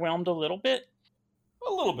underwhelmed a little bit.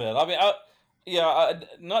 A little bit. I mean,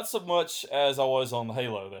 not so much as I was on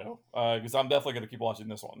Halo though, because I'm definitely going to keep watching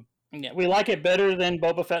this one. Yeah, we like it better than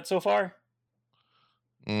Boba Fett so far.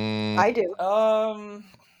 I do.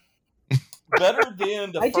 Better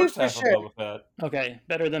than the I do first for half sure. of Boba Fett. Okay,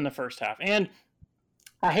 better than the first half. And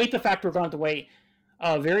I hate the fact we're going to have to wait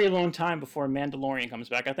a very long time before Mandalorian comes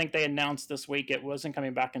back. I think they announced this week it wasn't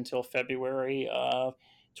coming back until February of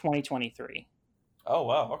 2023. Oh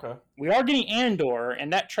wow, okay. We are getting Andor,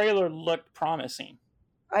 and that trailer looked promising.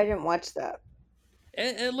 I didn't watch that.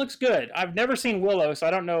 It looks good. I've never seen Willow, so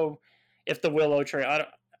I don't know if the Willow trailer.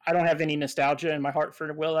 I don't have any nostalgia in my heart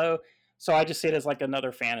for Willow, so I just see it as like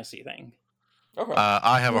another fantasy thing. Okay.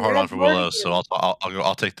 I have a hard on for Where Willow, are so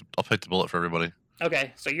I'll take the bullet for everybody.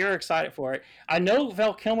 Okay, so you're excited for it. I know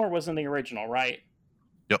Val Kilmer was in the original, right?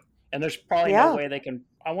 Yep. And there's probably Yeah. no way they can.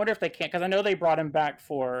 I wonder if they can, because I know they brought him back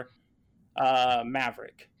for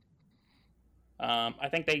Maverick. I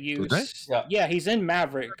think they used. Yeah. He's in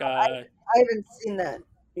Maverick. I haven't seen that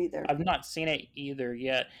either. I've not seen it either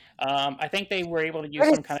yet. I think they were able to use Way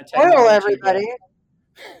to some kind of spoil technology. everybody.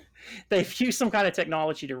 They've used some kind of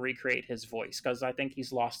technology to recreate his voice because I think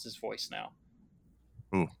he's lost his voice now.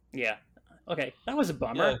 Ooh. Yeah. Okay, that was a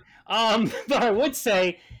bummer. Yeah. But I would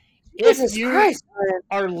say Jesus if you Christ, man.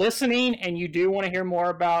 are listening and you do want to hear more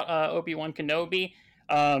about Obi-Wan Kenobi,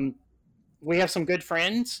 we have some good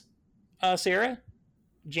friends. Sarah,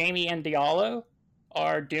 Jamie, and Diallo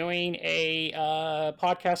are doing a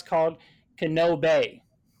podcast called Kenobi,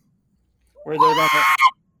 where they're going to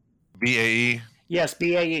BAE. yes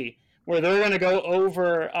BAE, where they're going to go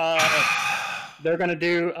over. They're going to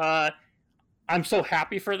do. I'm so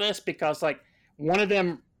happy for this because like one of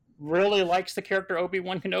them really likes the character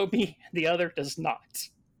Obi-Wan Kenobi, the other does not.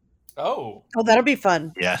 Oh. Oh, that'll be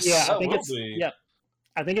fun. Yes. Yeah, I That think will it's be. yeah.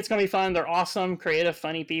 I think it's going to be fun. They're awesome, creative,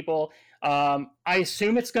 funny people. I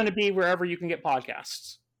assume it's going to be wherever you can get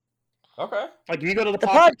podcasts. Okay. Like if you go to the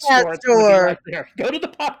podcast podcast store, it's gonna be store. right there. Go to the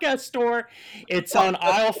podcast store. It's on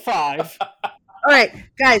aisle 5. All right,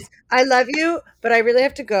 guys, I love you, but I really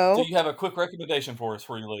have to go. Do you have a quick recommendation for us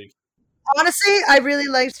before you leave? Honestly, I really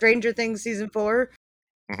liked Stranger Things season 4.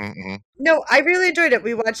 Mm-hmm. No, I really enjoyed it.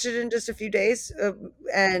 We watched it in just a few days,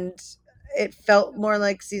 and it felt more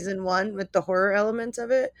like season 1 with the horror elements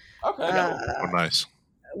of it, Okay. Oh, nice.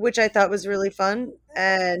 which I thought was really fun.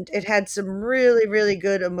 And it had some really, really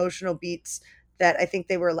good emotional beats that I think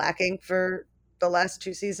they were lacking for the last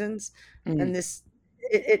 2 seasons. Mm.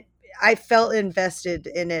 And I felt invested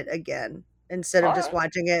in it again instead of just Alright.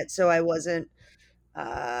 watching it, so I wasn't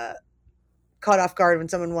caught off guard when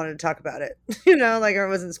someone wanted to talk about it. Like I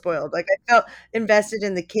wasn't spoiled. Like I felt invested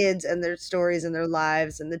in the kids and their stories and their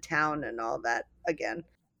lives and the town and all that again.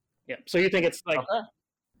 Yeah. So you think it's like Okay.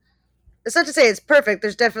 It's not to say it's perfect.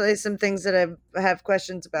 There's definitely some things that I have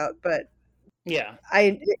questions about, but yeah.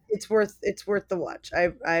 it's worth the watch.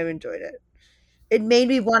 I enjoyed it. It made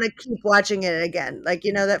me want to keep watching it again. Like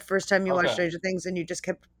that first time you watched Okay. Stranger Things and you just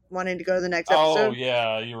kept wanting to go to the next Oh episode.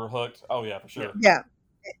 yeah, you were hooked. Oh yeah, for sure. Yeah.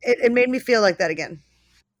 It made me feel like that again.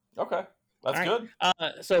 Okay. That's All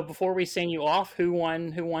good. So before we send you off, who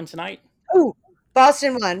won tonight? Oh,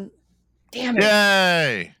 Boston won. Damn it.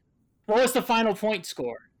 Yay! What was the final point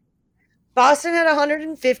score? Boston had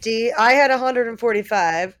 150. I had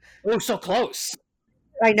 145. Oh, so close.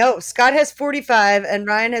 I know. Scott has 45 and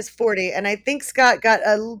Ryan has 40. And I think Scott got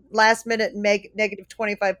a last minute negative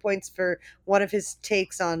 25 points for one of his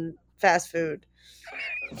takes on fast food.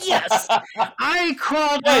 Yes, I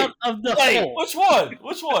crawled out of the hole. Which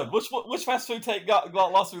one? Which fast food take got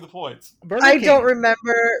lost through the points? Burger I King. don't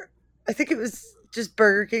remember. I think it was just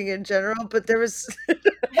Burger King in general, but there was.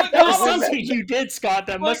 That was something you did, Scott,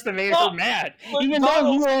 that must have made her mad. Even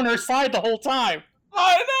though you were on her side the whole time.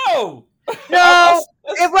 I know! No,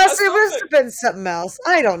 it must have been something else.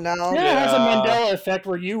 I don't know. Yeah, it has a Mandela effect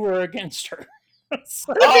where you were against her.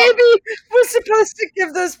 So maybe we're supposed to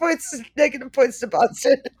give those negative points to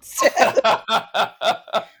Boston instead. I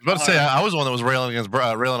was about to say, I was the one that was railing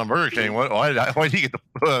on Burger King. Why did he get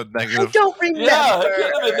the negative? I don't remember. Yeah, it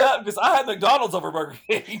couldn't have been that because I had McDonald's over Burger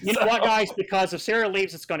King. You know what, guys? Because if Sarah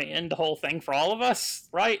leaves, it's going to end the whole thing for all of us,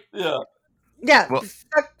 right? Yeah. Yeah. Well,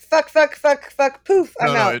 fuck, poof.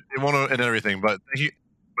 I'm out. It won't end everything. But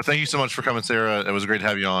thank you so much for coming, Sarah. It was great to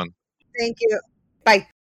have you on. Thank you. Bye.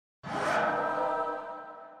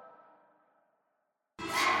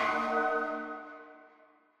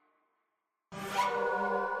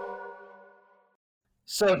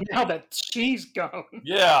 So now that she's gone,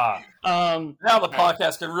 Yeah. now the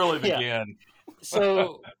podcast can really begin.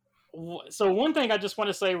 So one thing I just want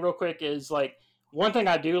to say real quick is like one thing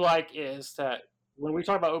I do like is that when we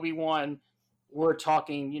talk about Obi-Wan, we're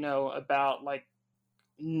talking, about like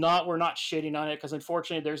we're not shitting on it because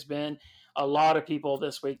unfortunately there's been a lot of people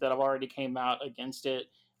this week that have already came out against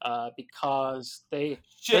it because they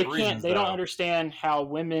don't understand how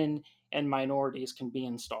women and minorities can be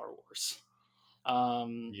in Star Wars.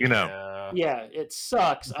 Yeah, it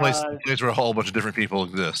sucks. A place where a whole bunch of different people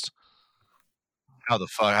exist. How the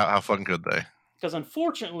fuck? How fucking could they? Because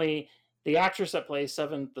unfortunately, the actress that plays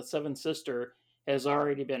the Seventh Sister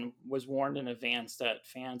was warned in advance that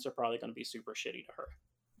fans are probably going to be super shitty to her.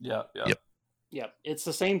 Yeah. It's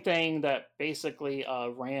the same thing that basically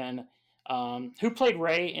ran. Who played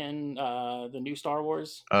Rey in the new Star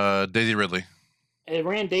Wars? Daisy Ridley. It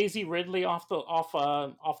ran Daisy Ridley off the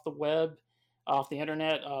web, off the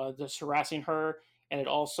internet, just harassing her, and it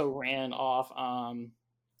also ran off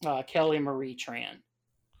Kelly Marie Tran.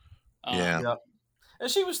 Yeah. And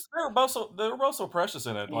they were both so precious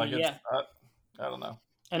in it. Like, I don't know.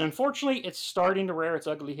 And unfortunately, it's starting to rear its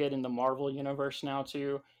ugly head in the Marvel universe now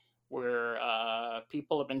too, where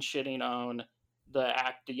people have been shitting on the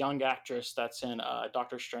young actress that's in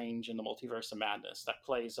Doctor Strange in the Multiverse of Madness that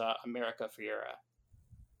plays America Ferrera.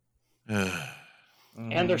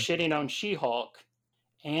 And they're shitting on She-Hulk,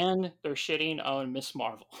 and they're shitting on Miss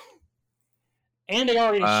Marvel. And they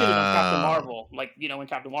already shitted on Captain Marvel. Like, when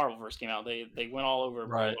Captain Marvel first came out, they went all over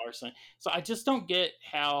Brie Larson. So I just don't get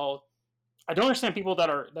how... I don't understand people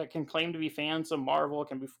that can claim to be fans of Marvel,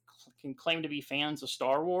 can claim to be fans of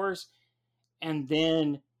Star Wars, and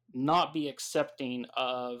then not be accepting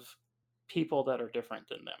of people that are different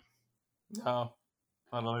than them. No,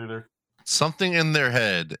 I don't either. Something in their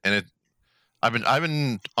head, and I've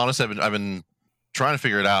been trying to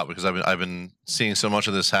figure it out because I've been seeing so much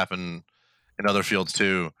of this happen in other fields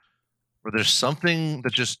too, where there's something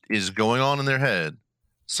that just is going on in their head,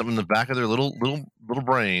 something in the back of their little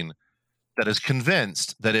brain that is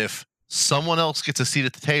convinced that if someone else gets a seat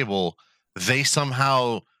at the table, they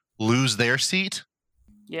somehow lose their seat.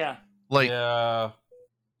 Yeah.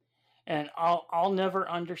 And I'll never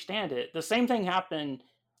understand it. The same thing happened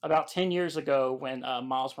about 10 years ago when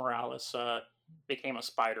Miles Morales became a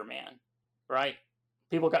Spider-Man, right?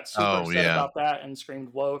 People got super upset about that and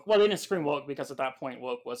screamed woke. Well, they didn't scream woke because at that point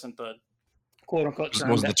woke wasn't the quote-unquote term.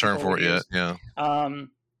 Wasn't the term for it yet, yeah.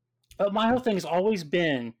 But my whole thing has always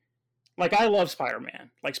been, like, I love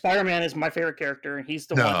Spider-Man. Like, Spider-Man is my favorite character, and he's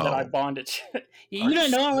the one that I bonded to. You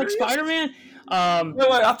didn't know I like Spider-Man? No,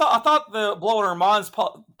 wait, I thought the blowing our minds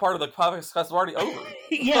part of the podcast was already over.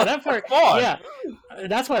 Yeah, that part. Yeah,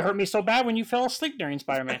 that's why it hurt me so bad when you fell asleep during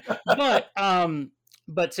Spider-Man.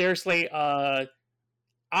 But seriously,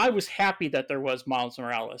 I was happy that there was Miles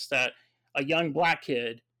Morales, that a young black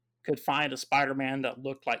kid could find a Spider-Man that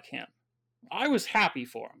looked like him. I was happy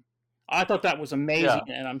for him. I thought that was amazing,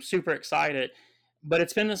 and I'm super excited. But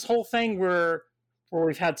it's been this whole thing where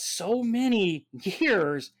we've had so many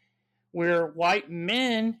years where white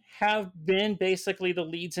men have been basically the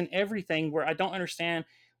leads in everything, where I don't understand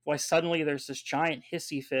why suddenly there's this giant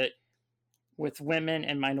hissy fit with women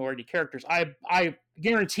and minority characters. I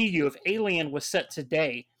guarantee you, if Alien was set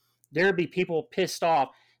today, there'd be people pissed off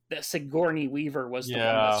that Sigourney Weaver was the one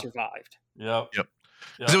that survived. Yep.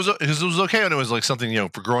 Because it was okay when it was like something,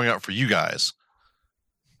 for growing up for you guys,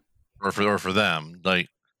 or for them. Like,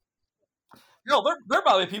 there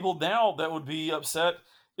might be people now that would be upset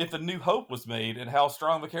if A New Hope was made and how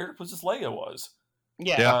strong the character Princess Leia was.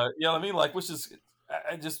 Yeah. You know what I mean? Like, which is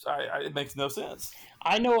it makes no sense.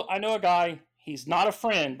 I know a guy. He's not a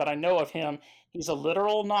friend, but I know of him. He's a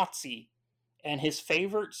literal Nazi, and his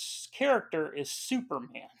favorite character is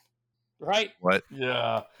Superman. Right? What?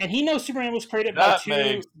 Yeah. And he knows Superman was created by That two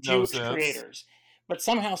makes no Jewish sense. creators. But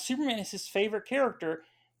somehow Superman is his favorite character,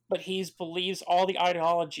 but he believes all the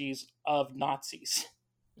ideologies of Nazis.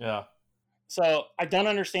 Yeah. So I don't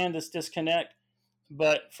understand this disconnect.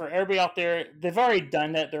 But for everybody out there, they've already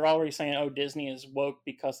done that. They're already saying, oh, Disney is woke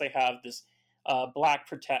because they have this black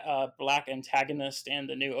antagonist in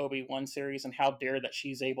the new Obi-Wan series, and how dare that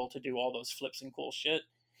she's able to do all those flips and cool shit.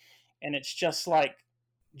 And it's just like,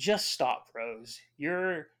 just stop, Rose.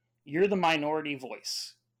 You're the minority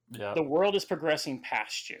voice. Yeah. The world is progressing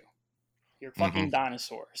past you. You're fucking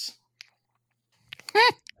dinosaurs.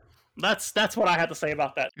 That's what I had to say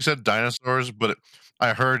about that. You said dinosaurs, but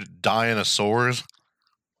I heard dinosaurs.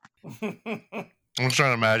 I'm just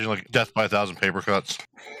trying to imagine like death by 1,000 paper cuts.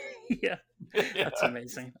 Yeah, that's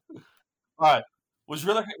amazing. All right. Would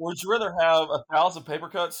you rather have 1,000 paper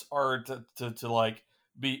cuts or to like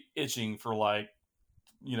be itching for like,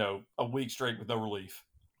 you know, a week straight with no relief?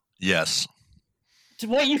 Yes.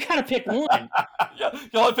 Well, you gotta pick one. Yeah,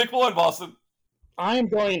 you only pick one, Boston. I am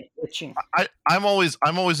going itching. I'm always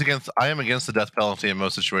against the death penalty in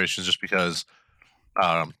most situations just because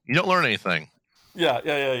you don't learn anything. Yeah.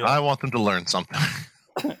 I want them to learn something.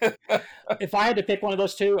 If I had to pick one of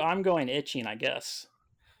those two, I'm going itching, I guess.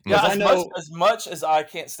 Yeah, I as much as I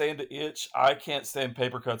can't stand the itch, I can't stand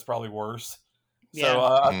paper cuts. Probably worse. Yeah. So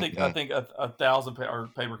I think 1,000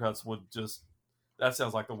 paper cuts would just, that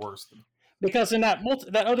sounds like the worst. Because in that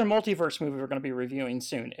other multiverse movie we're going to be reviewing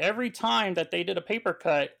soon, every time that they did a paper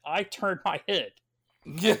cut, I turned my head.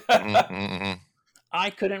 Yeah. I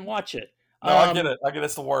couldn't watch it. No, I get it.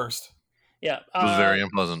 It's the worst. Yeah. It was very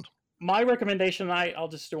unpleasant. My recommendation tonight, I'll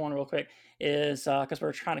just do one real quick, is because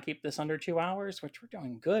we're trying to keep this under 2 hours, which we're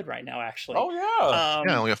doing good right now, actually. Oh, yeah.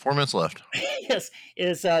 Yeah, we got 4 minutes left. Yes,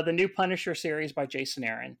 is the new Punisher series by Jason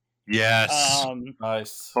Aaron. Yes.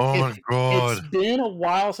 Nice. Oh my god. It's been a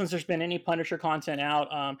while since there's been any Punisher content out.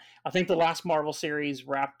 I think the last Marvel series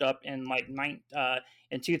wrapped up in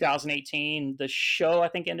in 2018. The show I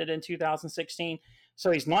think ended in 2016.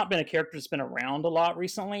 So he's not been a character that's been around a lot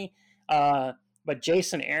recently. But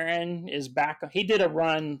Jason Aaron is back. He did a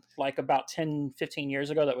run like about 10, 15 years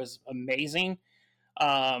ago that was amazing.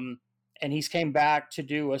 And he's came back to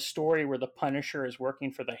do a story where the Punisher is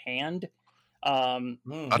working for the Hand.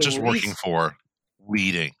 Not just working for,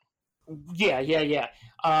 leading. Yeah.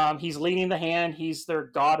 He's leading the Hand. He's their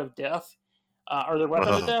god of death, or their weapon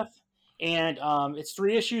of death. And it's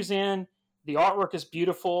 3 issues in. The artwork is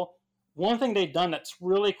beautiful. One thing they've done that's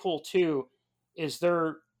really cool too is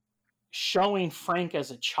they're showing Frank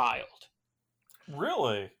as a child.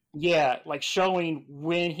 Really? Yeah, like showing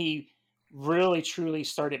when he really truly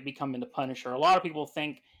started becoming the Punisher. A lot of people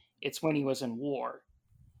think it's when he was in war.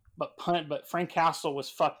 But Frank Castle was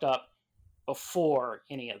fucked up before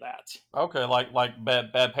any of that. Okay, like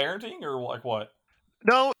bad parenting or like what?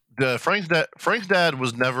 No, Frank's dad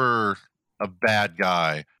was never a bad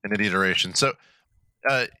guy in any iteration. So,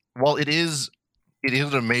 while it is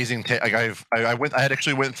an amazing take. Like I had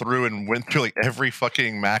actually went through like every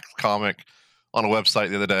fucking Max comic on a website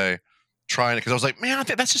the other day, trying to, because I was like, man, I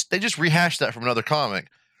think they just rehashed that from another comic,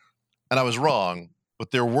 and I was wrong.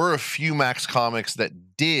 But there were a few Max comics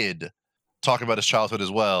that did talk about his childhood as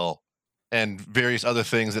well, and various other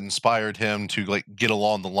things that inspired him to like get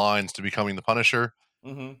along the lines to becoming the Punisher.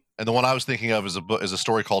 Mm-hmm. And the one I was thinking of is a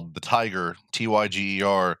story called The Tiger,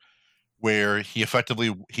 Tyger, where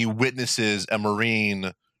he witnesses a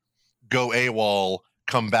Marine go AWOL,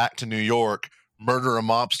 come back to New York, murder a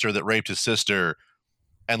mobster that raped his sister,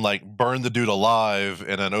 and like burn the dude alive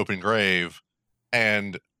in an open grave.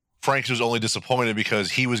 And Frank was only disappointed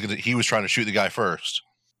because he was trying to shoot the guy first.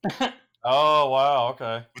 Oh wow,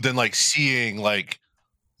 okay. But then like seeing like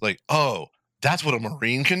oh, that's what a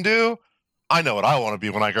Marine can do. I know what I want to be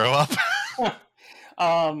when I grow up.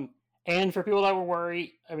 And for people that were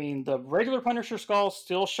worried, I mean, the regular Punisher skull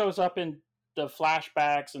still shows up in the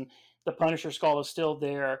flashbacks, and the Punisher skull is still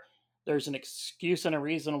there. There's an excuse and a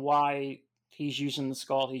reason why he's using the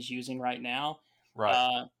skull he's using right now.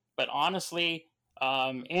 Right. But honestly,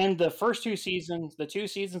 and the first 2 seasons, the 2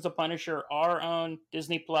 seasons of Punisher are on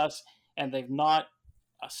Disney Plus, and they've not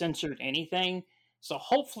censored anything. So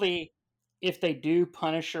hopefully, if they do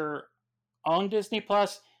Punisher on Disney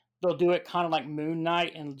Plus, they'll do it kind of like Moon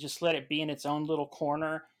Knight and just let it be in its own little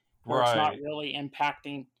corner where it's not really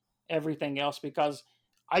impacting everything else. Because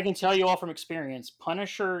I can tell you all from experience,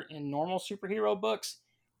 Punisher in normal superhero books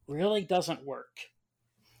really doesn't work.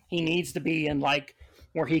 He needs to be in like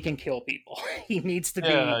where he can kill people. He needs to be.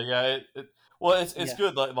 Yeah. Well, it's Yeah.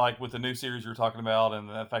 good, like with the new series you're talking about, and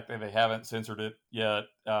the fact that they haven't censored it yet.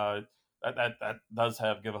 That does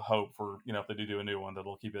give a hope for, if they do a new one,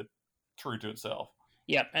 that'll keep it true to itself.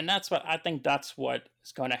 Yep, and that's what I think. That's what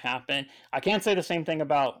is going to happen. I can't say the same thing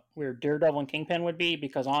about where Daredevil and Kingpin would be,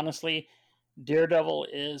 because honestly, Daredevil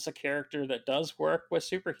is a character that does work with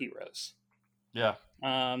superheroes. Yeah.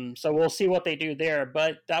 So we'll see what they do there.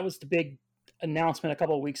 But that was the big announcement a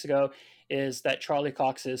couple of weeks ago, is that Charlie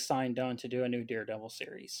Cox is signed on to do a new Daredevil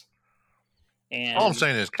series. And all I'm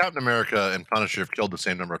saying is Captain America and Punisher have killed the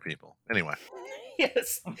same number of people. Anyway.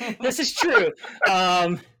 Yes, this is true.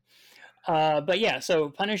 But yeah, so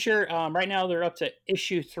Punisher, right now they're up to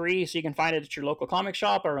issue 3, so you can find it at your local comic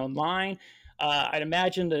shop or online. I'd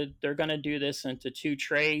imagine that they're going to do this into 2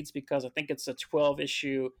 trades, because I think it's a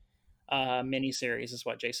 12-issue miniseries is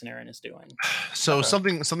what Jason Aaron is doing. So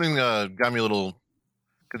something got me a little,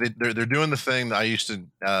 because they're doing the thing that I used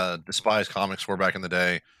to despise comics for back in the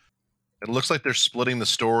day. It looks like they're splitting the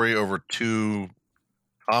story over 2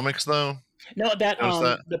 comics, though. No, that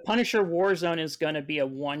the Punisher Warzone is going to be a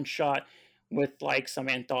one-shot with like some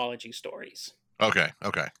anthology stories. Okay.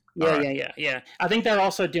 Yeah. I think they're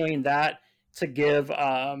also doing that to give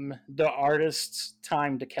the artists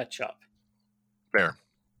time to catch up. Fair.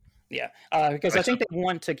 Yeah, because I think they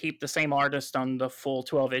want to keep the same artist on the full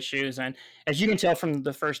 12 issues, and as you can tell from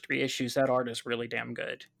the first 3 issues, that art is really damn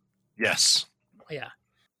good. Yes. Yeah.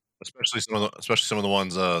 Especially some of the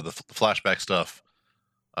ones, the flashback stuff.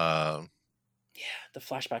 Yeah, the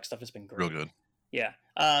flashback stuff has been great. Real good. Yeah.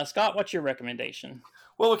 Scott, what's your recommendation?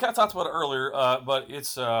 Well, we kind of talked about it earlier, but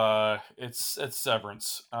it's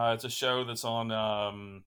Severance. It's a show that's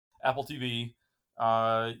on Apple TV.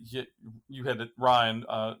 You had Ryan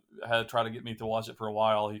had tried to get me to watch it for a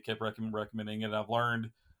while. He kept recommending it. And I've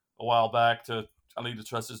learned a while back I need to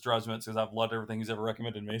trust his judgments, because I've loved everything he's ever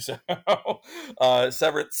recommended me. So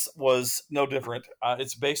Severance was no different.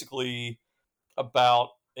 It's basically about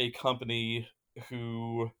a company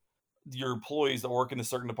who your employees that work in a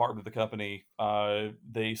certain department of the company,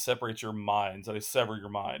 they separate your minds. They sever your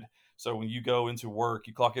mind. So when you go into work,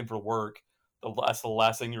 you clock in for work, that's the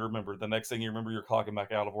last thing you remember. The next thing you remember, you're clocking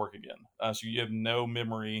back out of work again. So you have no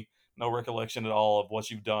memory, no recollection at all of what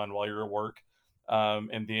you've done while you're at work.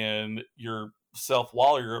 And then yourself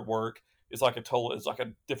while you're at work is like it's like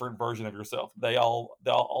a different version of yourself. The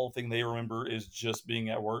all thing they remember is just being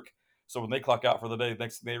at work. So when they clock out for the day, the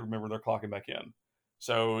next thing they remember, they're clocking back in.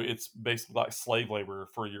 So it's basically like slave labor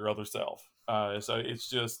for your other self. So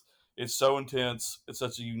it's so intense. It's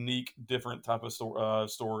such a unique, different type of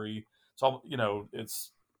story. So,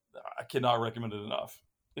 I cannot recommend it enough.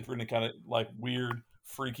 If you're in a kind of like weird,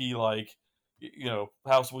 freaky, like, how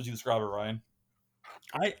else would you describe it, Ryan?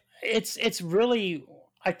 It's really,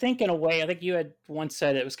 I think in a way, I think you had once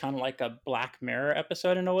said it was kind of like a Black Mirror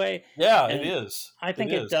episode in a way. Yeah, and it is. I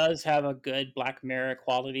think it does have a good Black Mirror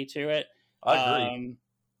quality to it. I agree.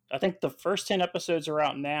 I think the first 10 episodes are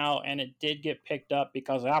out now, and it did get picked up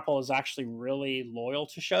because Apple is actually really loyal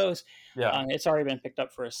to shows. Yeah, it's already been picked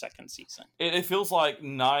up for a 2nd season. It feels like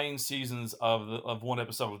 9 seasons of one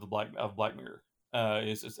episode of Black Mirror.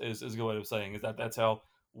 Is a good way of saying is that's how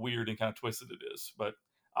weird and kind of twisted it is. But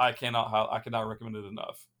I cannot recommend it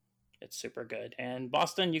enough. It's super good. And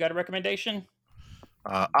Boston, you got a recommendation?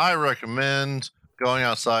 I recommend Going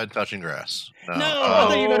Outside, Touching Grass. No, I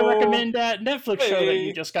thought you were going to recommend that Netflix show that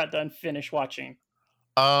you just got done finished watching.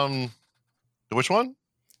 Which one?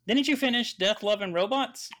 Didn't you finish Death, Love, and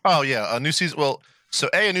Robots? Oh yeah, a new season. Well, so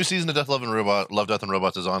a new season of Love, Death, and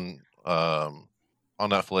Robots is on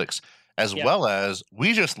Netflix, as well as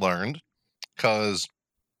we just learned, because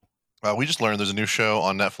there's a new show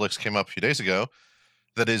on Netflix came up a few days ago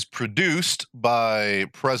that is produced by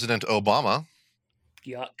President Obama.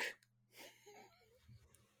 Yuck.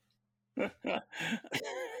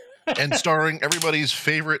 And starring everybody's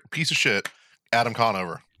favorite piece of shit, Adam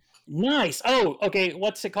Conover. Nice. Oh, okay.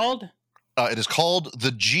 What's it called? It is called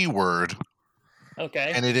The G Word.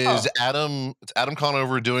 Okay. And it is Adam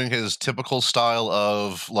Conover doing his typical style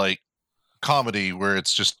of like comedy, where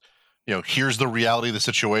it's just, here's the reality of the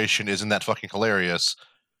situation. Isn't that fucking hilarious?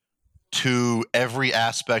 To every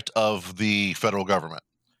aspect of the federal government.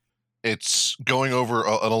 It's going over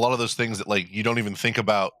a lot of those things that like you don't even think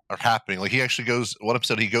about are happening. Like he actually goes to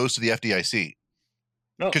the FDIC.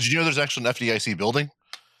 Because there's actually an FDIC building.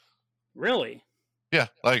 Really? Yeah,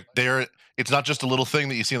 like it's not just a little thing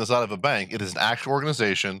that you see on the side of a bank. It is an actual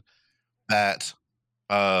organization that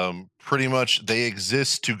pretty much they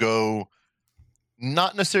exist to go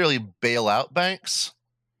not necessarily bail out banks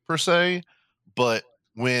per se, but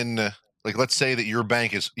when like let's say that your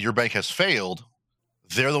bank has failed,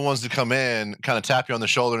 they're the ones to come in, kind of tap you on the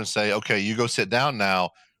shoulder and say, okay, you go sit down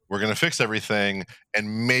now. We're going to fix everything.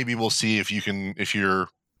 And maybe we'll see if you're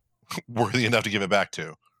worthy enough to give it back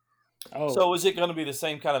to. Oh, So is it going to be the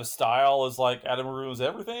same kind of style as like Adam Ruins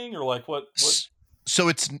Everything, or like what? So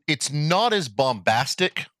it's not as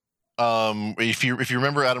bombastic. If you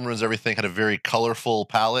remember, Adam Ruins Everything had a very colorful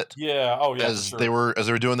palette. Yeah. Oh yeah. As for they sure.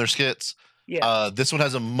 were doing their skits. yeah. This one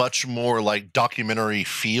has a much more like documentary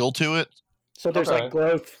feel to it. So there's okay. like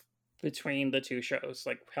growth between the two shows,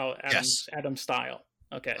 like how Yes. Adam's style.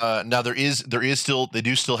 Okay. Now they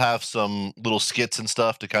do still have some little skits and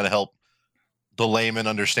stuff to kind of help the layman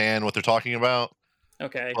understand what they're talking about,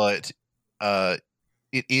 okay. but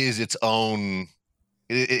it is its own.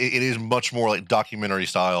 It is much more like documentary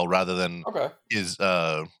style rather than Okay. is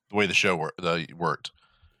the way the show worked.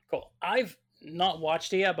 Cool. I've not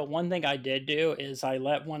watched it yet, but one thing I did do is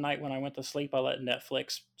one night when I went to sleep, I let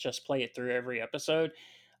Netflix just play it through every episode.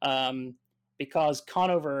 Because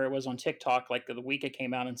Conover was on TikTok like the week it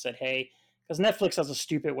came out and said, hey, because Netflix has a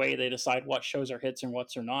stupid way they decide what shows are hits and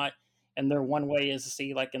what's are not. And their one way is to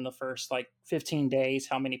see like in the first like 15 days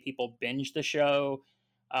how many people binge the show,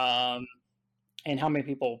 and how many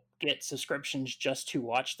people get subscriptions just to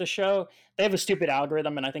watch the show. They have a stupid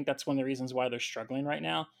algorithm, and I think that's one of the reasons why they're struggling right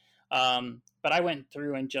now. But I went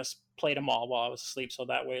through and just played them all while I was asleep, so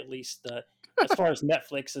that way at least as far as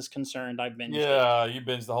Netflix is concerned, I've been Yeah, you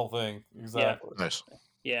binge the whole thing. Exactly. Nice.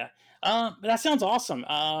 yeah. But that sounds awesome.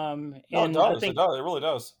 No, it And does. I think, It does. It really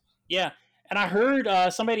does. yeah. And I heard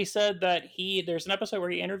somebody said that there's an episode where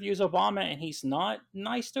he interviews Obama, and he's not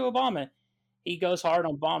nice to Obama. He goes hard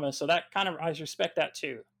on Obama, so that kind of I respect that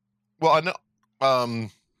too. Well, I know.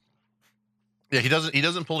 Yeah, he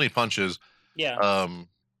doesn't pull any punches. Yeah.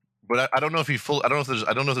 But I don't know if I don't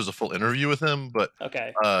know if there's a full interview with him, but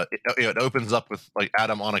Okay. it opens up with like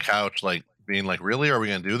Adam on a couch, like being like, "Really? Are we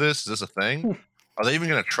gonna do this? Is this a thing? Are they even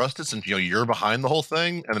gonna trust it since you're behind the whole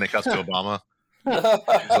thing?" And then it cuts to Obama. He's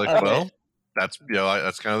like, Okay. "Well, that's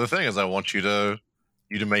that's kind of the thing. Is I want you to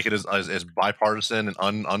make it as bipartisan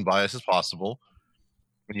and unbiased as possible.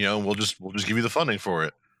 And, we'll just give you the funding for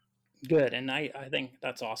it." Good, and I think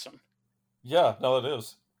that's awesome. Yeah, no, it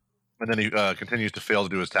is. And then he continues to fail to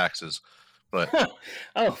do his taxes. But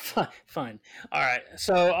Oh, fun. All right.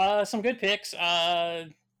 So some good picks. So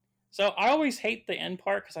I always hate the end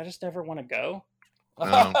part because I just never want to go.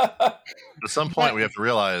 at some point, we have to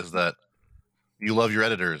realize that you love your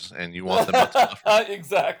editors and you want them to suffer.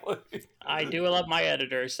 Exactly. I do love my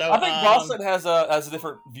editors. So I think Boston has a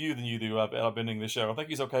different view than you do about ending the show. I think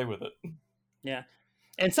he's okay with it. yeah.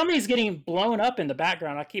 And somebody's getting blown up in the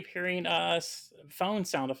background. I keep hearing phone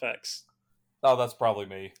sound effects. Oh, that's probably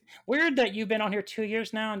me. Weird that you've been on here 2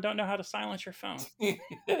 years now and don't know how to silence your phone.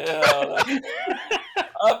 Yeah,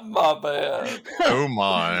 my bad. Oh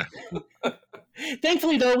my!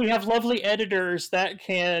 Thankfully, though, we have lovely editors that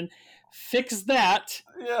can fix that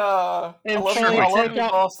Yeah, And I love finally you, take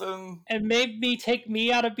out- Boston. and maybe take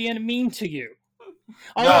me out of being mean to you. No,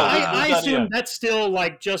 Although this is I good assume idea. that's still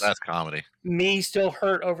like just That's comedy. me still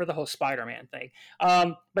hurt over the whole Spider-Man thing.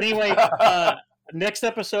 But anyway, next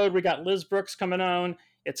episode we got Liz Brooks coming on.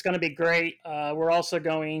 It's going to be great. We're also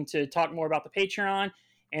going to talk more about the Patreon.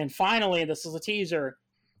 And finally, this is a teaser.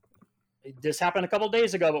 This happened a couple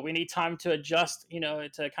days ago, but we need time to adjust,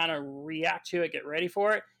 to kind of react to it, get ready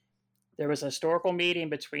for it. There was a historical meeting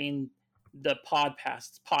between the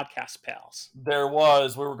podcast pals. There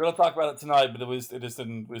was. We were going to talk about it tonight, but we just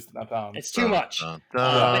didn't have time. It's too much. Dun,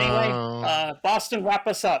 But anyway, dun. Boston, wrap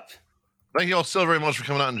us up. Thank you all so very much for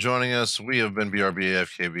coming out and joining us. We have been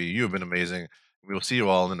BRBAFKB. You have been amazing. We will see you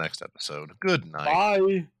all in the next episode. Good night.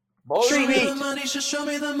 Bye. Boy, Street meat. Show me the money, show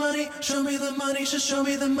me the money, show me the money, show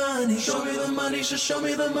me the money, show me the money, show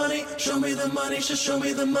me the money, show me the money, show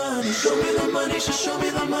me the money, show me the money, show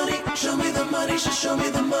me the money, show me the money, show me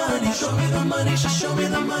the money, show me the money, show me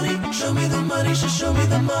the money, show me the money, show me the money, show me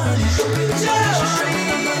the money,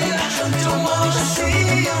 show me the money, show me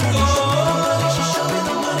the money,